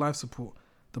just on life support?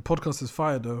 The podcast is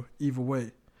fire though, either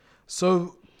way.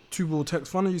 So, Two-Wheel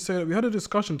Text, funny you say that. We had a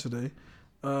discussion today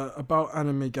about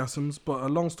Anime Gasms, but a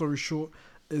long story short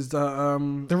is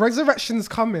that... the resurrection's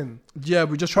coming. Yeah,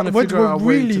 we're just trying to figure out a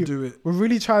way to do it. We're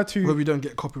really trying to... where we don't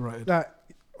get copyrighted.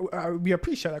 We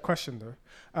appreciate that question though.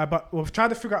 But we've tried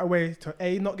to figure out a way to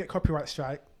A, not get copyright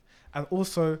strike, and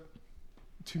also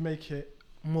to make it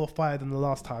more fire than the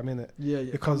last time, innit? Yeah,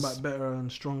 because come back better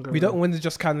and stronger. We don't want to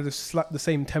just kind of just slap the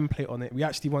same template on it. We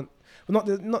actually want not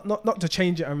to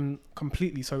change it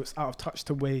completely, so it's out of touch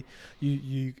to where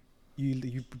you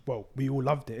well, we all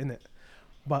loved it, innit?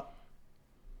 But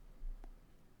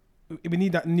we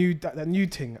need that new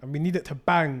thing, and we need it to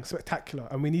bang spectacular,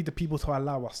 and we need the people to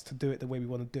allow us to do it the way we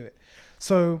want to do it.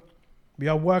 So we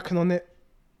are working on it.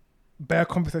 Bare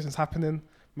conversations happening.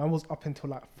 Man was up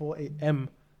until like 4 a.m.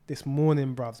 this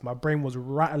morning, bruvs. My brain was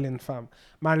rattling, fam.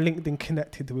 Man, LinkedIn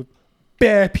connected with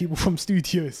bare people from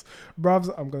studios. Bruvs,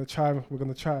 we're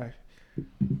gonna try.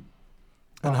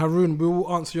 And Haroon, we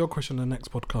will answer your question in the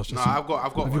next podcast. No, I've got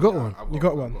Have one. you got one? You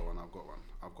got one?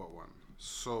 I've got one.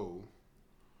 So,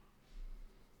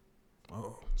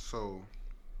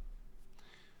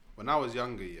 when I was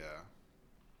younger,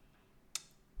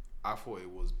 I thought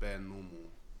it was bare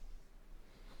normal.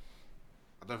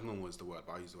 I don't know if normal is the word,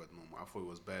 but I use the word normal. I thought it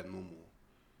was bare normal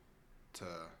to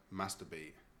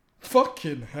masturbate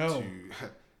Fucking hell.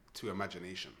 to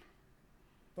imagination.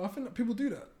 But I think that people do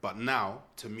that. But now,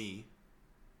 to me,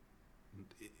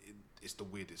 it's the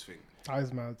weirdest thing. That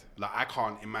is mad. Like, I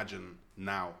can't imagine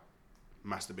now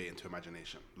masturbating to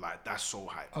imagination. Like, that's so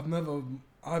hype. I've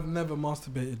never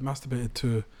masturbated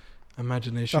to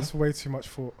imagination. That's way too much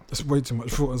thought. That's way too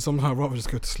much thought, and somehow I'd rather just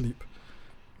go to sleep.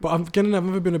 But I've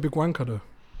never been a big wanker though.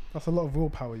 That's a lot of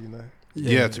willpower, you know.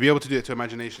 Yeah, to be able to do it to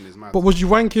imagination is mad. But was you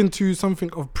wanking to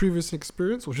something of previous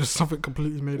experience, or just something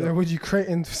completely made up? Would you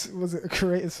was it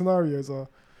created scenarios or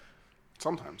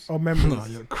Sometimes. or memories? No,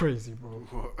 you're crazy, bro.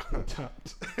 You're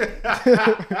tapped.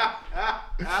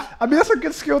 I mean, that's a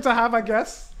good skill to have, I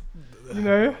guess. You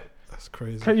know, That's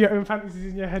crazy. create your own fantasies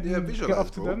in your head and visualize, get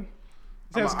off to bro. them.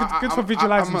 Yeah, it's good for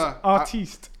visualizing.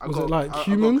 Artiste. Was it like I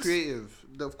humans? got creative.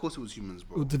 Of course it was humans,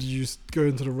 bro. Or did you just go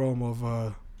into the realm of,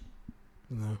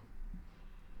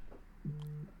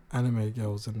 anime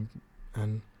girls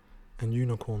and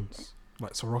unicorns,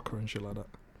 like Soraka and shit like that?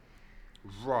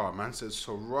 Raw, man says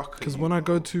Soraka. Because when I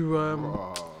go to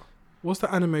Raw. what's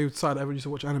the anime side I ever used to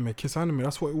watch anime? Kiss Anime.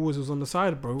 That's what it always was on the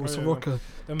side, bro. It was Soraka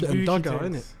Them getting bougie dug out,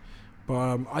 things. innit?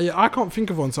 But I can't think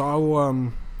of one, so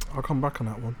I'll come back on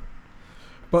that one.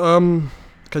 But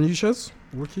can you, Shez?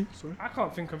 Wiki, sorry. I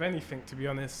can't think of anything, to be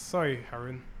honest. Sorry,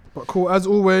 Harun. But cool, as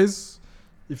always,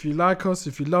 if you like us,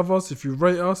 if you love us, if you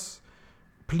rate us,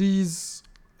 please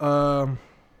follow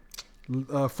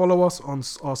us on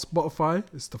our Spotify.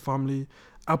 It's The Family.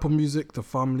 Apple Music, The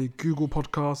Family. Google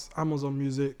Podcasts, Amazon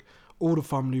Music, all The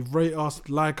Family. Rate us,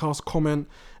 like us, comment.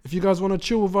 If you guys want to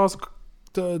chill with us,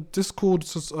 the Discord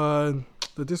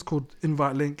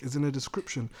invite link is in the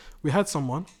description. We had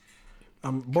someone,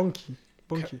 Bonky.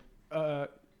 Oh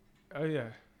yeah,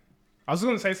 I was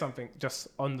going to say something just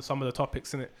on some of the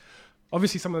topics in it.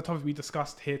 Obviously, some of the topics we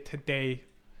discussed here today,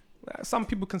 some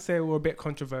people can say were a bit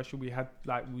controversial. We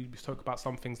spoke about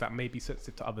some things that may be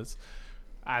sensitive to others,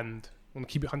 and I want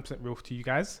to keep it 100% real to you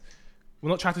guys. We're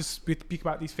not trying to speak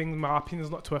about these things. My opinion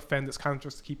is not to offend. It's kind of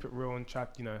just to keep it real and try,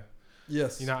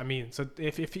 Yes. You know what I mean? So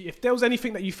if there was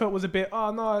anything that you felt was a bit,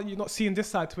 oh no, you're not seeing this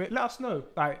side to it, let us know.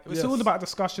 Like, it's all about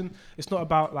discussion. It's not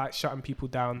about like shutting people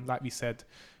down. Like we said,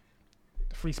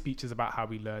 free speech is about how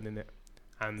we learn in it.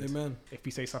 And Amen. If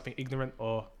we say something ignorant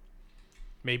or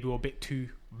maybe we're a bit too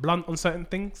blunt on certain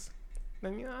things,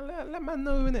 then let man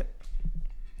know in it.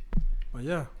 But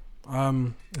yeah,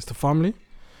 it's The Family.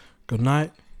 Good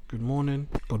night. Good morning.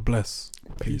 God bless.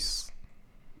 Peace.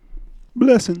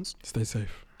 Blessings. Stay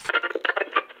safe.